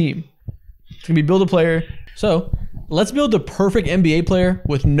instead of a team. It's going to be build a player. So let's build the perfect NBA player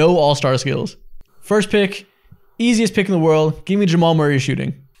with no all-star skills. First pick, easiest pick in the world. Give me Jamal Murray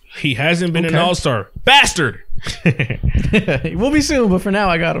shooting. He hasn't been an Okay. all-star. Bastard. He will be soon, but for now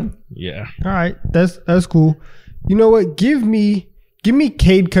I got him. Yeah. All right, that's cool. You know what? Give me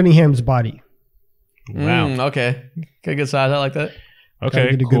Cade Cunningham's body. Wow. Okay. Okay, good size. I like that. Gotta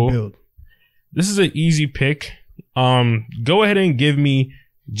Okay, get a cool. good build. This is an easy pick. Go ahead and give me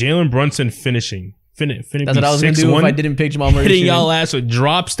Jalen Brunson finishing. That's what I was going to do if I didn't pick Jamal Murray. Hitting shooting. y'all ass with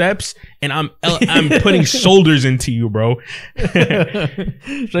drop steps, and I'm putting shoulders into you, bro.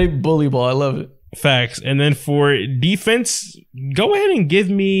 Straight bully ball. I love it. Facts. And then for defense, go ahead and give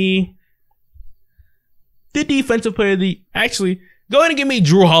me the defensive player of the. Actually, go ahead and give me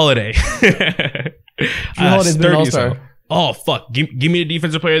Drew Holiday. Drew Holiday's been an all-star. Oh fuck! Give me the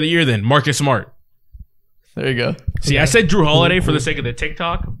defensive player of the year then, Marcus Smart. There you go. See, I said Drew Holiday for the sake of the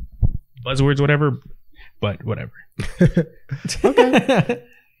TikTok buzzwords, whatever. But whatever. Okay,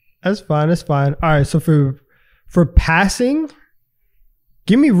 that's fine. That's fine. All right. So for passing,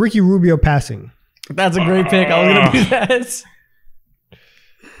 give me Ricky Rubio passing. That's a great pick. I was going to do that.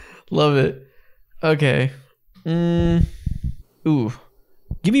 Love it. Okay. Ooh.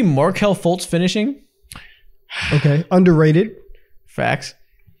 Give me Markelle Fultz finishing. Okay, underrated. Facts.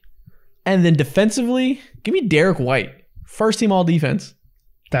 And then defensively, give me Derek White. First team all defense.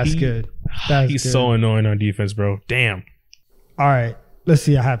 That's good. That's He's good. so annoying on defense, bro. Damn. All right. Let's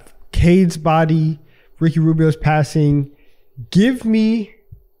see. I have Cade's body, Ricky Rubio's passing. Give me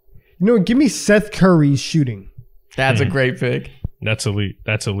Seth Curry's shooting. That's a great pick. That's elite.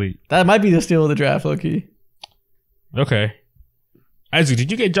 That's elite. That might be the steal of the draft, low-key. Okay. Isaac, did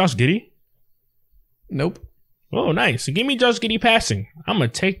you get Josh Giddey? Nope. Oh, nice. So give me Josh Giddey passing. I'm going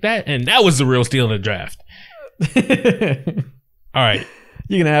to take that. And that was the real steal of the draft. All right.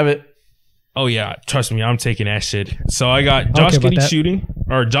 You can have it. Oh, yeah. Trust me. I'm taking that shit. So I got Josh Okay, about Giddey that. shooting.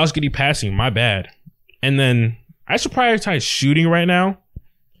 Or Josh Giddey passing. My bad. And then I should prioritize shooting right now.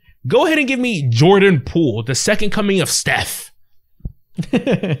 Go ahead and give me Jordan Poole, the second coming of Steph.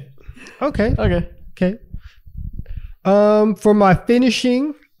 Okay. Okay. Okay. For my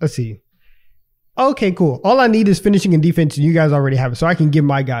finishing, let's see. Okay, cool. All I need is finishing and defense, and you guys already have it, so I can give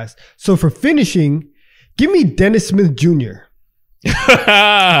my guys. So for finishing, give me Dennis Smith Jr.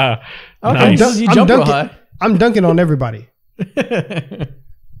 Okay. Nice. You jump real dunking, high. I'm dunking on everybody.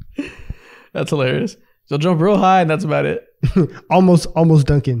 That's hilarious. So jump real high, and that's about it. almost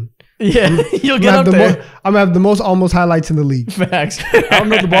dunking. Yeah, you'll I'm get up there. I'm gonna have the most almost highlights in the league. Facts. I don't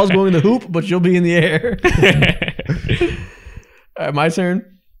know if the ball's going in the hoop, but you'll be in the air. All right, my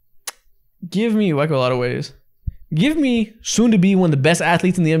turn. Give me, I go a lot of ways. Give me, soon to be one of the best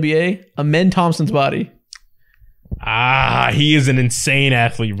athletes in the NBA, Amen Thompson's body. He is an insane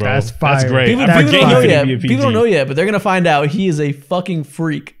athlete, bro. That's fire. great. People, That's people don't fire. know he yet. could be a People don't PG. know yet, but they're gonna find out he is a fucking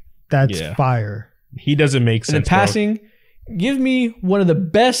freak. That's Yeah. fire. He doesn't make And sense. then passing, give me one of the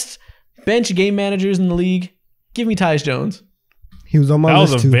best bench game managers in the league. Give me Tyus Jones. He was on my That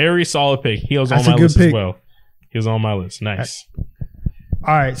was list a too. very solid pick. He was That's on a my good list as pick. well. He was on my list. Nice.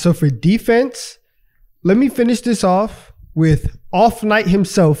 All right, so for defense, let me finish this off with off night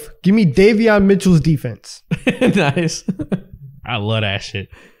himself. Give me Davion Mitchell's defense. Nice. I love that shit.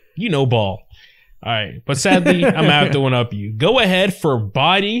 You know ball. All right. But sadly, I'm going to have to one up you. Go ahead for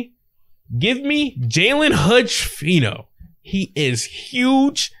body. Give me Jalen Hudge-Fino. He is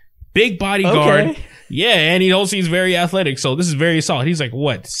huge, big body guard. Okay. Yeah, and he also he's very athletic. So this is very solid. He's like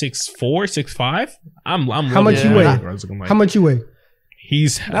what, 6'4", 6'5"? I'm How much you you weigh? Like, How much you weigh?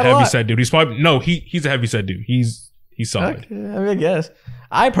 he's a Not a heavy lot. set dude. He's probably no, he's a heavy set dude. He's He's solid. Okay, I mean, I guess.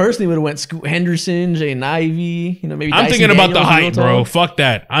 I personally would have went Scoot Henderson, Jaden Ivey, maybe I'm Dyson thinking about Daniels the height, bro. tall. Fuck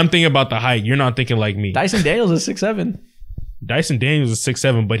that. I'm thinking about the height. You're not thinking like me. Dyson Daniels is 6'7". Dyson Daniels is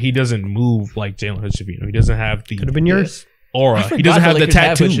 6'7", but he doesn't move like Jalen Hood-Schifino. He doesn't have the Could have been yours. aura. He doesn't have the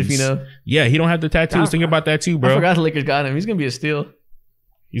tattoos. Hood-Schifino. Yeah, he don't have the tattoos. Think about that too, bro. I forgot the Lakers got him. He's gonna be a steal.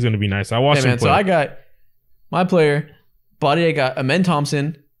 He's gonna be nice. I watched him play. So I got my player body. I got Amen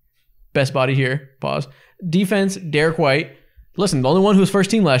Thompson, best body here. Pause. Defense, Derek White. Listen, the only one who was first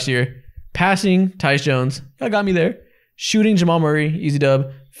team last year. Passing, Tyus Jones. That got me there. Shooting, Jamal Murray. Easy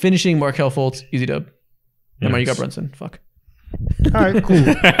dub. Finishing, Markelle Fultz. Easy dub. Never mind, you got Brunson. Fuck. All right, cool.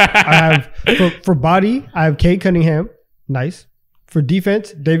 I have for body, I have Cade Cunningham. Nice. For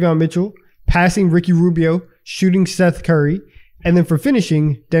defense, Davion Mitchell. Passing, Ricky Rubio. Shooting, Seth Curry. And then for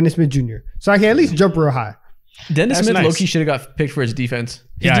finishing, Dennis Smith Jr. So I can at least jump real high. Dennis That's Smith nice. low-key should have got picked for his defense.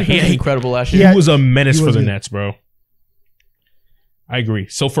 His Yeah, defense was incredible last He year. was a menace He for was the good. Nets, bro. I agree.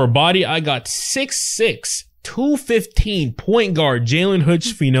 So for body, I got 6'6", 215 point guard Jalen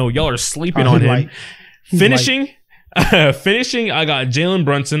Hood-Schifino. Y'all are sleeping on him. Finishing, finishing, I got Jalen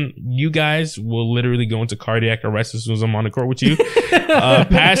Brunson. You guys will literally go into cardiac arrest as soon as I'm on the court with you.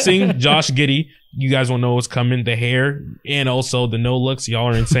 Passing, Josh Giddey. You guys will know what's coming. The hair and also the no looks. Y'all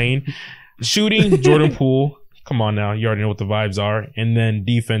are insane. Shooting, Jordan Poole. Come on now. You already know what the vibes are. And then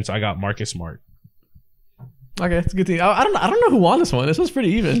defense, I got Marcus Smart. Okay, it's a good thing. I don't know who won this one. This was pretty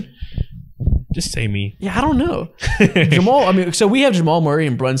even. Just say me. Yeah, I don't know. Jamal, I mean, so we have Jamal Murray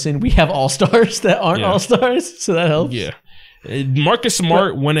and Brunson. We have all-stars that aren't all-stars, so that helps. Yeah. Marcus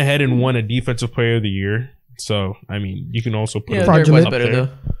Smart went ahead and won a defensive player of the year. So, I mean, you can also put him Derek White's up better there.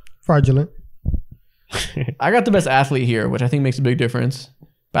 though. Fraudulent. I got the best athlete here, which I think makes a big difference.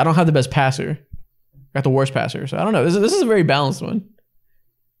 But I don't have the best passer. I got the worst passer. So I don't know. This is a very balanced one.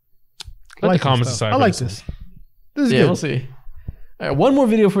 Let the comments decide. I like this. This is Yeah, good. we'll see. All right, one more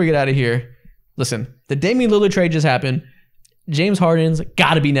video before we get out of here. Listen, the Damian Lillard trade just happened. James Harden's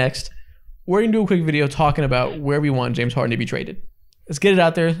got to be next. We're going to do a quick video talking about where we want James Harden to be traded. Let's get it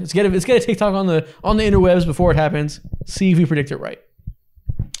out there. Let's get a TikTok on the interwebs before it happens. See if we predict it right.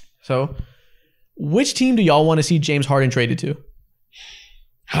 So, which team do y'all want to see James Harden traded to?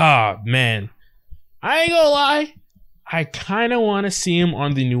 Ah, man. I ain't gonna lie. I kind of want to see him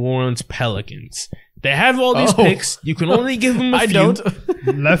on the New Orleans Pelicans. They have all these picks. You can only give them a few. don't.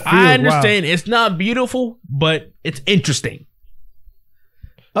 Left field. I understand it's not beautiful, but it's interesting.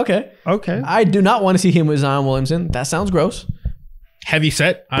 Okay. Okay. I do not want to see him with Zion Williamson. That sounds gross. Heavy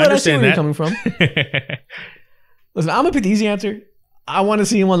set. I But I see understand where you're that. coming from. Listen, I'm going to pick the easy answer. I want to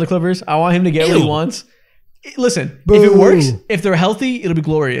see him on the Clippers. I want him to get what he wants. Listen, if it works, if they're healthy, it'll be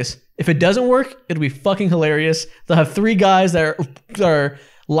glorious. If it doesn't work, it'll be fucking hilarious. They'll have three guys that are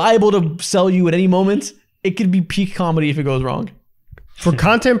liable to sell you at any moment. It could be peak comedy if it goes wrong. For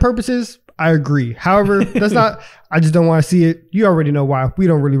content purposes, I agree. However, that's not. I just don't want to see it. You already know why. We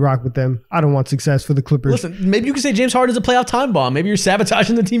don't really rock with them. I don't want success for the Clippers. Listen, maybe you could say James Harden's a playoff time bomb. Maybe you're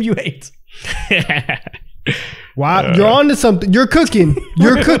sabotaging the team you hate. Wow, you're on to something. You're cooking.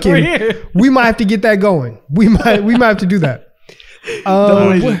 You're cooking. We're here. We might have to get that going. We might have to do that.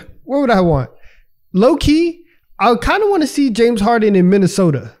 Where would I want? Low key, I kind of want to see James Harden in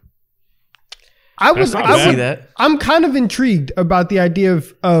Minnesota. I see that. I'm kind of intrigued about the idea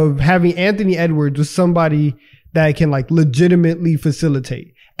of having Anthony Edwards with somebody that can like legitimately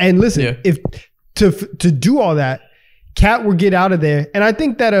facilitate. And listen, if to do all that, Cat will get out of there. And I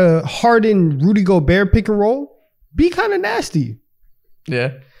think that a Harden Rudy Gobert pick and roll be kind of nasty.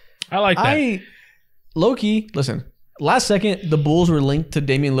 Yeah. I like that. Low-key, listen, last second, the Bulls were linked to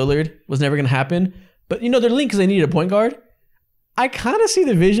Damian Lillard. Was never going to happen. But, they're linked because they needed a point guard. I kind of see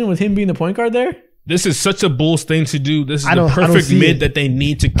the vision with him being the point guard there. This is such a Bulls thing to do. This is I the don't perfect see mid it. that they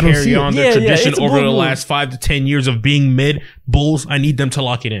need to carry on their tradition over the last 5 to 10 years of being mid. Bulls, I need them to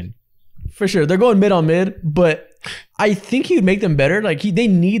lock it in. For sure. They're going mid on mid, but I think he would make them better. Like they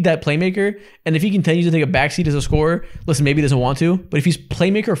need that playmaker. And if he continues to take a backseat as a scorer, listen, maybe he doesn't want to, but if he's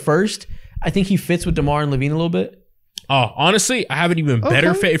playmaker first, I think he fits with DeMar and Levine a little bit. Oh, honestly, I have an even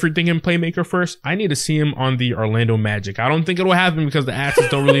better fit if you're thinking playmaker first. I need to see him on the Orlando Magic. I don't think it'll happen because the assets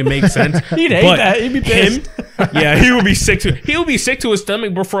don't really make sense. He'd hate that. He'd be pissed. Yeah, he will be sick to. He'll be sick to his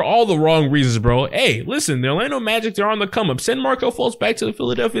stomach, but for all the wrong reasons, bro. Hey, listen, the Orlando Magic, they're on the come up. Send Markelle Fultz back to the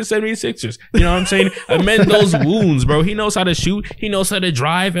Philadelphia 76ers. You know what I'm saying? Amend those wounds, bro. He knows how to shoot. He knows how to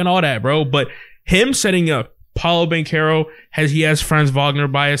drive and all that, bro. But him setting up Paolo Banchero, he has Franz Wagner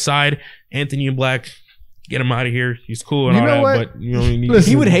by his side, Anthony Black. get him out of here. He's cool and You all know that, what? but you know, Listen,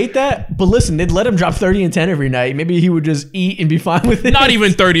 He would hate that, but listen, they'd let him drop 30 and 10 every night. Maybe he would just eat and be fine with it. not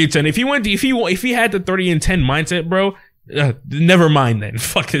even 30 and 10. If he had the 30 and 10 mindset, bro, never mind then.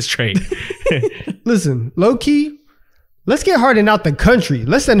 Fuck this trade. listen, low key, let's get Harden out the country.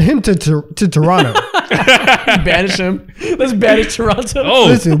 Let's send him to Toronto. Banish him. Let's banish Toronto. Oh,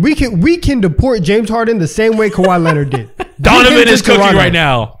 Listen, we can deport James Harden the same way Kawhi Leonard did. Donovan is cooking right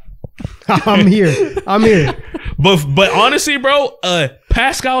now. I'm here. But honestly, bro,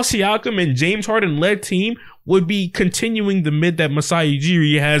 Pascal Siakam and James Harden led team would be continuing the mid that Masai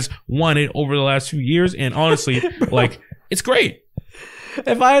Ujiri has wanted over the last few years, and honestly, like, it's great.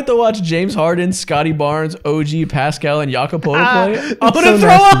 If I had to watch James Harden, Scotty Barnes, OG, Pascal, and Jakob play, I'm That's gonna so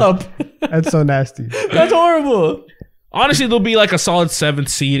throw nasty. up. That's so nasty. That's horrible. Honestly, they'll be like a solid 7th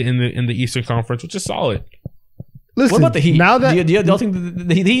seed in the Eastern Conference, which is solid. Listen, What about the Heat? Now that do y'all think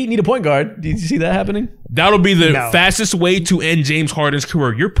the Heat need a point guard? Did you see that happening? That'll be the No. fastest way to end James Harden's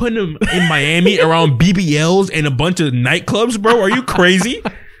career. You're putting him in Miami around BBLs and a bunch of nightclubs, bro. Are you crazy?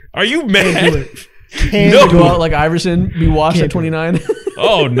 Are you mad? can't No. do Go it. out like Iverson, be washed Can't at do 29.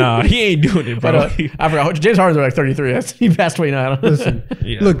 Oh, nah. He ain't doing it, bro. But I forgot. James Harden's like 33. He passed 29. Listen,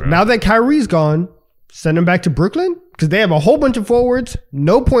 Yeah, look, bro. now that Kyrie's gone, send him back to Brooklyn because they have a whole bunch of forwards,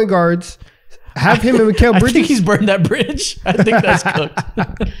 no point guards. Have him and Mikal I think Bridges. he's burned that bridge. I think that's cooked.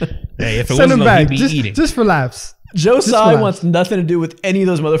 Hey, if it Send him wasn't, back he'd be eating. just for laughs. Joe Tsai relax. wants nothing to do with any of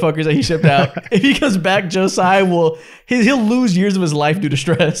those motherfuckers that he shipped out. If he comes back, Joe Tsai he'll lose years of his life due to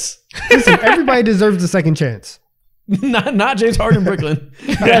stress. Listen, everybody deserves a second chance. Not James Harden, Brooklyn.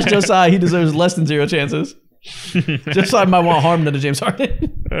 That's Joe Tsai. He deserves less than 0 chances. Joe Tsai might want harm than to James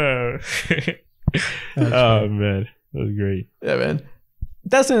Harden. Oh, man. That was great. Yeah, man.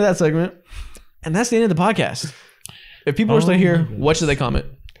 That's the end of that segment. And that's the end of the podcast. If people are still here, what should they comment?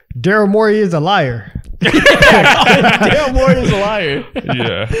 Daryl Morey is a liar. Daryl Morey is a liar.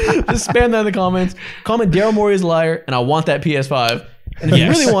 Yeah. Just spam that in the comments. Comment Daryl Morey is a liar, and I want that PS5. And if Yes.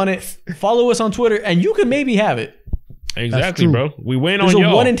 you really want it, follow us on Twitter, and you could maybe have it. Exactly, true. bro. We win There's on a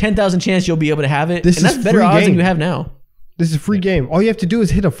y'all. 1 in 10,000 chance you'll be able to have it. This and that's is better free odds than game. you have now. This is a free game. All you have to do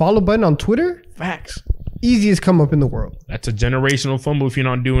is hit a follow button on Twitter. Facts. Easiest come up in the world. That's a generational fumble if you're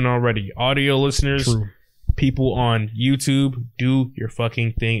not doing already. Audio listeners, True. people on YouTube, do your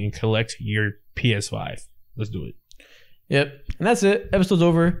fucking thing and collect your PS5. Let's do it. Yep. And that's it. Episode's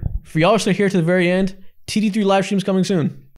over. For y'all still here to the very end, TD3 live stream's coming soon.